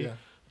Chelsea, Yeah.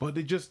 but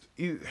they just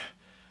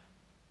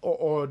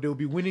or they'll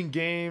be winning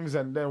games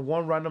and then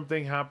one random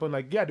thing happened.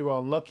 Like yeah, they were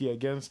unlucky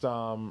against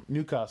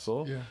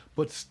Newcastle, Yeah.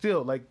 but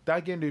still like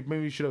that game they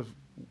maybe should have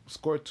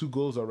scored 2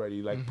 goals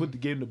already. Like put the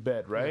game to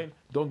bed, right?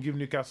 Don't give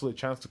Newcastle a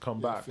chance to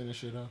come back.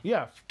 Finish it up.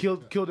 Yeah, kill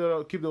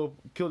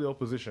the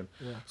opposition.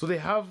 Yeah. So they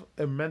have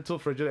a mental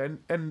fragility,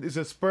 and it's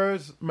a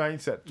Spurs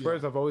mindset.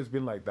 Spurs Yeah. have always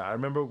been like that. I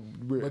remember,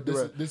 But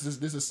this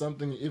is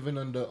something even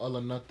on the All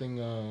or Nothing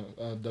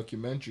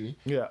documentary.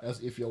 Yeah.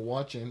 As if you're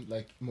watching,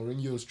 like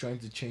Mourinho is trying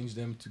to change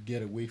them to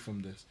get away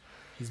from this.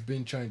 He's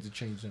been trying to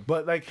change them.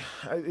 But like,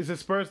 it's a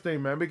Spurs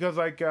thing, man, because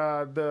like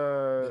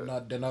They're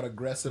not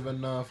aggressive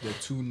enough. They're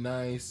too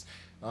nice.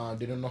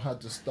 They don't know how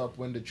to stop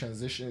the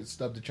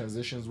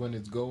transitions when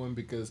it's going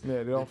because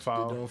they don't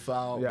foul. They don't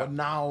foul. Yeah. But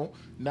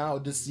now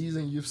this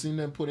season you've seen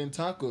them put in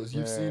tackles.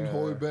 You've seen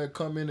Højbjerg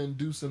come in and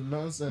do some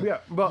nonsense. Yeah,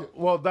 but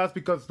well, that's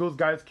because those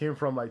guys came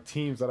from like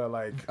teams that are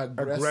like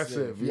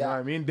aggressive. You know what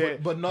I mean? They're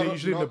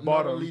usually in the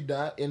bottom. Not only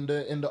that, in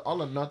the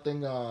All or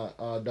Nothing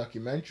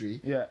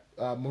documentary, Yeah.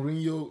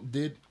 Mourinho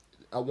did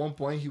at one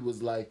point he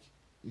was like,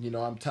 you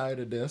know, I'm tired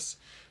of this,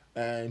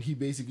 and he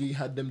basically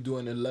had them do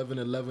an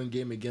 11-11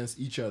 game against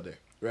each other.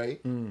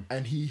 Right,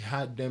 and he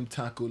had them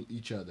tackle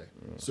each other,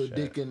 so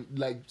they can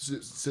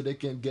so they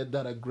can get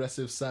that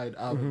aggressive side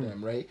out of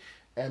them, right,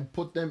 and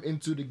put them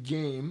into the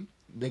game.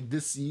 Like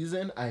this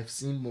season, I've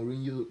seen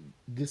Mourinho,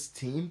 this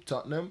team,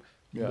 Tottenham,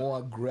 more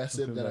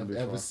aggressive than I've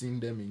ever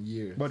seen them in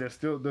years. But they're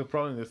still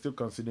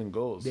conceding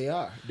goals. They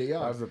are.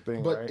 That's the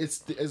thing, But right?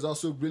 it's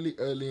also really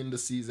early in the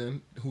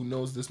season. Who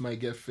knows? This might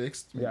get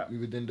fixed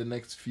within the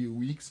next few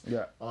weeks.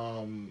 Yeah.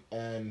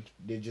 And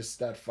they just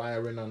start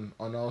firing on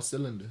all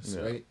cylinders,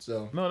 right?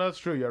 So No, that's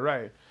true. You're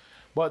right.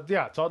 But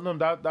yeah, Tottenham,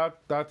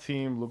 that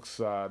team looks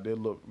they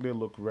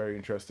look very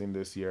interesting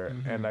this year,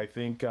 and I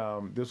think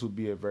this would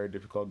be a very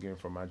difficult game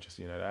for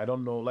Manchester United. I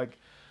don't know, like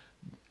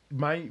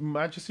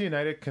Manchester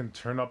United can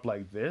turn up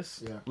like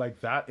this,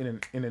 like that in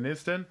an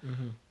instant,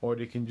 or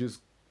they can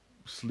just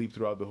sleep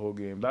throughout the whole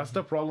game. That's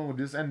the problem with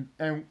this, and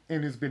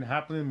it's been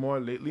happening more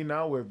lately.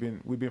 Now we've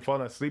been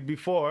falling asleep.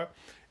 Before,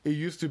 it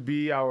used to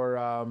be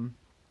our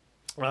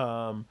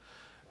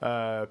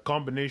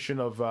combination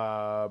of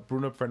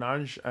Bruno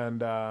Fernandes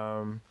and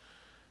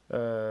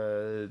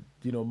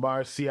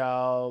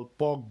Martial,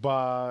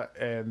 Pogba,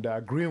 and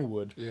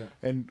Greenwood. Yeah.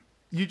 And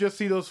you just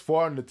see those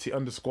 4 on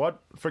the squad.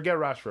 Forget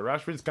Rashford.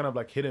 Rashford is kind of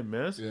like hit and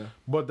miss. Yeah.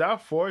 But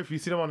that 4, if you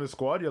see them on the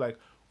squad, you're like,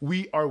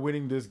 we are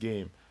winning this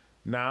game.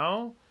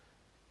 Now,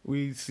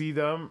 we see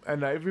them,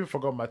 and I even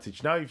forgot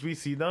Matic. Now, if we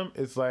see them,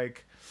 it's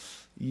like,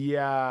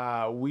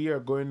 yeah, we are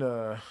going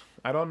to,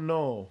 I don't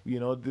know,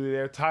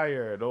 they're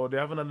tired or they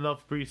haven't had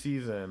enough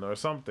preseason or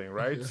something,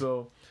 right? Yeah.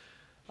 So,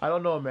 I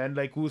don't know, man.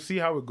 Like, we'll see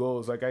how it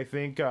goes. Like, I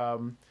think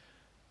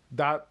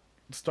that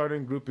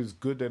starting group is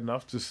good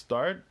enough to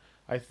start.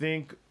 I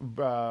think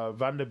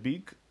Van de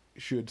Beek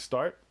should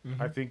start.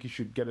 I think he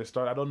should get a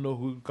start. I don't know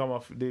who come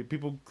off.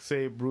 People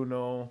say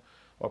Bruno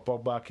or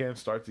Pogba can't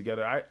start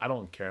together. I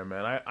don't care,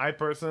 man. I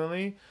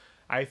personally,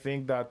 I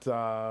think that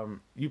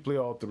you play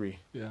all three.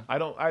 Yeah.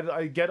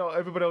 I get all.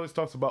 Everybody always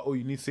talks about, oh,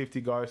 you need safety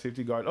guard.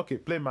 Okay,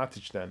 play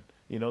Matic then.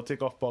 You know,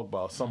 take off Pogba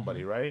or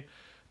somebody, right?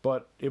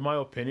 But in my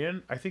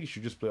opinion, I think you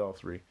should just play all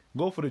three.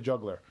 Go for the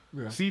juggler.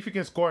 Yeah. See if you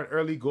can score an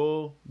early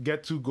goal,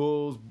 get 2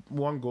 goals,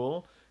 1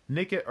 goal,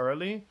 nick it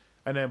early,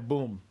 and then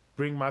boom,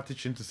 bring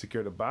Matic in to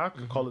secure the back,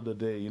 call it a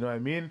day. You know what I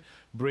mean?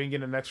 Bring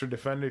in an extra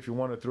defender if you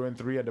want to throw in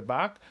 3 at the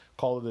back,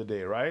 call it a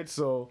day, right?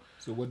 So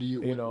what do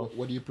you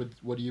what do you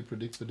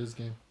predict for this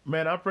game?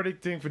 Man, I'm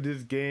predicting for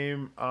this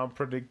game.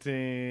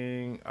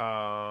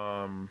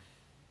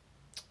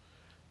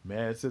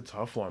 Man, it's a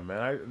tough one,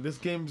 man. This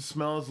game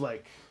smells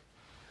like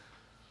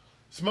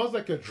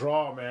a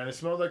draw, man. It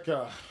smells like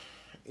a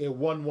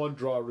 1-1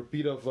 draw, a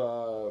repeat of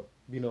the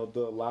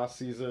last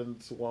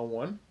season's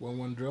 1-1.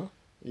 1-1 draw?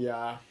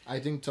 Yeah. I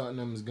think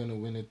Tottenham is gonna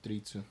win it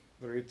 3-2.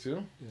 3-2?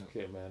 Yeah.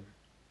 Okay, man.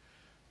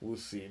 We'll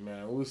see,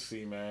 man.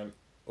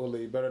 Ole,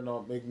 you better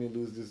not make me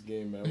lose this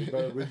game, man. We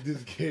better win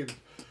this game.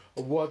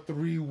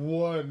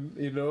 3-1?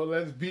 You know,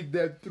 let's beat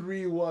that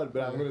 3-1.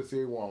 But I'm gonna say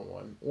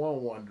 1-1.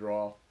 1-1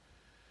 draw.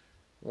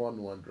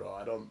 1-1 draw.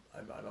 I don't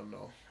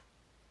know.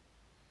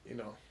 You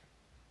know.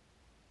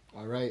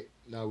 All right.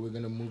 Now we're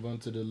gonna move on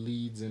to the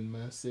Leeds and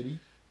Man City.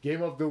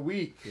 Game of the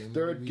week.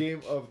 Third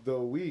game of the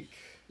week.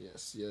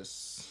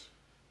 Yes.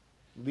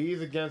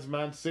 Leeds against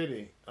Man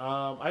City.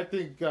 I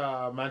think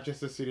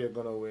Manchester City are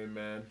gonna win,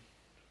 man.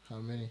 How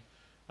many?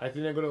 I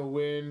think they're gonna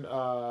win.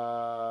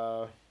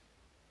 I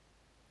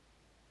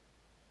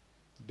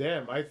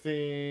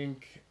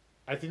think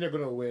they're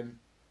gonna win.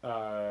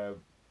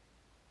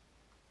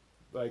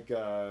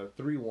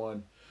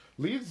 3-1.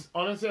 Leeds,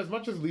 honestly, as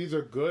much as Leeds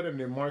are good and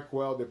they mark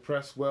well, they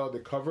press well, they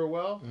cover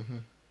well,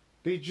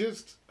 they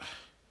just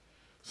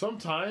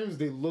sometimes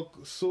they look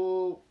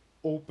so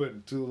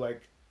open to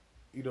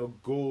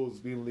goals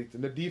being leaked,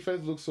 and the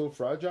defense looks so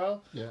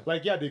fragile. Yeah.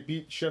 They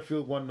beat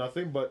Sheffield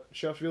 1-0, but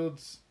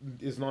Sheffield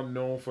is not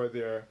known for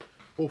their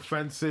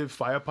offensive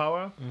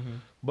firepower.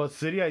 But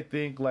City, I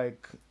think,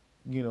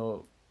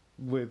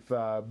 with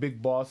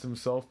Big Boss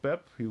himself,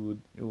 Pep, he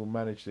will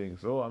manage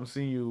things. Oh, I'm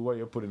seeing what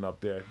you're putting up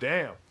there.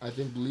 Damn. I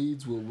think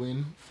Leeds will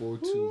win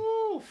 4-2.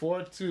 Ooh,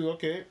 4-2.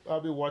 Okay,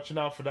 I'll be watching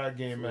out for that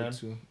game,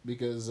 4-2, man.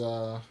 Because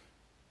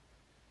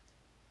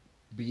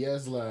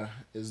Bielsa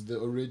is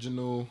the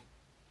original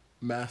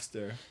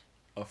master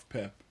of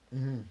Pep,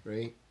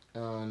 right?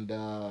 And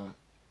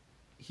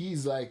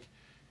he's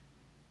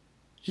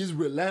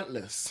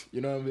relentless.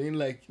 You know what I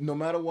mean? No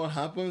matter what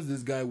happens,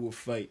 this guy will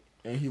fight.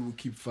 And he will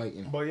keep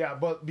fighting.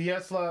 But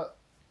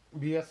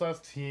Bielsa's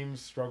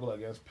teams struggle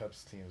against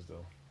Pep's teams,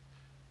 though.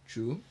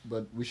 True,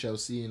 but we shall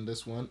see in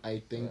this one.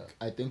 I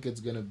think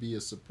it's gonna be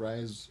a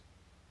surprise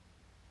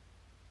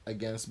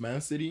against Man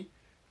City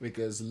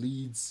because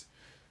Leeds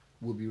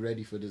will be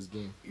ready for this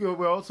game.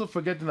 We're also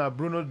forgetting that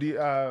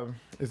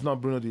it's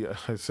not Bruno Diaz.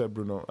 I said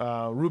Bruno.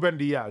 Ruben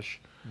Dias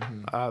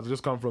has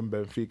just come from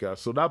Benfica,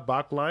 so that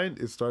back line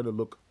is starting to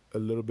look a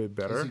little bit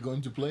better. Is he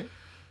going to play?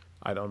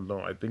 I don't know.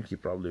 I think he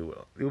probably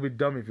will. It'll be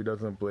dumb if he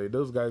doesn't play.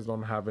 Those guys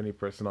don't have any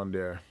person on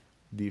their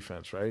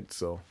defense, right?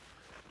 So,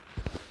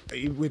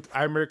 with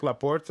Aymeric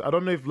Laporte, I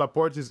don't know if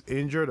Laporte is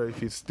injured or if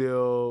he's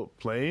still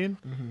playing,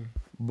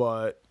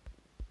 but,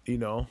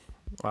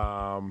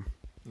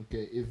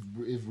 Okay,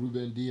 if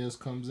Ruben Diaz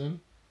comes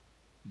in,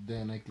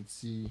 then I could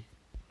see,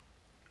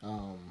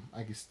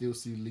 I could still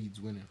see Leeds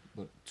winning,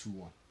 but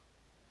 2-1.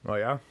 Oh,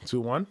 yeah?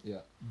 2-1?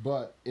 Yeah.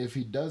 But if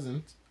he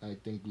doesn't, I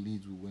think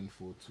Leeds will win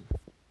 4-2.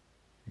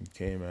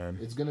 Okay, man.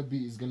 It's gonna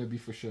be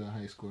for sure a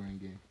high scoring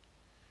game,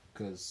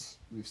 because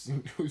we've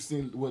seen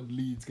what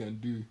Leeds can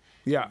do.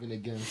 Yeah. Even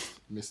against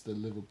Mr.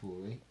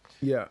 Liverpool, right?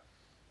 Yeah.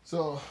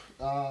 So,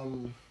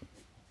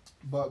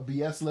 but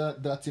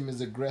Bielsa, that team is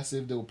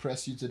aggressive. They'll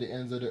press you to the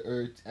ends of the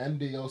earth, and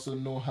they also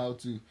know how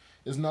to.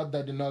 It's not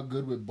that they're not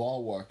good with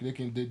ball work. They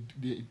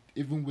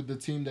even with the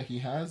team that he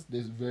has,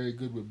 they're very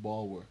good with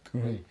ball work,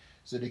 right?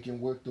 So they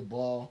can work the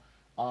ball.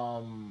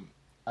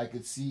 I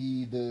could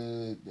see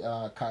the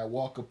Kyle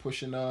Walker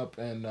pushing up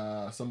and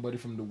somebody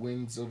from the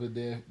wings over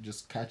there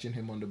just catching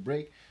him on the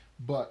break.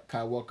 But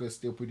Kyle Walker is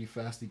still pretty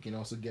fast. He can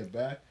also get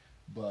back.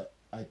 But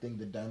I think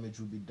the damage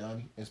will be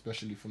done,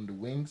 especially from the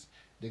wings.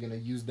 They're going to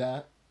use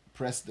that,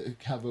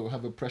 have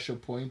a pressure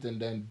point, and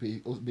then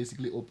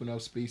basically open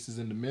up spaces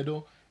in the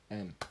middle.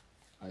 And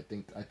I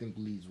think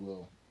Leeds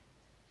will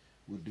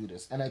do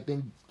this. And I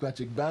think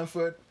Patrick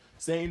Bamford,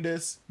 saying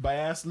this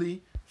biasly,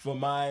 for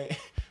my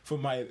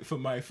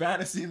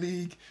fantasy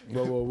league.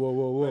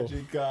 Whoa.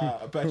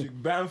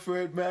 Patrick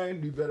Bamford,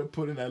 man, you better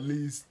put in at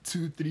least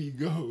 2-3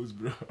 goals,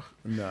 bro.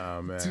 Nah,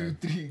 man.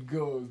 2-3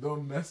 goals.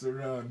 Don't mess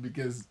around,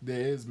 because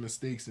there is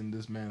mistakes in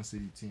this Man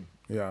City team.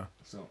 Yeah.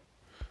 So.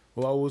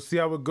 Well, we'll see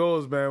how it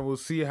goes, man. We'll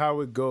see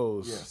how it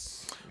goes.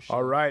 Yes. Sure.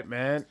 All right,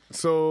 man.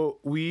 So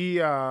we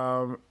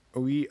are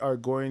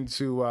going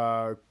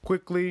to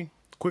quickly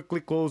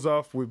quickly close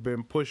off. We've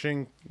been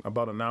pushing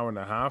about an hour and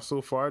a half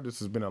so far. This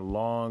has been a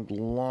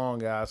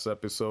long ass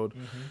episode.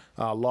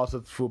 Lots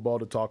of football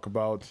to talk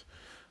about.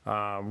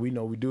 We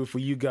know we do it for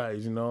you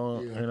guys, you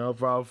know,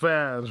 for our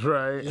fans,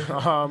 right?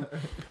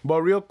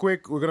 But real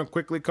quick, we're gonna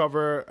quickly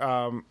cover.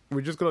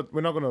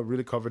 We're not gonna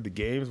really cover the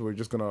games. We're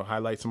just gonna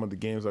highlight some of the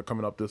games that are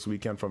coming up this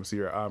weekend from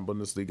Serie A and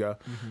Bundesliga.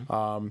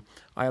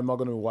 I am not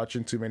gonna be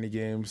watching too many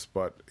games,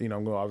 but I'm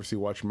gonna obviously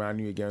watch Man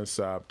U against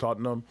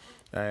Tottenham,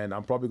 and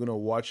I'm probably gonna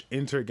watch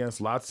Inter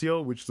against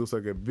Lazio, which looks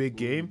like a big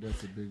game,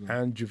 That's a big one.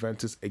 and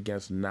Juventus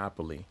against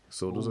Napoli.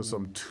 So those are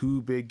some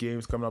 2 big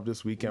games coming up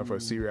this weekend for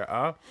Serie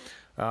A.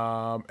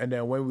 And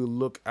then when we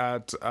look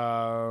at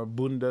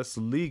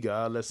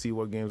Bundesliga, let's see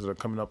what games are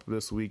coming up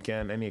this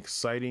weekend. Any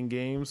exciting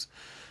games?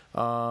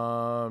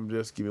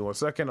 Just give me 1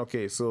 second.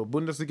 Okay, so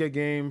Bundesliga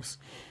games.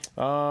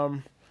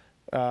 One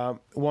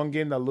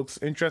game that looks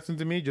interesting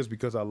to me, just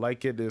because I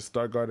like it, is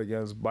Stuttgart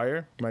against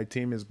Bayer. My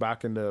team is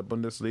back in the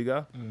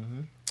Bundesliga,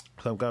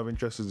 so I'm kind of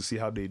interested to see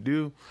how they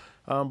do.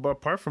 But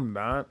apart from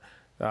that,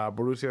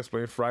 Borussia is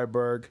playing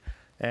Freiburg.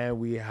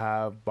 And we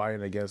have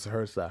Bayern against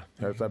Hertha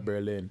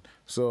Berlin.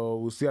 So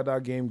we'll see how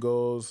that game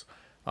goes.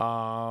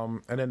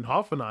 And then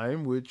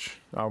Hoffenheim, which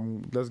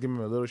let's give them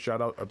a little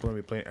shout out. I'm going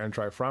to be playing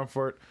Eintracht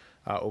Frankfurt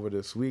over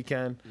this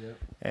weekend. Yep.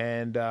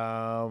 And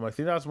I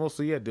think that's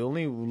mostly it. The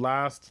only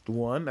last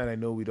one, and I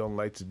know we don't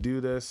like to do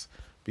this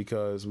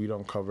because we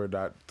don't cover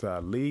that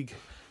league,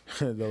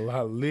 the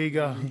La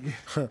Liga,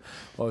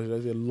 or should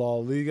I say La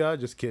Liga?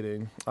 Just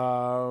kidding.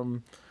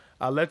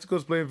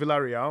 Atletico's playing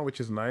Villarreal,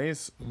 which is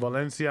nice.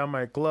 Valencia,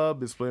 my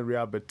club, is playing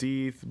Real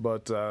Betis,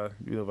 but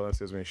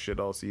Valencia's been shit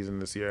all season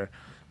this year.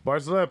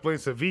 Barcelona playing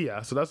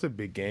Sevilla, so that's a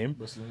big game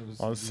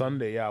on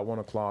Sunday, at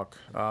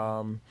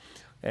 1:00.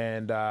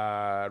 And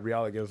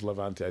Real against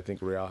Levante. I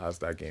think Real has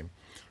that game.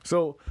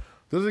 So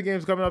those are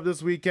games coming up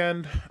this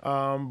weekend.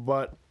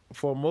 But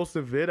for most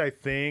of it, I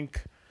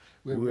think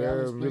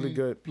we're really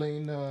good.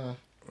 Playing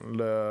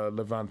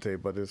Levante,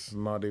 but it's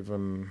not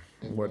even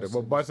worth it.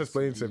 But Barca's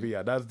playing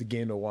Sevilla. That's the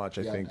game to watch,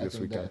 I think, this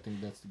weekend. I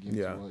think that's the game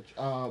to watch.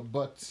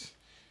 But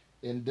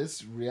in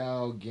this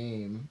Real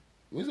game,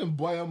 wasn't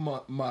Boya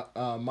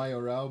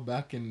Mayoral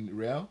back in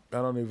Real? I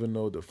don't even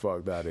know the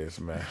fuck that is,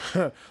 man.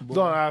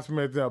 Don't ask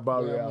me anything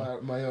about Real.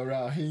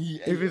 Mayoral.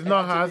 If it's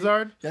not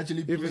Hazard,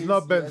 if it's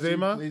not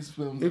Benzema,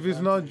 if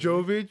it's not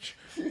Jovic,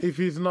 if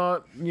he's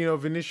not,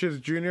 Vinicius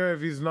Jr.,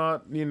 if he's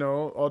not,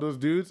 all those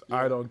dudes,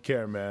 I don't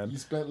care, man. He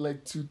spent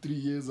like 2-3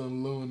 years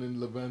on loan in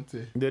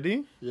Levante. Did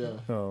he?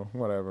 Yeah. Oh,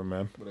 whatever,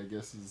 man. But I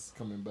guess he's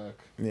coming back.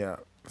 Yeah.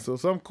 So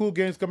some cool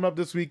games coming up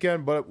this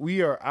weekend, but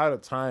we are out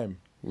of time.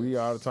 We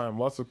are out of time.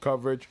 Lots of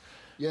coverage.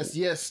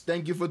 Yes.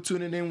 Thank you for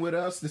tuning in with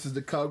us. This is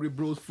the Calgary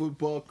Bros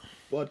Football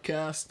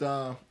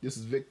Podcast. This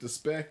is Victor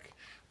Speck,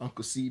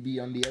 Uncle CB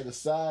on the other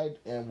side,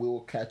 and we'll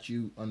catch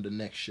you on the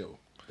next show.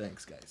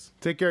 Thanks, guys.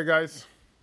 Take care, guys.